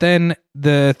 But then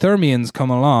the Thermians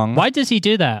come along. Why does he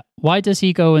do that? Why does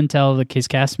he go and tell his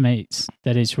castmates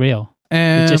that it's real?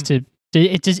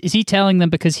 Is he telling them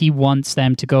because he wants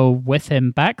them to go with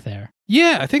him back there?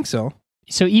 Yeah, I think so.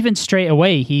 So even straight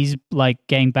away, he's like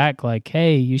getting back, like,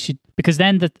 "Hey, you should," because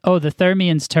then the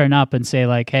Thermians turn up and say,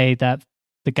 like, "Hey, the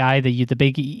guy the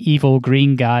big evil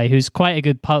green guy who's quite a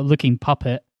good looking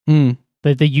puppet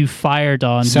that you fired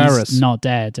on, Saris. He's not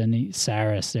dead," and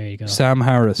Saris, there you go, Sam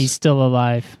Harris, he's still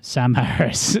alive. Sam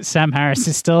Harris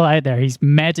is still out there. He's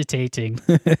meditating.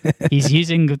 He's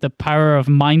using the power of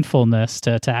mindfulness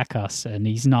to attack us, and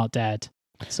he's not dead.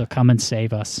 So come and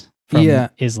save us. From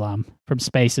Islam, from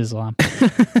space Islam.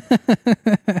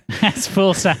 That's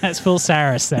full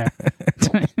Saris there.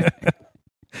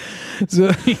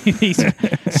 So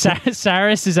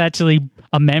Saris is actually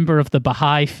a member of the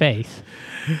Baha'i faith.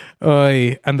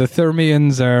 Oy, and the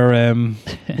Thermians are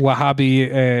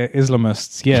Wahhabi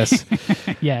Islamists. Yes.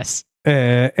 Yes.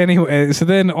 Anyway, so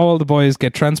then all the boys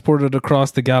get transported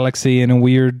across the galaxy in a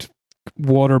weird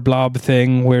water blob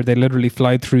thing where they literally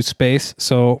fly through space.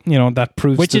 So, that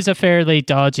proves... Which is a fairly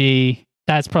dodgy...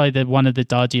 That's probably one of the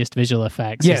dodgiest visual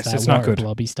effects. Yes, is that it's not good.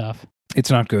 Blobby stuff. It's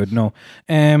not good, no.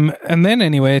 And then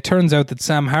anyway, it turns out that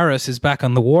Sam Harris is back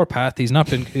on the warpath. He's not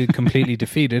been completely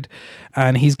defeated,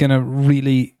 and he's going to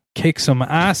really kick some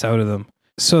ass out of them.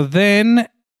 So then,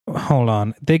 hold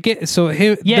on, they get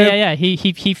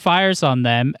He fires on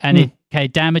them, and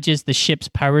it damages the ship's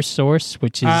power source,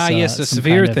 which is a some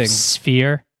severe kind of thing.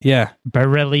 Sphere. Yeah,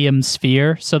 beryllium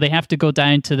sphere. So they have to go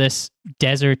down to this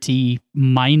deserty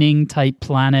mining type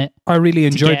planet. I really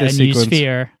enjoyed this new sequence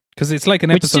sphere. Because it's like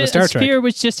an episode of Star Trek. A sphere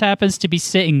which just happens to be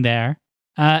sitting there.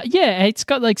 It's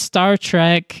got like Star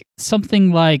Trek,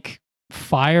 something like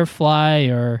Firefly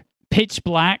or Pitch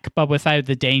Black, but without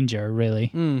the danger,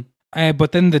 really.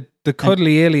 But then the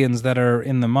cuddly aliens that are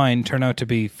in the mine turn out to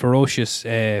be ferocious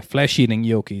flesh-eating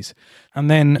yokis.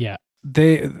 And then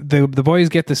the boys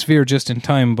get the sphere just in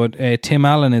time, but Tim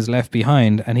Allen is left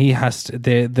behind, and he has to,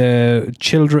 the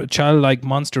childlike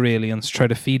monster aliens try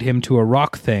to feed him to a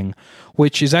rock thing,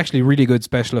 which is actually really good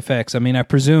special effects. I mean, I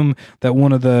presume that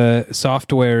one of the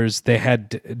softwares they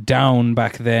had down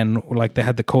back then, like they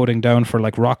had the coding down for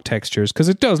like rock textures, because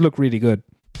it does look really good.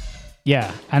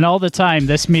 Yeah, and all the time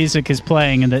this music is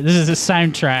playing, and this is a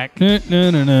soundtrack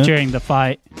during the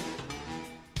fight.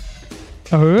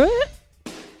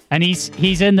 And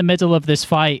he's in the middle of this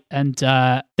fight, and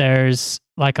there's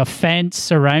like a fence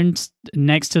around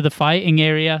next to the fighting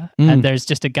area, and there's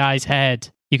just a guy's head.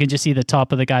 You can just see the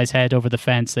top of the guy's head over the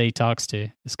fence that he talks to.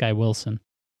 This guy Wilson.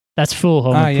 That's full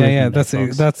home improvement.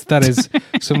 That is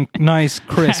some nice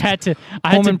crisp. I had to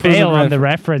bail on the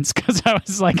reference because I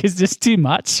was like, "Is this too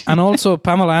much?" And also,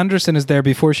 Pamela Anderson is there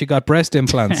before she got breast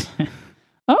implants.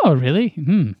 Oh, really?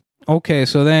 Okay,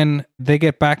 so then they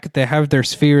get back, they have their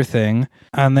sphere thing,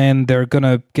 and then they're going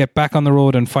to get back on the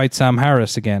road and fight Sam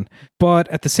Harris again. But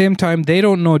at the same time, they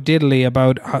don't know diddly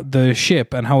about the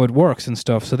ship and how it works and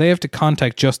stuff, so they have to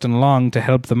contact Justin Long to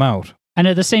help them out. And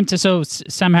at the same time, so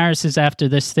Sam Harris is after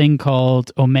this thing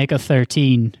called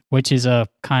Omega-13, which is a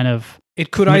kind of... It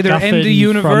could either end the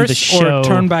universe or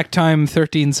turn back time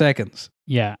 13 seconds.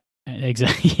 Yeah.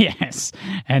 Exactly. Yes,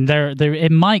 and there,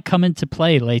 it might come into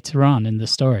play later on in the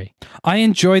story. I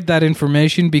enjoyed that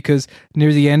information because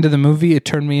near the end of the movie, it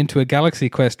turned me into a Galaxy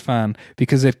Quest fan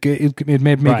because it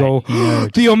made me go,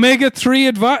 the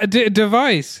Omega-3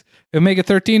 device,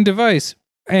 Omega-13 device.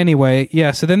 Anyway,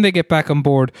 yeah. So then they get back on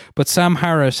board, but Sam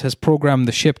Harris has programmed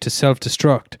the ship to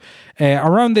self-destruct.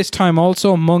 Around this time,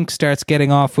 also Monk starts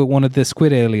getting off with one of the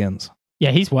squid aliens. Yeah,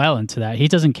 he's well into that. He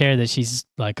doesn't care that she's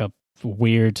like a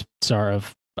weird sort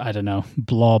of, I don't know,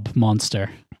 blob monster.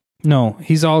 No,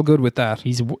 he's all good with that.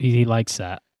 He likes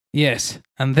that. Yes.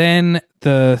 And then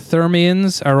the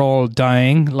Thermians are all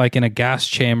dying, like in a gas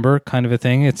chamber kind of a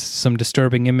thing. It's some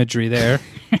disturbing imagery there.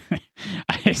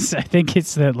 I think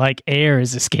it's that like air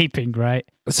is escaping, right?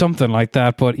 Something like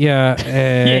that, but yeah.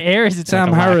 Air is...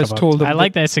 Sam Harris told them... I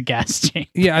like that it's a gas chamber.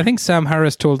 Yeah, I think Sam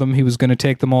Harris told them he was going to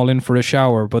take them all in for a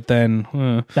shower, but then...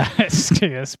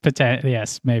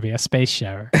 Yes, maybe a space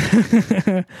shower.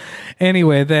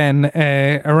 Anyway, then,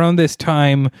 around this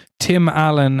time, Tim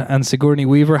Allen and Sigourney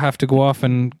Weaver have to go off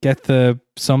and get the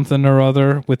something or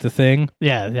other with the thing.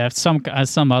 Yeah, some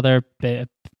other bit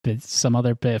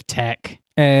of tech.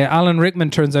 Alan Rickman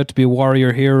turns out to be a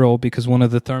warrior hero because one of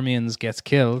the Thermians gets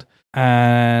killed.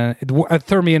 A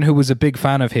Thermian who was a big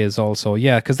fan of his also.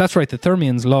 Yeah, because that's right. The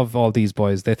Thermians love all these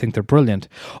boys. They think they're brilliant.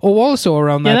 Oh, also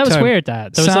around that time... Yeah, that was weird,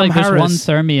 that. There was there's one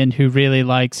Thermian who really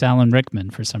likes Alan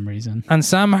Rickman for some reason. And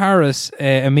Sam Harris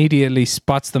immediately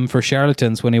spots them for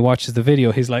charlatans when he watches the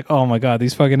video. He's like, oh my God,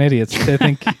 these fucking idiots.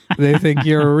 They think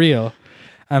you're real.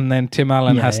 And then Tim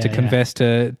Allen has to confess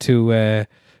to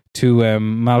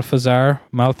Malthazar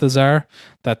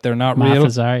that they're not real.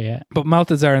 Malthazar, yeah. But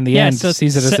Malthazar in the end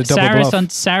sees it as a double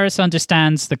bluff. Saris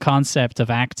understands the concept of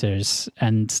actors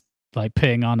and like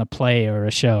putting on a play or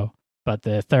a show, but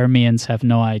the Thermians have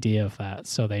no idea of that,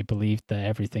 so they believed that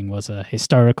everything was a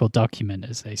historical document,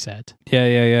 as they said.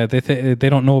 Yeah. They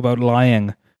don't know about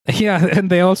lying. Yeah, and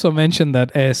they also mentioned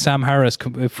that Sam Harris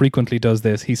frequently does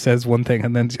this. He says one thing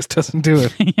and then just doesn't do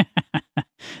it.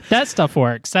 That stuff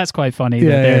works. That's quite funny.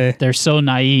 Yeah, That they're so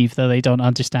naive that they don't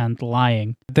understand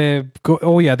lying. They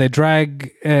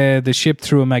drag the ship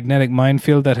through a magnetic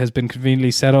minefield that has been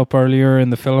conveniently set up earlier in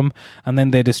the film, and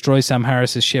then they destroy Sam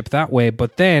Harris's ship that way.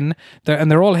 But then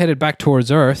they're all headed back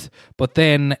towards Earth. But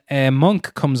then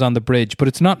Monk comes on the bridge, but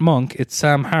it's not Monk, it's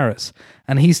Sam Harris,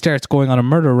 and he starts going on a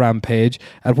murder rampage.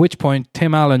 At which point,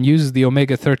 Tim Allen uses the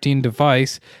Omega-13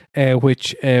 device,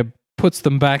 which puts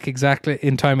them back exactly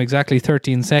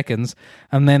 13 seconds,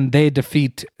 and then they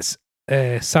defeat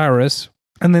Cyrus,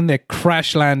 and then they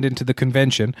crash land into the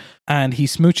convention, and he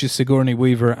smooches Sigourney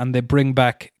Weaver, and they bring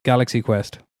back Galaxy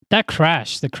Quest. The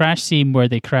crash scene where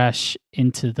they crash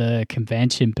into the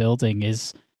convention building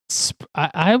is...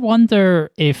 I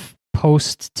wonder if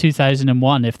post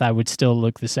 2001, if that would still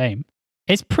look the same.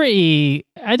 It's pretty...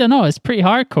 I don't know, it's pretty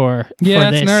hardcore for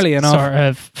it's this gnarly enough. sort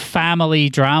of family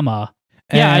drama.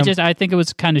 Yeah, I think it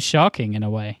was kind of shocking in a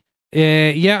way.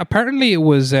 Apparently it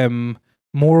was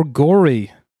more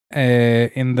gory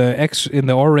in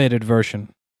the R-rated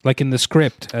version, like in the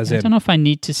script. I don't know if I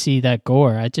need to see that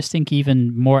gore. I just think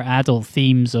even more adult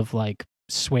themes of like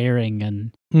swearing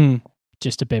and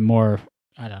just a bit more.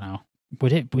 I don't know.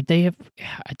 Would they have?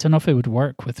 I don't know if it would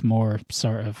work with more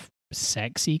sort of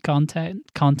sexy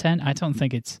content. I don't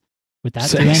think it's. Would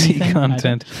that sexy do anything?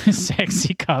 content?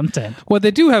 Sexy content. Well, they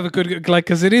do have a good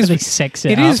because it is. They sex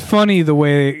it It up. is funny the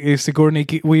way Sigourney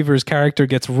Weaver's character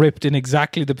gets ripped in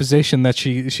exactly the position that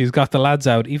she's got the lads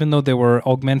out, even though they were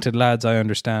augmented lads. I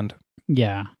understand.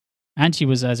 Yeah, and she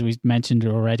was, as we mentioned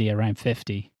already, around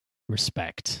 50.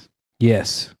 Respect.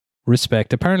 Yes,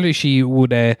 respect. Apparently, she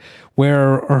would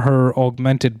wear her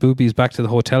augmented boobies back to the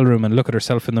hotel room and look at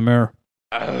herself in the mirror.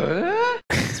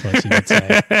 That's what she would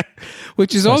say.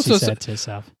 Which is That's what also she said to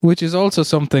herself. Which is also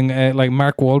something like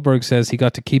Mark Wahlberg says he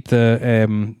got to keep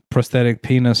the prosthetic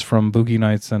penis from Boogie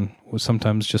Nights and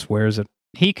sometimes just wears it.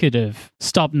 He could have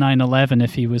stopped 9/11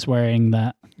 if he was wearing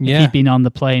that. Yeah. If he'd been on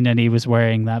the plane and he was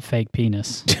wearing that fake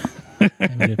penis.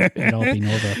 It'd all been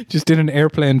over. Just in an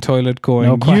airplane toilet going,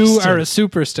 No question. you are a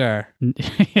superstar.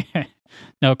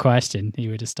 No question. He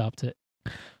would have stopped it.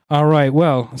 All right.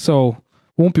 Well, so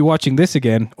won't be watching this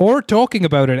again or talking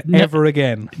about it ever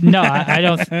again. No, I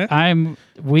don't.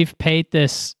 We've paid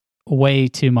this way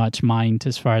too much mind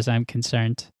as far as I'm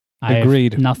concerned.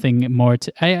 Agreed. I have nothing more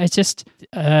to. I just.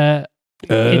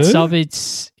 It's of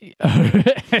its.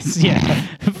 Yeah.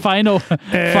 Final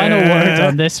word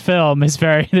on this film is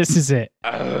very. This is it.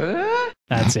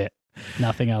 That's it.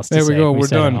 Nothing else to there say. we go. We're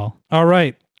said it done. All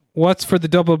right. What's for the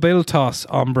double bill toss,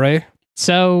 hombre?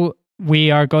 So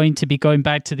we are going to be going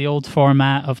back to the old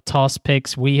format of toss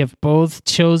picks. We have both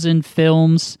chosen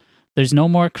films. There's no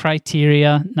more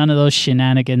criteria, none of those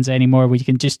shenanigans anymore. We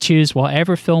can just choose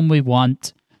whatever film we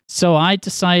want. So I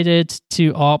decided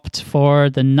to opt for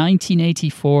the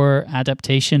 1984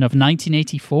 adaptation of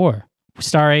 1984,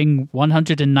 starring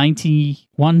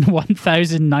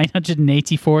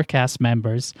 1,984 cast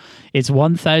members. It's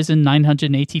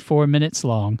 1,984 minutes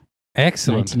long.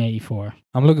 Excellent. 1984.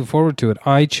 I'm looking forward to it.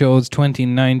 I chose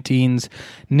 2019's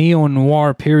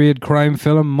neo-noir period crime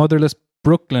film Motherless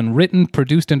Brooklyn, written,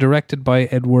 produced and directed by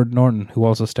Edward Norton, who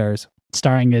also stars.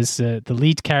 Starring as the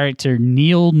lead character,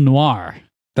 Neil Noir.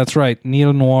 That's right,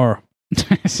 Neil Noir.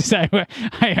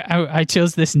 I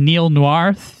chose this Neil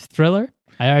Noir thriller.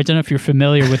 I don't know if you're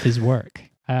familiar with his work.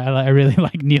 I really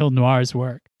like Neil Noir's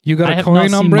work. You got I a have coin, not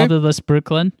seen hombre? Motherless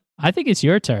Brooklyn. I think it's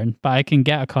your turn, but I can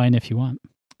get a coin if you want.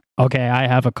 Okay, I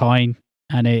have a coin,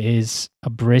 and it is a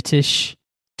British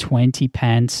 20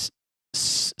 pence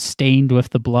stained with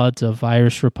the blood of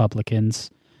Irish Republicans.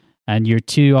 And your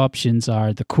two options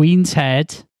are the Queen's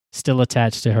head, still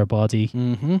attached to her body,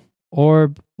 Mm-hmm.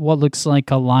 or what looks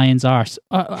like a lion's arse.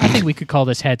 I think we could call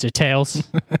this heads or tails.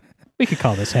 We could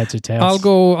call this heads or tails.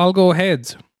 I'll go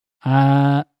heads.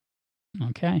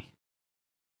 Okay.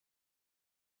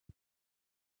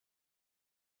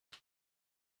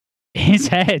 His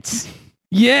heads.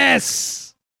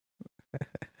 Yes.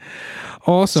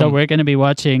 Awesome. So we're going to be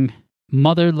watching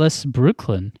Motherless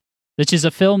Brooklyn, which is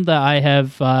a film that I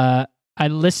have. I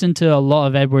listened to a lot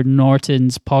of Edward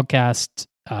Norton's podcast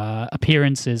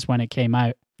appearances when it came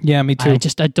out. Yeah, me too.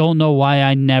 I don't know why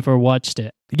I never watched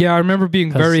it. Yeah, I remember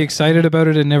being very excited about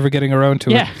it and never getting around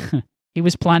to it. Yeah. He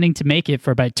was planning to make it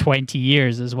for about 20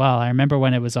 years as well. I remember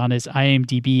when it was on his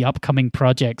IMDb upcoming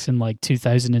projects in like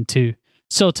 2002.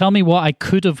 So tell me what I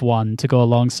could have won to go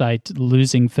alongside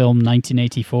losing film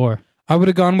 1984. I would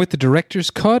have gone with the director's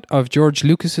cut of George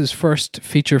Lucas's first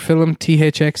feature film,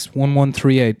 THX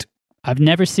 1138. I've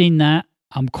never seen that.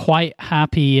 I'm quite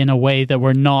happy in a way that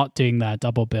we're not doing that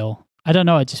double bill. I don't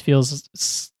know. It just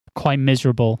feels quite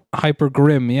miserable. Hyper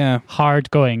grim, yeah. Hard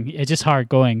going. It's just hard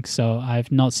going. So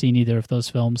I've not seen either of those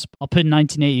films. I'll put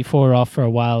 1984 off for a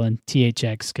while, and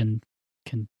THX can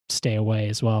stay away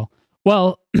as well.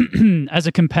 Well, as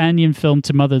a companion film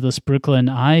to Motherless Brooklyn,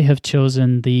 I have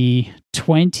chosen the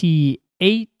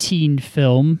 2018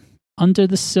 film Under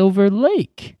the Silver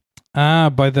Lake.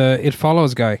 By the It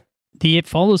Follows guy. The It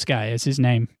Follows guy is his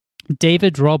name.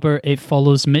 David Robert It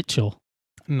Follows Mitchell.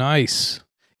 Nice.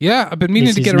 Yeah, I've been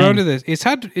meaning to get around to this.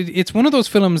 It's one of those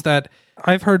films that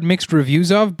I've heard mixed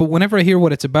reviews of, but whenever I hear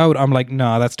what it's about, I'm like,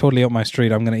 nah, that's totally up my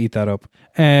street. I'm going to eat that up.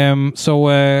 So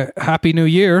Happy New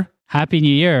Year. Happy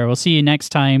New Year. We'll see you next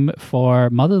time for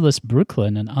Motherless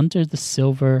Brooklyn and Under the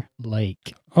Silver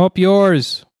Lake. Up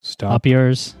yours. Stop. Up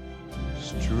yours.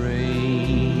 Stranger's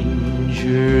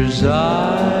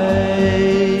eyes.